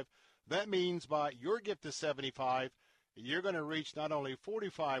 75. That means by your gift of 75, you're going to reach not only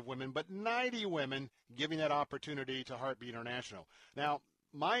 45 women, but 90 women, giving that opportunity to Heartbeat International. Now,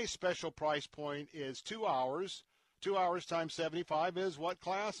 my special price point is 2 hours. 2 hours times 75 is what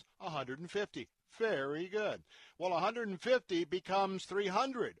class? 150. Very good. Well, 150 becomes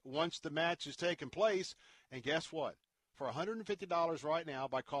 300 once the match has taken place. And guess what? For $150 right now,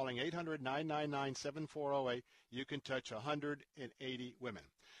 by calling 800-999-7408, you can touch 180 women.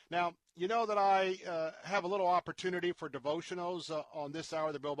 Now, you know that I have a little opportunity for devotionals on this hour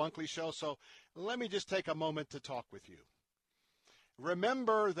of the Bill Bunkley Show, so let me just take a moment to talk with you.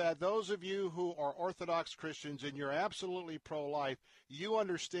 Remember that those of you who are Orthodox Christians and you're absolutely pro-life, you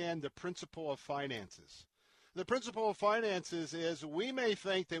understand the principle of finances. The principle of finances is we may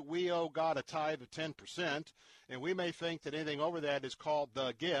think that we owe God a tithe of 10%, and we may think that anything over that is called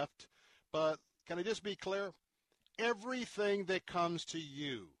the gift, but can I just be clear? Everything that comes to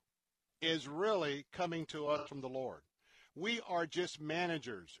you is really coming to us from the Lord. We are just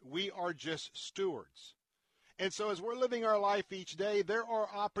managers. We are just stewards. And so as we're living our life each day, there are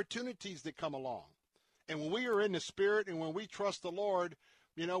opportunities that come along. And when we are in the Spirit and when we trust the Lord,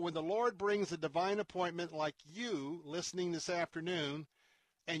 you know, when the Lord brings a divine appointment like you listening this afternoon,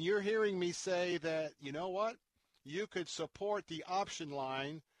 and you're hearing me say that, you know what, you could support the option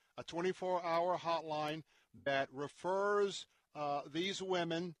line, a 24-hour hotline that refers these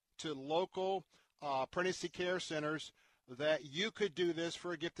women to local pregnancy care centers, that you could do this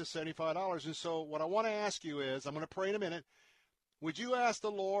for a gift of $75. And so what I want to ask you is, I'm going to pray in a minute, would you ask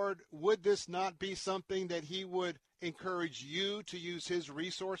the Lord, would this not be something that he would encourage you to use his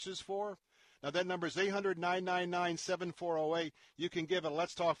resources for? Now, that number is 800-999-7408. You can give at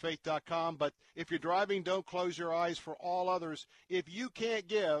letstalkfaith.com. But if you're driving, don't close your eyes. For all others, if you can't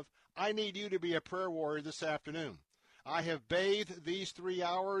give, I need you to be a prayer warrior this afternoon. I have bathed these 3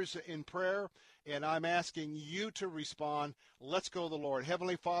 hours in prayer, and I'm asking you to respond. Let's go to the Lord.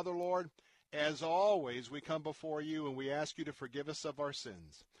 Heavenly Father, Lord, as always, we come before you, and we ask you to forgive us of our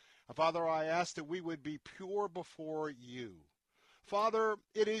sins. Father, I ask that we would be pure before you. Father,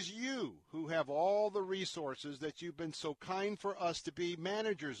 it is you who have all the resources that you've been so kind for us to be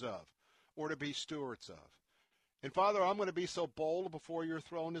managers of or to be stewards of. And Father, I'm going to be so bold before your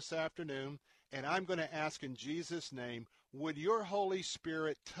throne this afternoon, and I'm going to ask in Jesus' name, would your Holy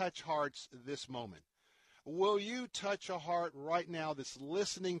Spirit touch hearts this moment? Will you touch a heart right now that's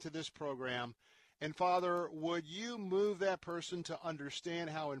listening to this program? And Father, would you move that person to understand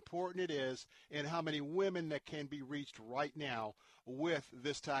how important it is and how many women that can be reached right now with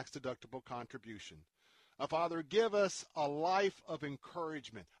this tax-deductible contribution? Father, give us a life of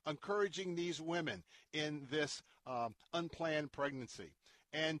encouragement, encouraging these women in this unplanned pregnancy,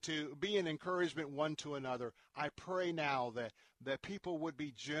 and to be an encouragement one to another. I pray now that people would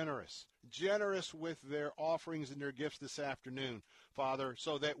be generous with their offerings and their gifts this afternoon, Father,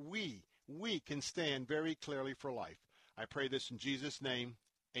 so that we can stand very clearly for life. I pray this in Jesus' name.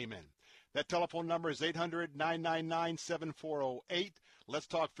 Amen. That telephone number is 800-999-7408.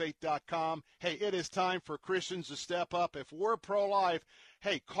 Let'sTalkFaith.com. Hey, it is time for Christians to step up. If we're pro-life,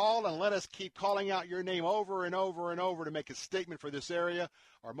 hey, call and let us keep calling out your name over and over and over to make a statement for this area.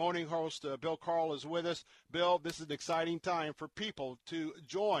 Our morning host, Bill Carl, is with us. Bill, this is an exciting time for people to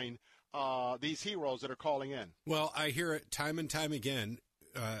join these heroes that are calling in. Well, I hear it time and time again.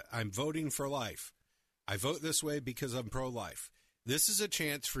 I'm voting for life. I vote this way because I'm pro-life. This is a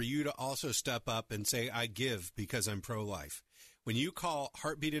chance for you to also step up and say, I give because I'm pro-life. When you call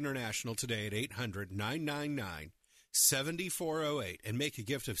Heartbeat International today at 800-999-7408 and make a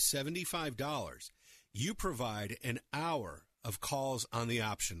gift of $75, you provide an hour of calls on the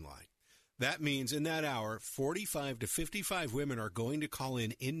option line. That means in that hour, 45 to 55 women are going to call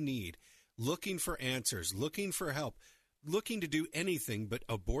in need, looking for answers, looking for help, looking to do anything but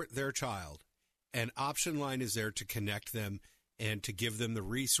abort their child. And Option Line is there to connect them and to give them the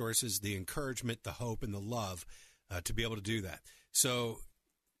resources, the encouragement, the hope, and the love to be able to do that. So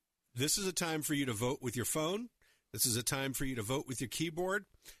this is a time for you to vote with your phone. This is a time for you to vote with your keyboard.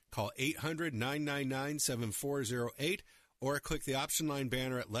 Call 800-999-7408 or click the Option Line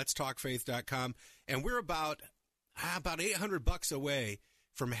banner at letstalkfaith.com. And we're about $800 away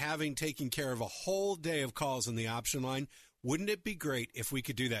from having taken care of a whole day of calls on the Option Line. Wouldn't it be great if we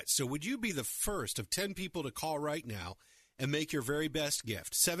could do that? So would you be the first of 10 people to call right now and make your very best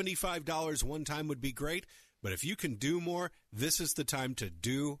gift? $75 one time would be great, but if you can do more, this is the time to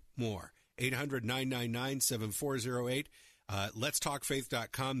do more. 800-999-7408.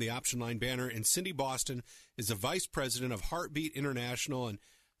 Let'sTalkFaith.com, the Option Line banner. And Cindy Boston is the vice president of Heartbeat International. And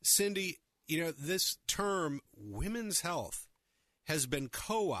Cindy, you know, this term, women's health, has been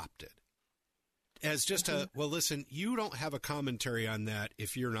co-opted as just well, listen, you don't have a commentary on that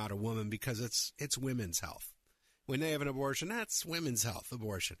if you're not a woman because it's women's health. When they have an abortion, that's women's health,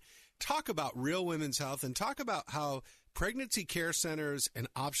 abortion. Talk about real women's health and talk about how pregnancy care centers and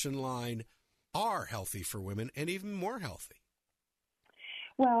Option Line are healthy for women and even more healthy.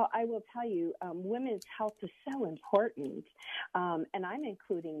 Well, I will tell you, women's health is so important, and I'm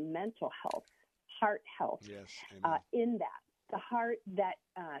including mental health, heart health in that. the heart that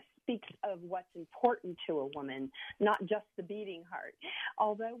speaks of what's important to a woman, not just the beating heart,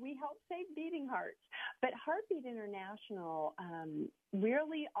 although we help save beating hearts. But Heartbeat International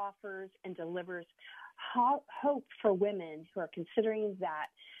really offers and delivers hope for women who are considering that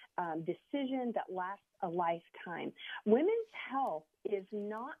decision that lasts a lifetime. Women's health is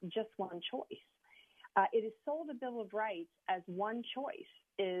not just one choice. It is sold a Bill of Rights as one choice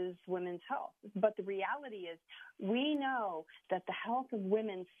is women's health. But the reality is we know that the health of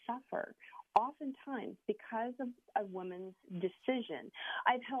women suffer oftentimes because of a woman's decision.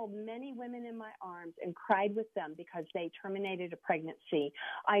 I've held many women in my arms and cried with them because they terminated a pregnancy.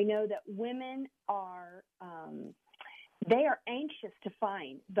 I know that women are, they are anxious to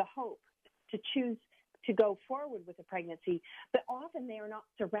find the hope to choose to go forward with a pregnancy, but often they are not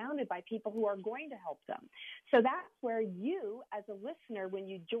surrounded by people who are going to help them. So that's where you, as a listener, when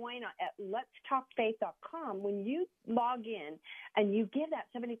you join at letstalkfaith.com, when you log in and you give that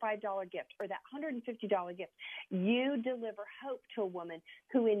 $75 gift or that $150 gift, you deliver hope to a woman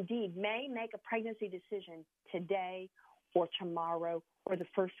who indeed may make a pregnancy decision today or tomorrow or the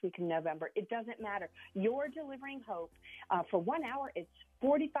first week in November. It doesn't matter. You're delivering hope. For 1 hour, it's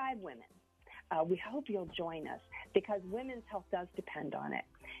 45 women. We hope you'll join us because women's health does depend on it.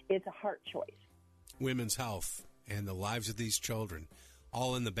 It's a heart choice. Women's health and the lives of these children,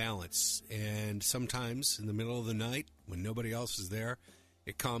 all in the balance. And sometimes in the middle of the night, when nobody else is there,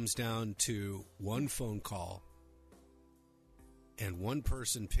 it comes down to one phone call and one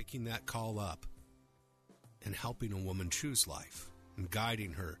person picking that call up and helping a woman choose life and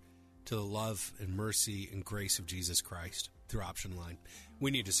guiding her to the love and mercy and grace of Jesus Christ through Option Line.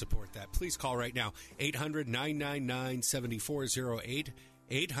 We need to support that. Please call right now, 800-999-7408,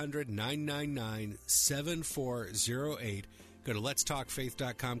 800-999-7408. Go to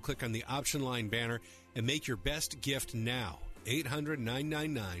letstalkfaith.com, click on the Option Line banner, and make your best gift now,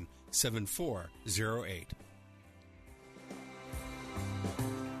 800-999-7408.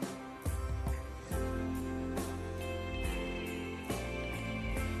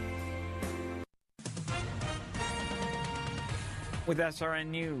 With SRN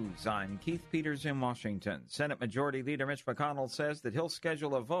News, I'm Keith Peters in Washington. Senate Majority Leader Mitch McConnell says that he'll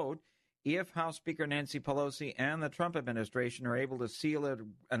schedule a vote if House Speaker Nancy Pelosi and the Trump administration are able to seal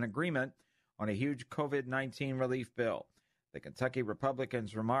an agreement on a huge COVID-19 relief bill. The Kentucky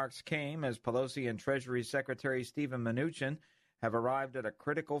Republicans' remarks came as Pelosi and Treasury Secretary Steven Mnuchin have arrived at a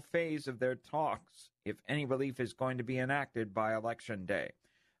critical phase of their talks if any relief is going to be enacted by Election Day.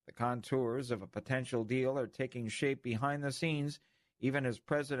 The contours of a potential deal are taking shape behind the scenes, even as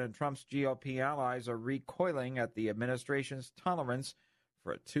President Trump's GOP allies are recoiling at the administration's tolerance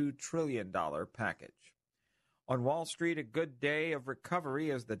for a $2 trillion package. On Wall Street, a good day of recovery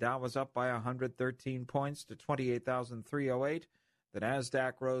as the Dow was up by 113 points to 28,308. The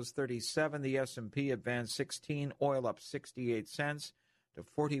Nasdaq rose 37, the S&P advanced 16, oil up 68 cents to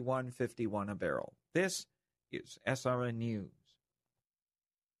 $41.51 a barrel. This is SRN News.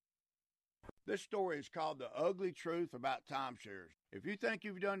 This story is called The Ugly Truth About Timeshares. If you think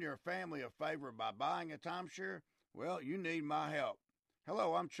you've done your family a favor by buying a timeshare, well, you need my help.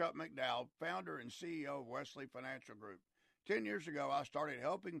 Hello, I'm Chuck McDowell, founder and CEO of Wesley Financial Group. 10 years ago, I started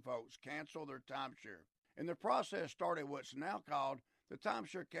helping folks cancel their timeshare. And the process started what's now called the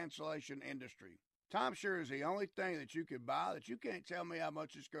timeshare cancellation industry. Timeshare is the only thing that you can buy that you can't tell me how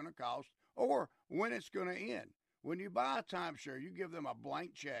much it's going to cost or when it's going to end. When you buy a timeshare, you give them a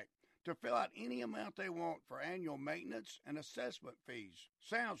blank check to fill out any amount they want for annual maintenance and assessment fees.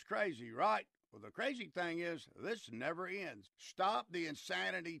 Sounds crazy, right? Well, the crazy thing is, this never ends. Stop the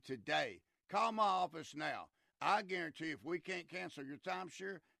insanity today. Call my office now. I guarantee if we can't cancel your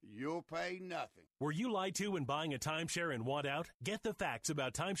timeshare, you'll pay nothing. Were you lied to when buying a timeshare and want out? Get the facts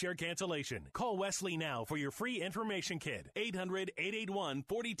about timeshare cancellation. Call Wesley now for your free information kit.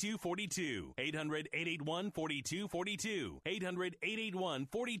 800-881-4242. 800-881-4242.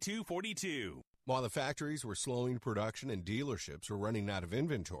 800-881-4242. While the factories were slowing production and dealerships were running out of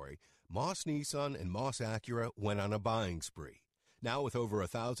inventory, Moss Nissan and Moss Acura went on a buying spree. Now with over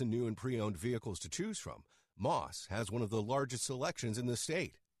 1,000 new and pre-owned vehicles to choose from, Moss has one of the largest selections in the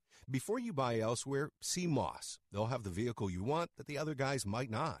state. Before you buy elsewhere, see Moss. They'll have the vehicle you want that the other guys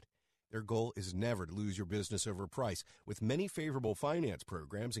might not. Their goal is never to lose your business over price, with many favorable finance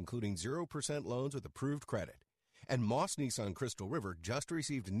programs, including 0% loans with approved credit. And Moss Nissan Crystal River just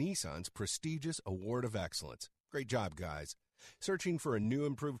received Nissan's prestigious Award of Excellence. Great job, guys. Searching for a new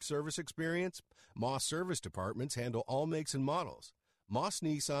improved service experience? Moss Service Departments handle all makes and models. Moss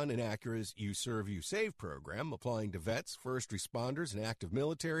Nissan and Acura's You Serve, You Save program, applying to vets, first responders, and active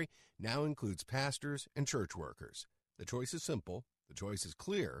military, now includes pastors and church workers. The choice is simple. The choice is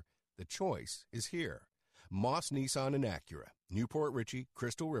clear. The choice is here. Moss Nissan and Acura, Newport Richey,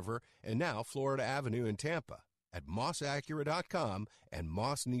 Crystal River, and now Florida Avenue in Tampa at mossacura.com and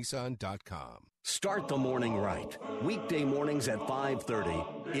mossnissan.com. Start the morning right. Weekday mornings at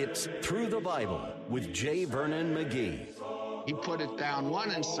 5:30. It's Through the Bible with J. Vernon McGee. He put it down one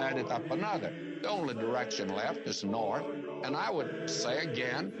and set it up another. The only direction left is north. And I would say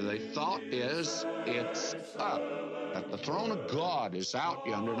again, the thought is it's up. That the throne of God is out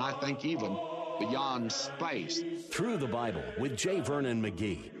yonder, and I think even beyond space. Through the Bible with J. Vernon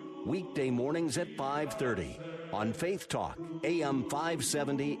McGee. Weekday mornings at 5:30 on Faith Talk, AM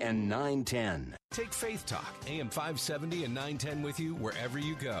 570 and 910. Take Faith Talk, AM 570 and 910 with you wherever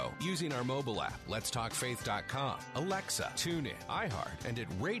you go using our mobile app, letstalkfaith.com, Alexa, TuneIn, iHeart, and at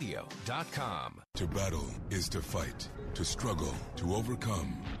radio.com. To battle is to fight, to struggle, to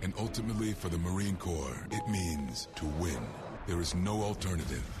overcome, and ultimately for the Marine Corps, it means to win. There is no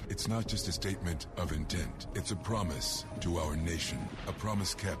alternative. It's not just a statement of intent. It's a promise to our nation. A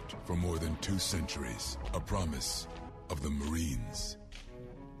promise kept for more than 2 centuries. A promise of the Marines.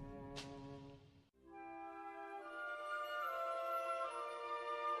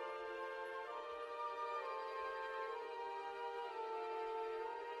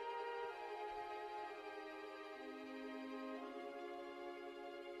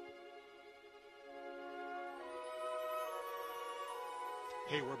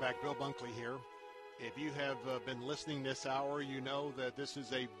 Hey, we're back. Bill Bunkley here. If you have been listening this hour, you know that this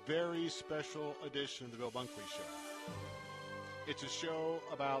is a very special edition of the Bill Bunkley Show. It's a show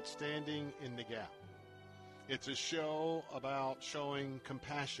about standing in the gap. It's a show about showing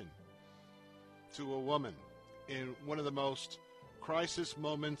compassion to a woman in one of the most crisis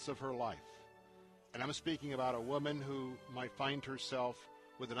moments of her life. And I'm speaking about a woman who might find herself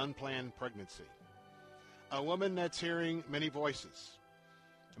with an unplanned pregnancy. A woman that's hearing many voices.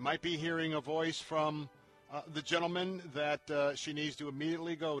 Might be hearing a voice from the gentleman that she needs to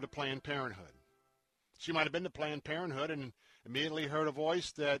immediately go to Planned Parenthood. She might have been to Planned Parenthood and immediately heard a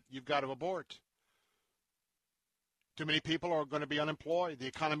voice that you've got to abort. Too many people are going to be unemployed. The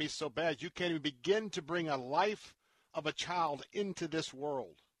economy is so bad you can't even begin to bring a life of a child into this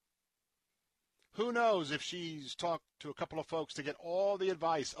world. Who knows if she's talked to a couple of folks to get all the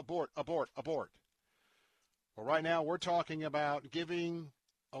advice, abort, abort, abort. Well, right now we're talking about giving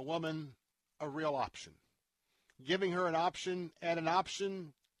a woman a real option, giving her an option at an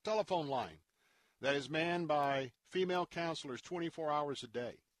option telephone line that is manned by female counselors 24 hours a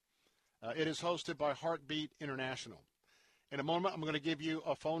day. It is hosted by Heartbeat International. In a moment, I'm going to give you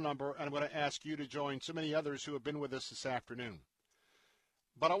a phone number, and I'm going to ask you to join so many others who have been with us this afternoon.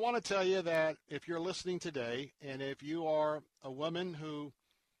 But I want to tell you that if you're listening today, and if you are a woman who,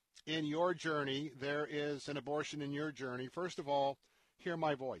 in your journey, there is an abortion in your journey, first of all, hear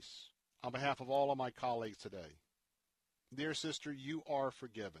my voice on behalf of all of my colleagues today. Dear sister, you are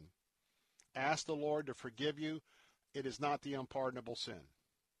forgiven. Ask the Lord to forgive you. It is not the unpardonable sin.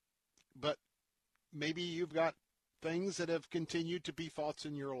 But maybe you've got things that have continued to be thoughts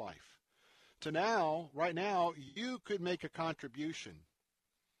in your life. To now, right now, you could make a contribution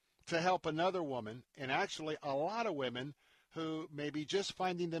to help another woman, and actually a lot of women who may be just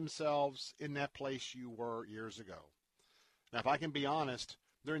finding themselves in that place you were years ago. Now, if I can be honest,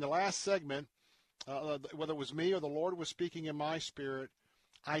 during the last segment, whether it was me or the Lord was speaking in my spirit,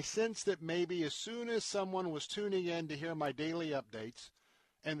 I sensed that maybe as soon as someone was tuning in to hear my daily updates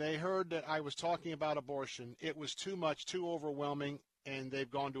and they heard that I was talking about abortion, it was too much, too overwhelming, and they've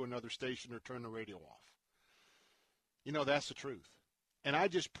gone to another station or turned the radio off. You know, that's the truth. And I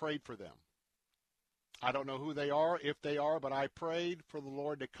just prayed for them. I don't know who they are, if they are, but I prayed for the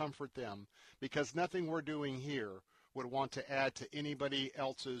Lord to comfort them because nothing we're doing here would want to add to anybody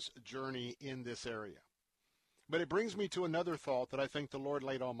else's journey in this area. But it brings me to another thought that I think the Lord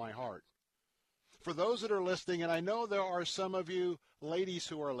laid on my heart. For those that are listening, and I know there are some of you ladies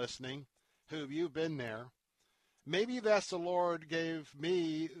who are listening, you've been there, maybe that's the Lord gave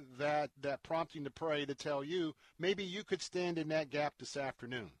me that prompting to pray to tell you, maybe you could stand in that gap this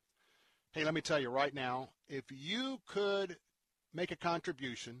afternoon. Hey, let me tell you right now, if you could make a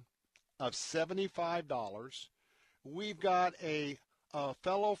contribution of $75, we've got a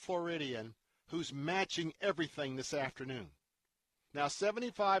fellow Floridian who's matching everything this afternoon. Now,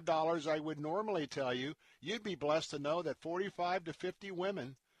 $75, I would normally tell you, you'd be blessed to know that 45 to 50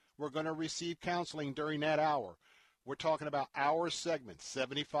 women were going to receive counseling during that hour. We're talking about hour segments,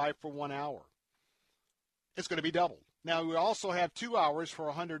 75 for 1 hour. It's going to be doubled. Now, we also have 2 hours for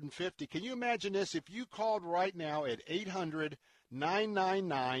 150. Can you imagine this? If you called right now at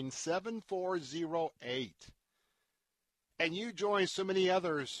 800-999-7408, and you join so many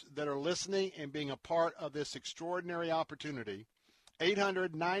others that are listening and being a part of this extraordinary opportunity,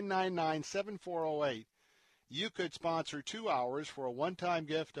 800-999-7408, you could sponsor 2 hours for a one-time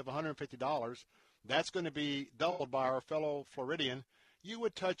gift of $150. That's going to be doubled by our fellow Floridian. You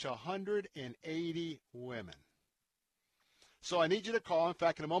would touch 180 women. So I need you to call. In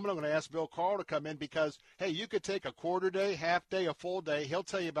fact, in a moment, I'm going to ask Bill Carl to come in because, hey, you could take a quarter day, half day, a full day. He'll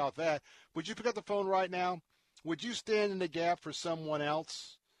tell you about that. Would you pick up the phone right now? Would you stand in the gap for someone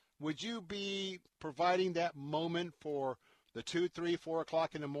else? Would you be providing that moment for the 2, 3, 4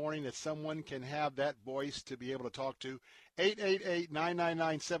 o'clock in the morning that someone can have that voice to be able to talk to?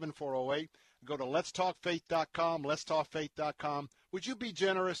 888-999-7408. Go to letstalkfaith.com, letstalkfaith.com. Would you be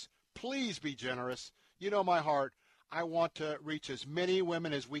generous? Please be generous. You know my heart. I want to reach as many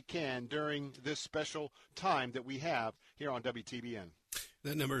women as we can during this special time that we have here on WTBN.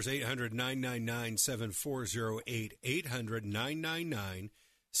 That number is 800-999-7408,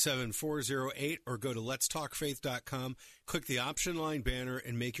 800-999-7408, or go to letstalkfaith.com, click the option line banner,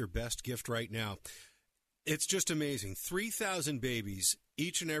 and make your best gift right now. It's just amazing. 3,000 babies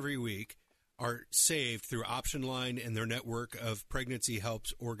each and every week are saved through Option Line and their network of pregnancy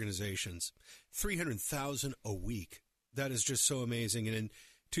helps organizations. 300,000 a week. That is just so amazing. And in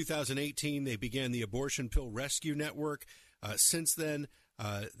 2018, they began the Abortion Pill Rescue Network. Since then,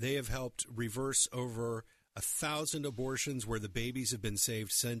 they have helped reverse over 1,000 abortions where the babies have been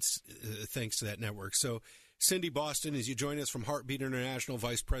saved since, thanks to that network. So, Cindy Boston, as you join us from Heartbeat International,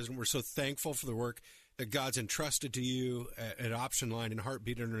 Vice President, we're so thankful for the work that God's entrusted to you at Option Line and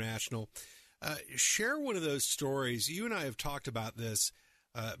Heartbeat International. Share one of those stories. You and I have talked about this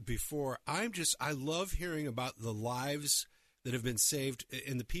before. I love hearing about the lives that have been saved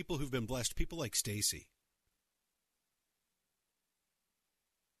and the people who've been blessed, people like Stacy.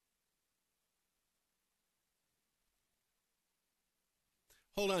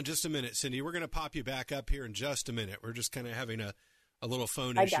 Hold on just a minute, Cindy. We're going to pop you back up here in just a minute. We're just kind of having a little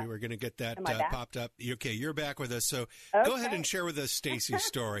phone issue. We're going to get that popped up. Okay, you're back with us. So Go ahead and share with us Stacy's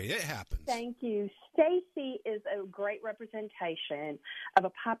story. It happens. Thank you. Stacy is a great representation of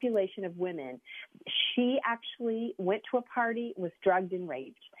a population of women. She actually went to a party, was drugged and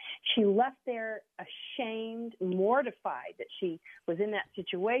raped. She left there ashamed, mortified that she was in that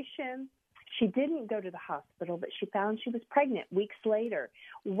situation. She didn't go to the hospital, but she found she was pregnant weeks later.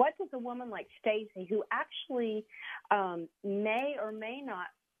 What does a woman like Stacy, who actually may or may not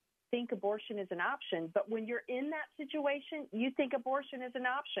think abortion is an option, but when you're in that situation, you think abortion is an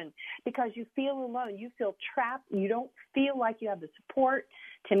option because you feel alone, you feel trapped, you don't feel like you have the support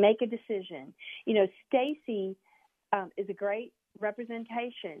to make a decision. You know, Stacy is a great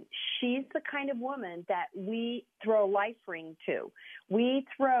representation. She's the kind of woman that we throw a life ring to. We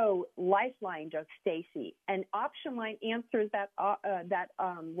throw Lifeline to Stacy, and Option Line answers that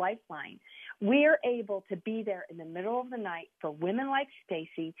lifeline. We're able to be there in the middle of the night for women like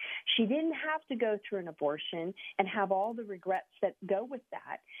Stacy. She didn't have to go through an abortion and have all the regrets that go with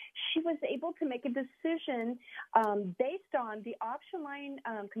that. She was able to make a decision based on the Option Line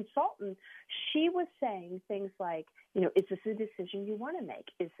consultant. She was saying things like, you know, is this a decision you want to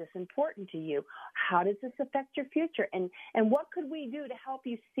make? Is this important to you? How does this affect your future? And what could we do to help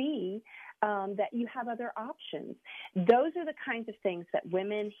you see that you have other options? Those are the kinds of things that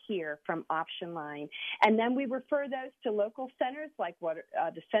women hear from Option Line. And then we refer those to local centers like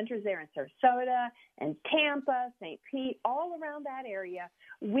the centers there in Sarasota and Tampa, St. Pete, all around that area.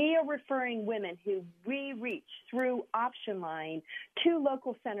 We are referring women who we reach through Option Line to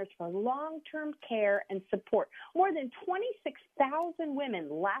local centers for long-term care and support. More than 26,000 women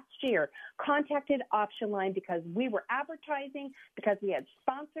last year contacted Option Line because we were advertising, because we had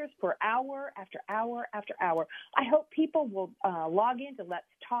sponsors for hour after hour after hour. I hope people will log into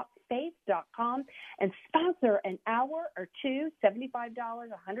letstalkfaith.com and sponsor an hour or two, $75,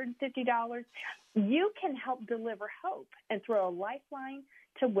 $150. You can help deliver hope and throw a lifeline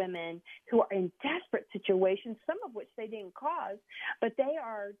to women who are in desperate situations, some of which they didn't cause, but they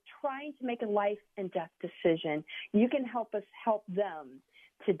are trying to make a life and death decision. You can help us help them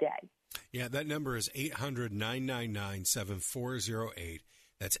today. Yeah, that number is 800-999-7408.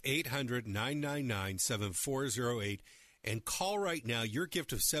 That's 800-999-7408. And call right now. Your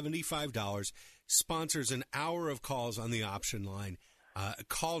gift of $75 sponsors an hour of calls on the Option Line.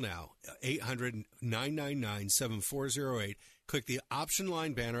 Call now, 800-999-7408. Click the Option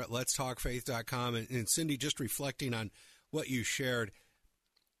Line banner at letstalkfaith.com. And Cindy, just reflecting on what you shared,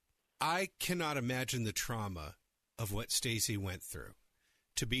 I cannot imagine the trauma of what Stacy went through.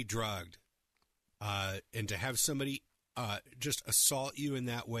 To be drugged and to have somebody just assault you in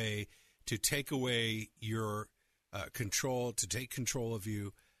that way, to take away your control, to take control of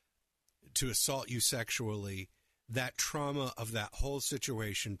you, to assault you sexually, that trauma of that whole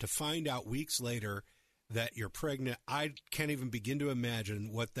situation, to find out weeks later that you're pregnant. I can't even begin to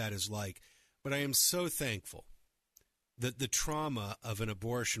imagine what that is like. But I am so thankful that the trauma of an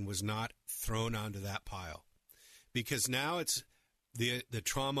abortion was not thrown onto that pile, because now it's the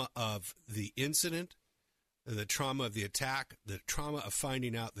trauma of the incident, the trauma of the attack, the trauma of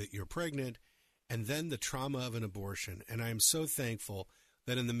finding out that you're pregnant, and then the trauma of an abortion. And I am so thankful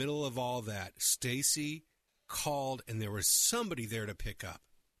that in the middle of all that, Stacy called and there was somebody there to pick up.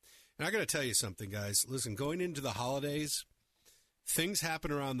 And I got to tell you something, guys. Listen, going into the holidays, things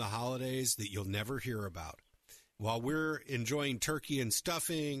happen around the holidays that you'll never hear about. While we're enjoying turkey and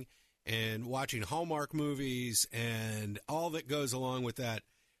stuffing and watching Hallmark movies and all that goes along with that,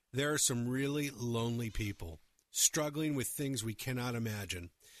 there are some really lonely people struggling with things we cannot imagine.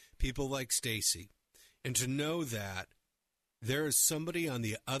 People like Stacy. And to know that there is somebody on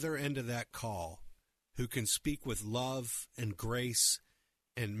the other end of that call who can speak with love and grace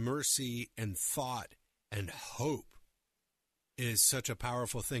and mercy and thought and hope is such a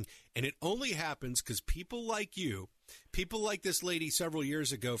powerful thing. And it only happens because people like you, people like this lady several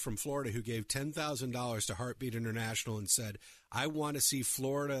years ago from Florida who gave $10,000 to Heartbeat International and said, I want to see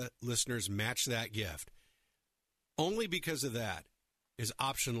Florida listeners match that gift. Only because of that is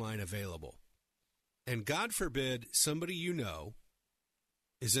Option Line available. And God forbid somebody you know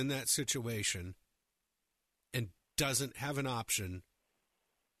is in that situation and doesn't have an option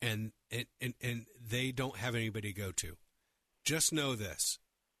and they don't have anybody to go to. Just know this.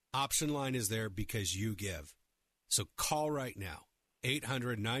 Option Line is there because you give. So call right now.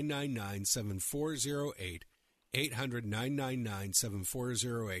 800-999-7408.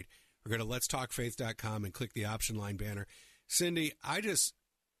 800-999-7408. Or go to letstalkfaith.com and click the Option Line banner. Cindy, I just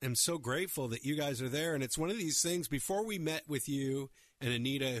am so grateful that you guys are there. And it's one of these things, before we met with you and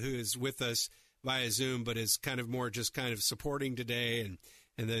Anita, who is with us via Zoom, but is kind of more just kind of supporting today, and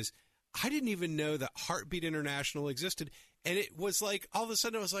those, I didn't even know that Heartbeat International existed. And it was like, all of a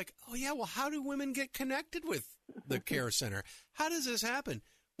sudden I was like, oh yeah, well, how do women get connected with the care center? How does this happen?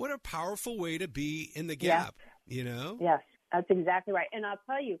 What a powerful way to be in the gap, you know? Yes, that's exactly right. And I'll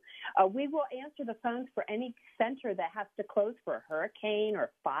tell you, we will answer the phones for any center that has to close for a hurricane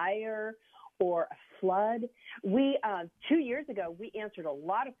or fire or a flood. We 2 years ago, we answered a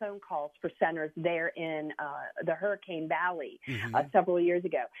lot of phone calls for centers there in the Hurricane Valley several years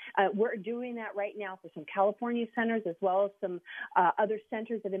ago. We're doing that right now for some California centers as well as some other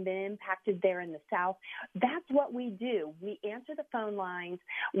centers that have been impacted there in the South. That's what we do. We answer the phone lines.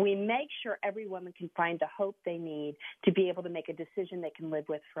 We make sure every woman can find the hope they need to be able to make a decision they can live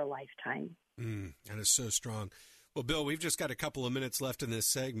with for a lifetime. That is so strong. Well, Bill, we've just got a couple of minutes left in this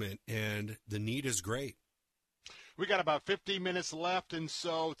segment, and the need is great. We got about 15 minutes left, and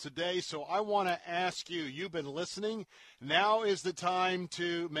so I want to ask you, you've been listening. Now is the time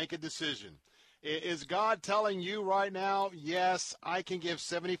to make a decision. Is God telling you right now, yes, I can give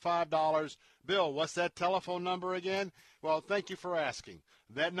 $75? Bill, what's that telephone number again? Well, thank you for asking.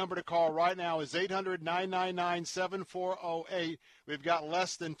 That number to call right now is 800-999-7408. We've got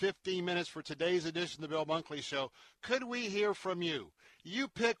less than 15 minutes for today's edition of the Bill Bunkley Show. Could we hear from you? You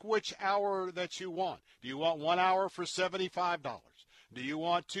pick which hour that you want. Do you want 1 hour for $75? Do you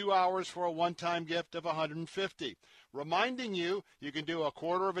want 2 hours for a one-time gift of $150? Reminding you, you can do a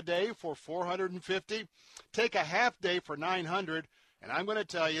quarter of a day for $450. Take a half day for $900. And I'm going to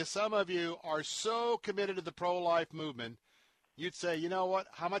tell you, some of you are so committed to the pro-life movement, you'd say, you know what,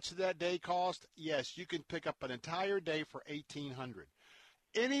 how much did that day cost? Yes, you can pick up an entire day for $1,800.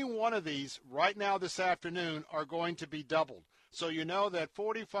 Any one of these right now this afternoon are going to be doubled. So you know that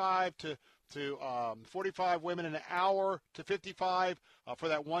 45 women an hour to 55 for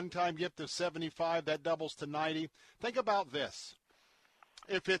that one-time gift of $75, that doubles to $90. Think about this.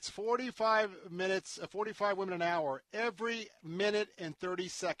 If it's 45 women an hour, every minute and 30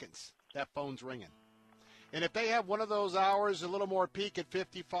 seconds, that phone's ringing. And if they have one of those hours, a little more peak at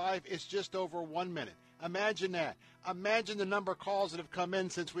 55, it's just over 1 minute. Imagine that. Imagine the number of calls that have come in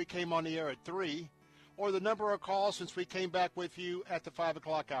since we came on the air at 3, or the number of calls since we came back with you at the 5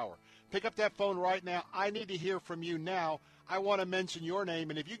 o'clock hour. Pick up that phone right now. I need to hear from you now. I want to mention your name.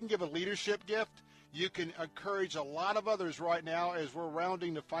 And if you can give a leadership gift, you can encourage a lot of others right now as we're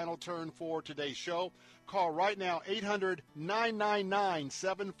rounding the final turn for today's show. Call right now,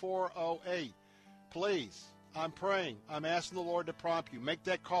 800-999-7408. Please, I'm praying. I'm asking the Lord to prompt you. Make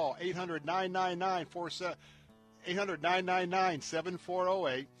that call,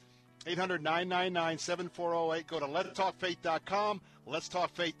 800-999-7408. 800-999-7408. Go to letstalkfaith.com.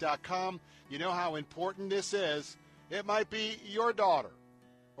 letstalkfaith.com. You know how important this is. It might be your daughter,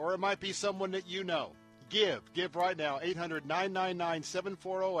 or it might be someone that you know. Give right now,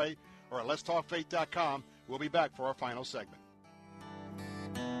 800-999-7408 or at letstalkfaith.com. We'll be back for our final segment.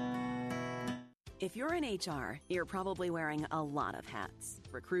 If you're in HR, you're probably wearing a lot of hats.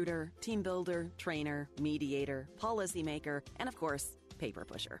 Recruiter, team builder, trainer, mediator, policymaker, and of course, paper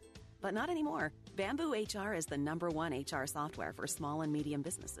pusher. But not anymore. Bamboo HR is the #1 HR software for small and medium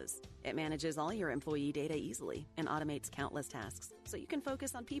businesses. It manages all your employee data easily and automates countless tasks, so you can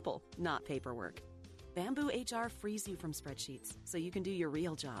focus on people, not paperwork. Bamboo HR frees you from spreadsheets, so you can do your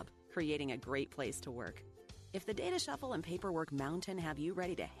real job, creating a great place to work. If the data shuffle and paperwork mountain have you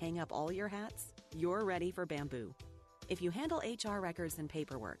ready to hang up all your hats, you're ready for Bamboo. If you handle HR records and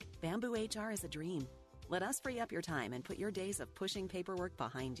paperwork, Bamboo HR is a dream. Let us free up your time and put your days of pushing paperwork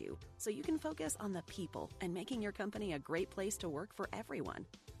behind you, so you can focus on the people and making your company a great place to work for everyone.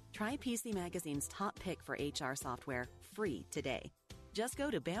 Try PC Magazine's top pick for HR software free today. Just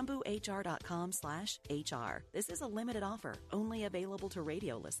go to bamboohr.com/HR. This is a limited offer, only available to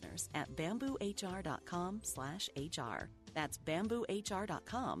radio listeners at bamboohr.com/HR. That's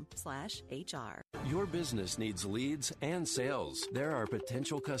bamboohr.com/HR. Your business needs leads and sales. There are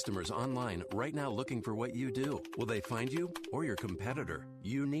potential customers online right now looking for what you do. Will they find you or your competitor?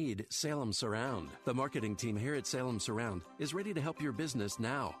 You need Salem Surround. The marketing team here at Salem Surround is ready to help your business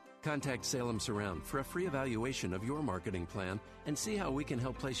now. Contact Salem Surround for a free evaluation of your marketing plan and see how we can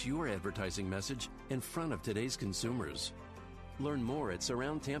help place your advertising message in front of today's consumers. Learn more at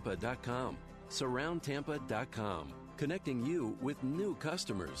surroundtampa.com. Surroundtampa.com, connecting you with new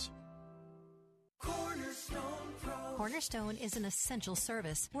customers. Cornerstone is an essential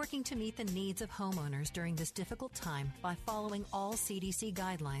service working to meet the needs of homeowners during this difficult time by following all CDC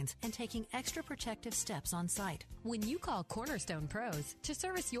guidelines and taking extra protective steps on site. When you call Cornerstone Pros to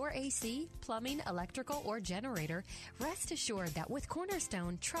service your AC, plumbing, electrical, or generator, rest assured that with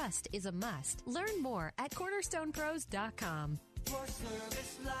Cornerstone, trust is a must. Learn more at cornerstonepros.com. For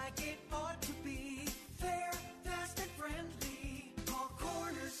service like it ought to be, fair, fast, and friendly. Call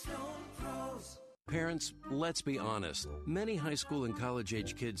Cornerstone Pros. Parents, let's be honest. Many high school and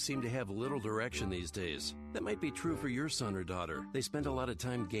college-age kids seem to have little direction these days. That might be true for your son or daughter. They spend a lot of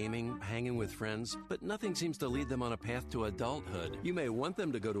time gaming, hanging with friends, but nothing seems to lead them on a path to adulthood. You may want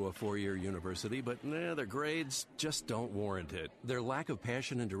them to go to a 4-year university, but their grades just don't warrant it. Their lack of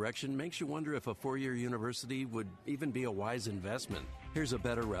passion and direction makes you wonder if a 4-year university would even be a wise investment. Here's a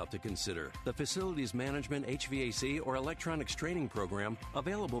better route to consider. The Facilities Management, HVAC, or Electronics Training Program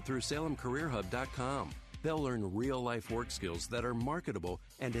available through SalemCareerHub.com. They'll learn real-life work skills that are marketable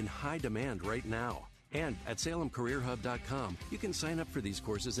and in high demand right now. And at SalemCareerHub.com, you can sign up for these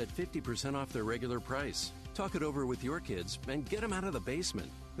courses at 50% off their regular price. Talk it over with your kids and get them out of the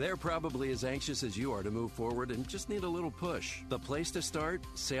basement. They're probably as anxious as you are to move forward and just need a little push. The place to start?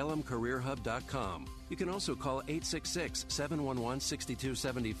 SalemCareerHub.com. You can also call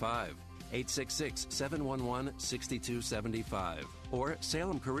 866-711-6275. 866-711-6275. Or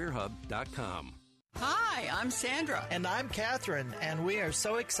SalemCareerHub.com. Hi, I'm Sandra. And I'm Catherine, and we are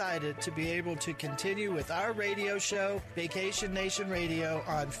so excited to be able to continue with our radio show, Vacation Nation Radio,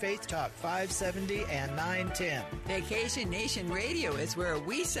 on Faith Talk 570 and 910. Vacation Nation Radio is where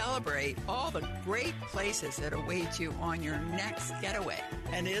we celebrate all the great places that await you on your next getaway.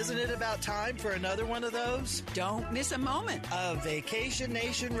 And isn't it about time for another one of those? Don't miss a moment of Vacation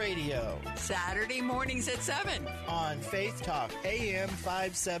Nation Radio. Saturday mornings at 7 on Faith Talk, AM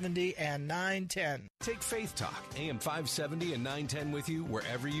 570 and 910. Take Faith Talk, AM 570 and 910 with you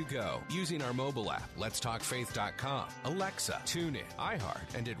wherever you go using our mobile app, letstalkfaith.com, Alexa, TuneIn,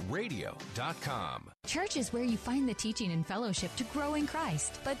 iHeart, and at radio.com. Church is where you find the teaching and fellowship to grow in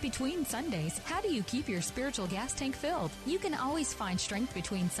Christ. But between Sundays, how do you keep your spiritual gas tank filled? You can always find strength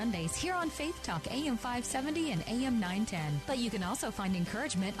between Sundays here on Faith Talk, AM 570 and AM 910. But you can also find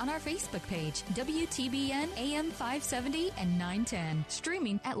encouragement on our Facebook page, WTBN AM 570 and 910.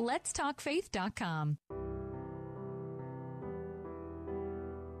 Streaming at letstalkfaith.com.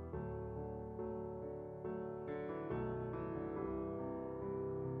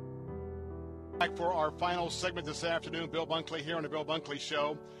 Back for our final segment this afternoon. Bill Bunkley here on the Bill Bunkley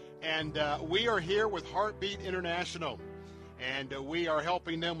Show. And we are here with Heartbeat International. And we are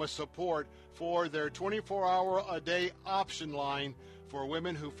helping them with support for their 24-hour-a-day option line for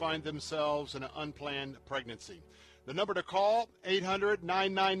women who find themselves in an unplanned pregnancy. The number to call,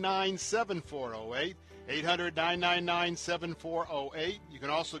 800-999-7408. 800-999-7408. You can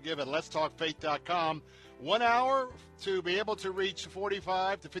also give at letstalkfaith.com. 1 hour to be able to reach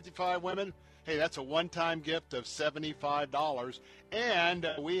 45 to 55 women Hey, that's a one-time gift of $75. And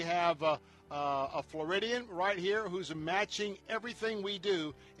we have a Floridian right here who's matching everything we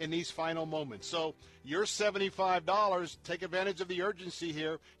do in these final moments. So your $75, take advantage of the urgency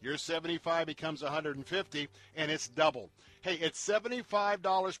here. Your $75 becomes $150, and it's double. Hey, it's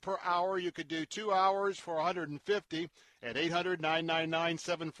 $75 per hour. You could do 2 hours for $150 at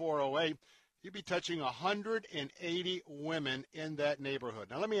 800-999-7408. You'd be touching 180 women in that neighborhood.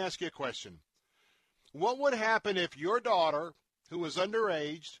 Now, let me ask you a question. What would happen if your daughter, who was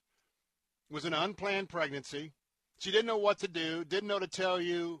underage, was an unplanned pregnancy, she didn't know what to do, didn't know to tell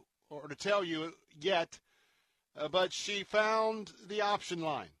you or to tell you yet, but she found the option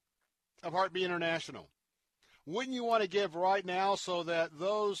line of Heartbeat International? Wouldn't you want to give right now so that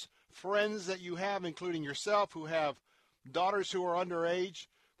those friends that you have, including yourself, who have daughters who are underage,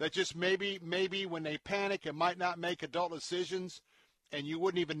 that just maybe when they panic and might not make adult decisions and you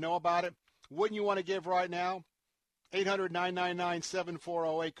wouldn't even know about it, wouldn't you want to give right now?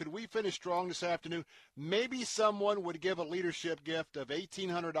 800-999-7408. Could we finish strong this afternoon? Maybe someone would give a leadership gift of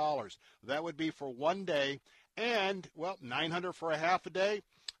 $1,800. That would be for one day. And, well, $900 for a half a day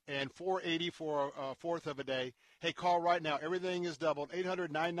and $480 for a fourth of a day. Hey, call right now. Everything is doubled.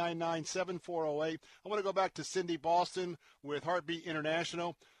 800-999-7408. I want to go back to Cindy Boston with Heartbeat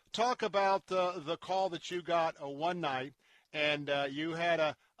International. Talk about the call that you got one night, and you had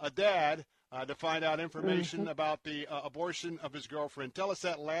a dad to find out information about the abortion of his girlfriend. Tell us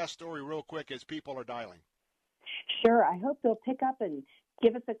that last story real quick as people are dialing. Sure. I hope they'll pick up and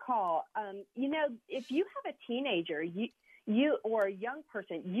give us a call. If you have a teenager, you or a young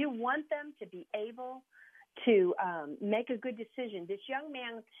person, you want them to be able to make a good decision. This young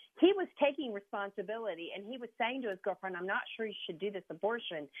man, he was taking responsibility, and he was saying to his girlfriend, I'm not sure you should do this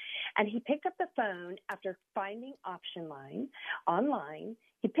abortion. And he picked up the phone after finding Option Line online.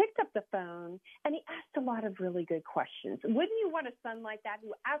 He picked up the phone, and he asked a lot of really good questions. Wouldn't you want a son like that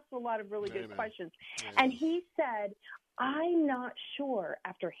who asks a lot of really good questions? Amen. And he said, I'm not sure,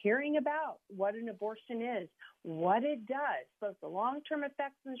 after hearing about what an abortion is, what it does, both the long-term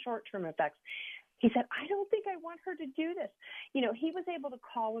effects and short-term effects. He said, I don't think I want her to do this. He was able to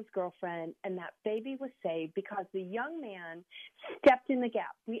call his girlfriend, and that baby was saved because the young man stepped in the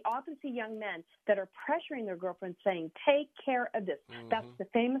gap. We often see young men that are pressuring their girlfriend saying, take care of this. That's the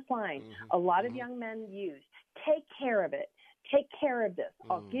famous line a lot of young men use. Take care of it. Take care of this.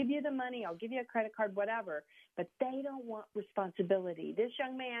 I'll give you the money. I'll give you a credit card, whatever. But they don't want responsibility. This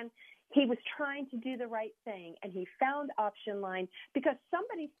young man, he was trying to do the right thing, and he found Option Line because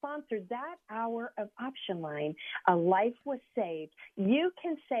somebody sponsored that hour of Option Line. A life was saved. You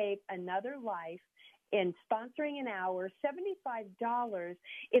can save another life in sponsoring an hour, $75.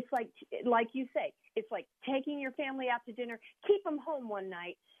 It's like you say, it's like taking your family out to dinner. Keep them home one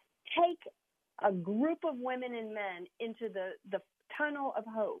night. Take a group of women and men into the tunnel of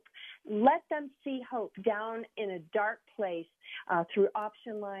hope. Let them see hope down in a dark place through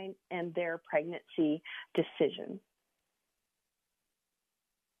Option Line and their pregnancy decision.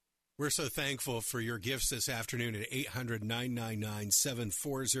 We're so thankful for your gifts this afternoon at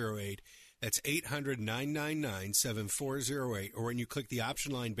 800-999-7408. That's 800-999-7408. Or when you click the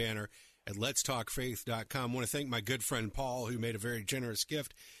Option Line banner at letstalkfaith.com. I want to thank my good friend Paul, who made a very generous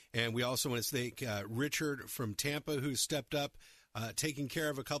gift. And we also want to thank Richard from Tampa, who stepped up, taking care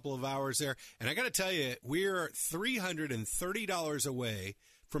of a couple of hours there. And I got to tell you, we're $330 away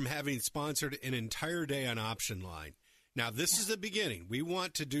from having sponsored an entire day on Option Line. Now, this is the beginning. We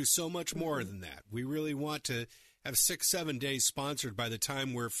want to do so much more than that. We really want to have 6-7 days sponsored by the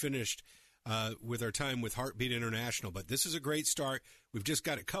time we're finished with our time with Heartbeat International. But this is a great start. We've just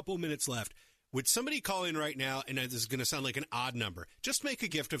got a couple minutes left. Would somebody call in right now, and this is going to sound like an odd number, just make a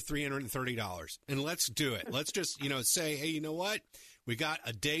gift of $330, and let's do it. Let's just, say, hey, you know what? We got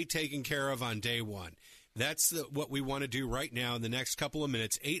a day taken care of on day one. That's what we want to do right now in the next couple of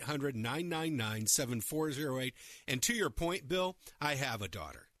minutes, 800-999-7408. And to your point, Bill, I have a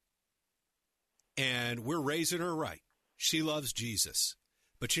daughter, and we're raising her right. She loves Jesus.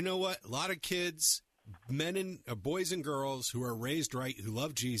 But you know what? A lot of kids, boys and girls who are raised right, who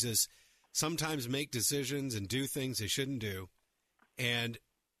love Jesus, sometimes make decisions and do things they shouldn't do. And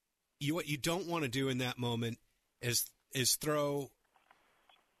what you don't want to do in that moment is throw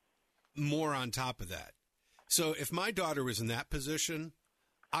more on top of that. So if my daughter was in that position,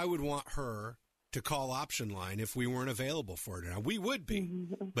 I would want her to call Option Line if we weren't available for her. Now, we would be.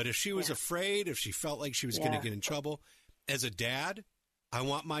 But if she was afraid, if she felt like she was going to get in trouble, as a dad, I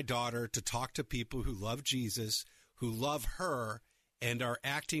want my daughter to talk to people who love Jesus, who love her, and are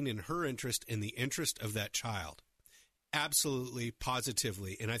acting in her interest, in the interest of that child. Absolutely,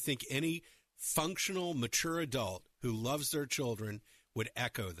 positively. And I think any functional, mature adult who loves their children would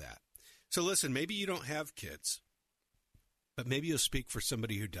echo that. So listen, maybe you don't have kids, but maybe you'll speak for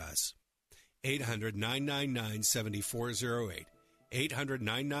somebody who does. 800-999-7408.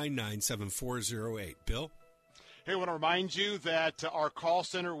 800-999-7408. Bill? Hey, I want to remind you that our call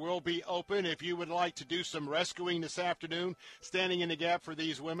center will be open if you would like to do some rescuing this afternoon, standing in the gap for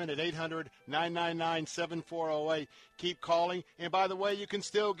these women at 800-999-7408. Keep calling. And by the way, you can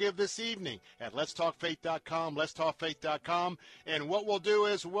still give this evening at letstalkfaith.com, letstalkfaith.com. And what we'll do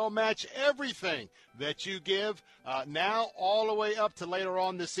is we'll match everything that you give now all the way up to later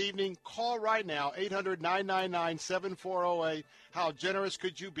on this evening. Call right now, 800-999-7408. How generous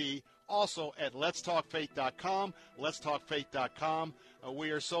could you be? Also at letstalkfaith.com, letstalkfaith.com.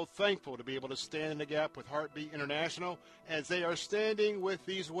 We are so thankful to be able to stand in the gap with Heartbeat International as they are standing with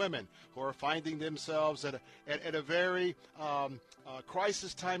these women who are finding themselves at a very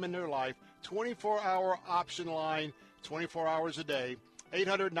crisis time in their life. 24-hour option line, 24 hours a day,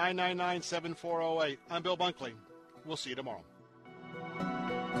 800-999-7408. I'm Bill Bunkley. We'll see you tomorrow.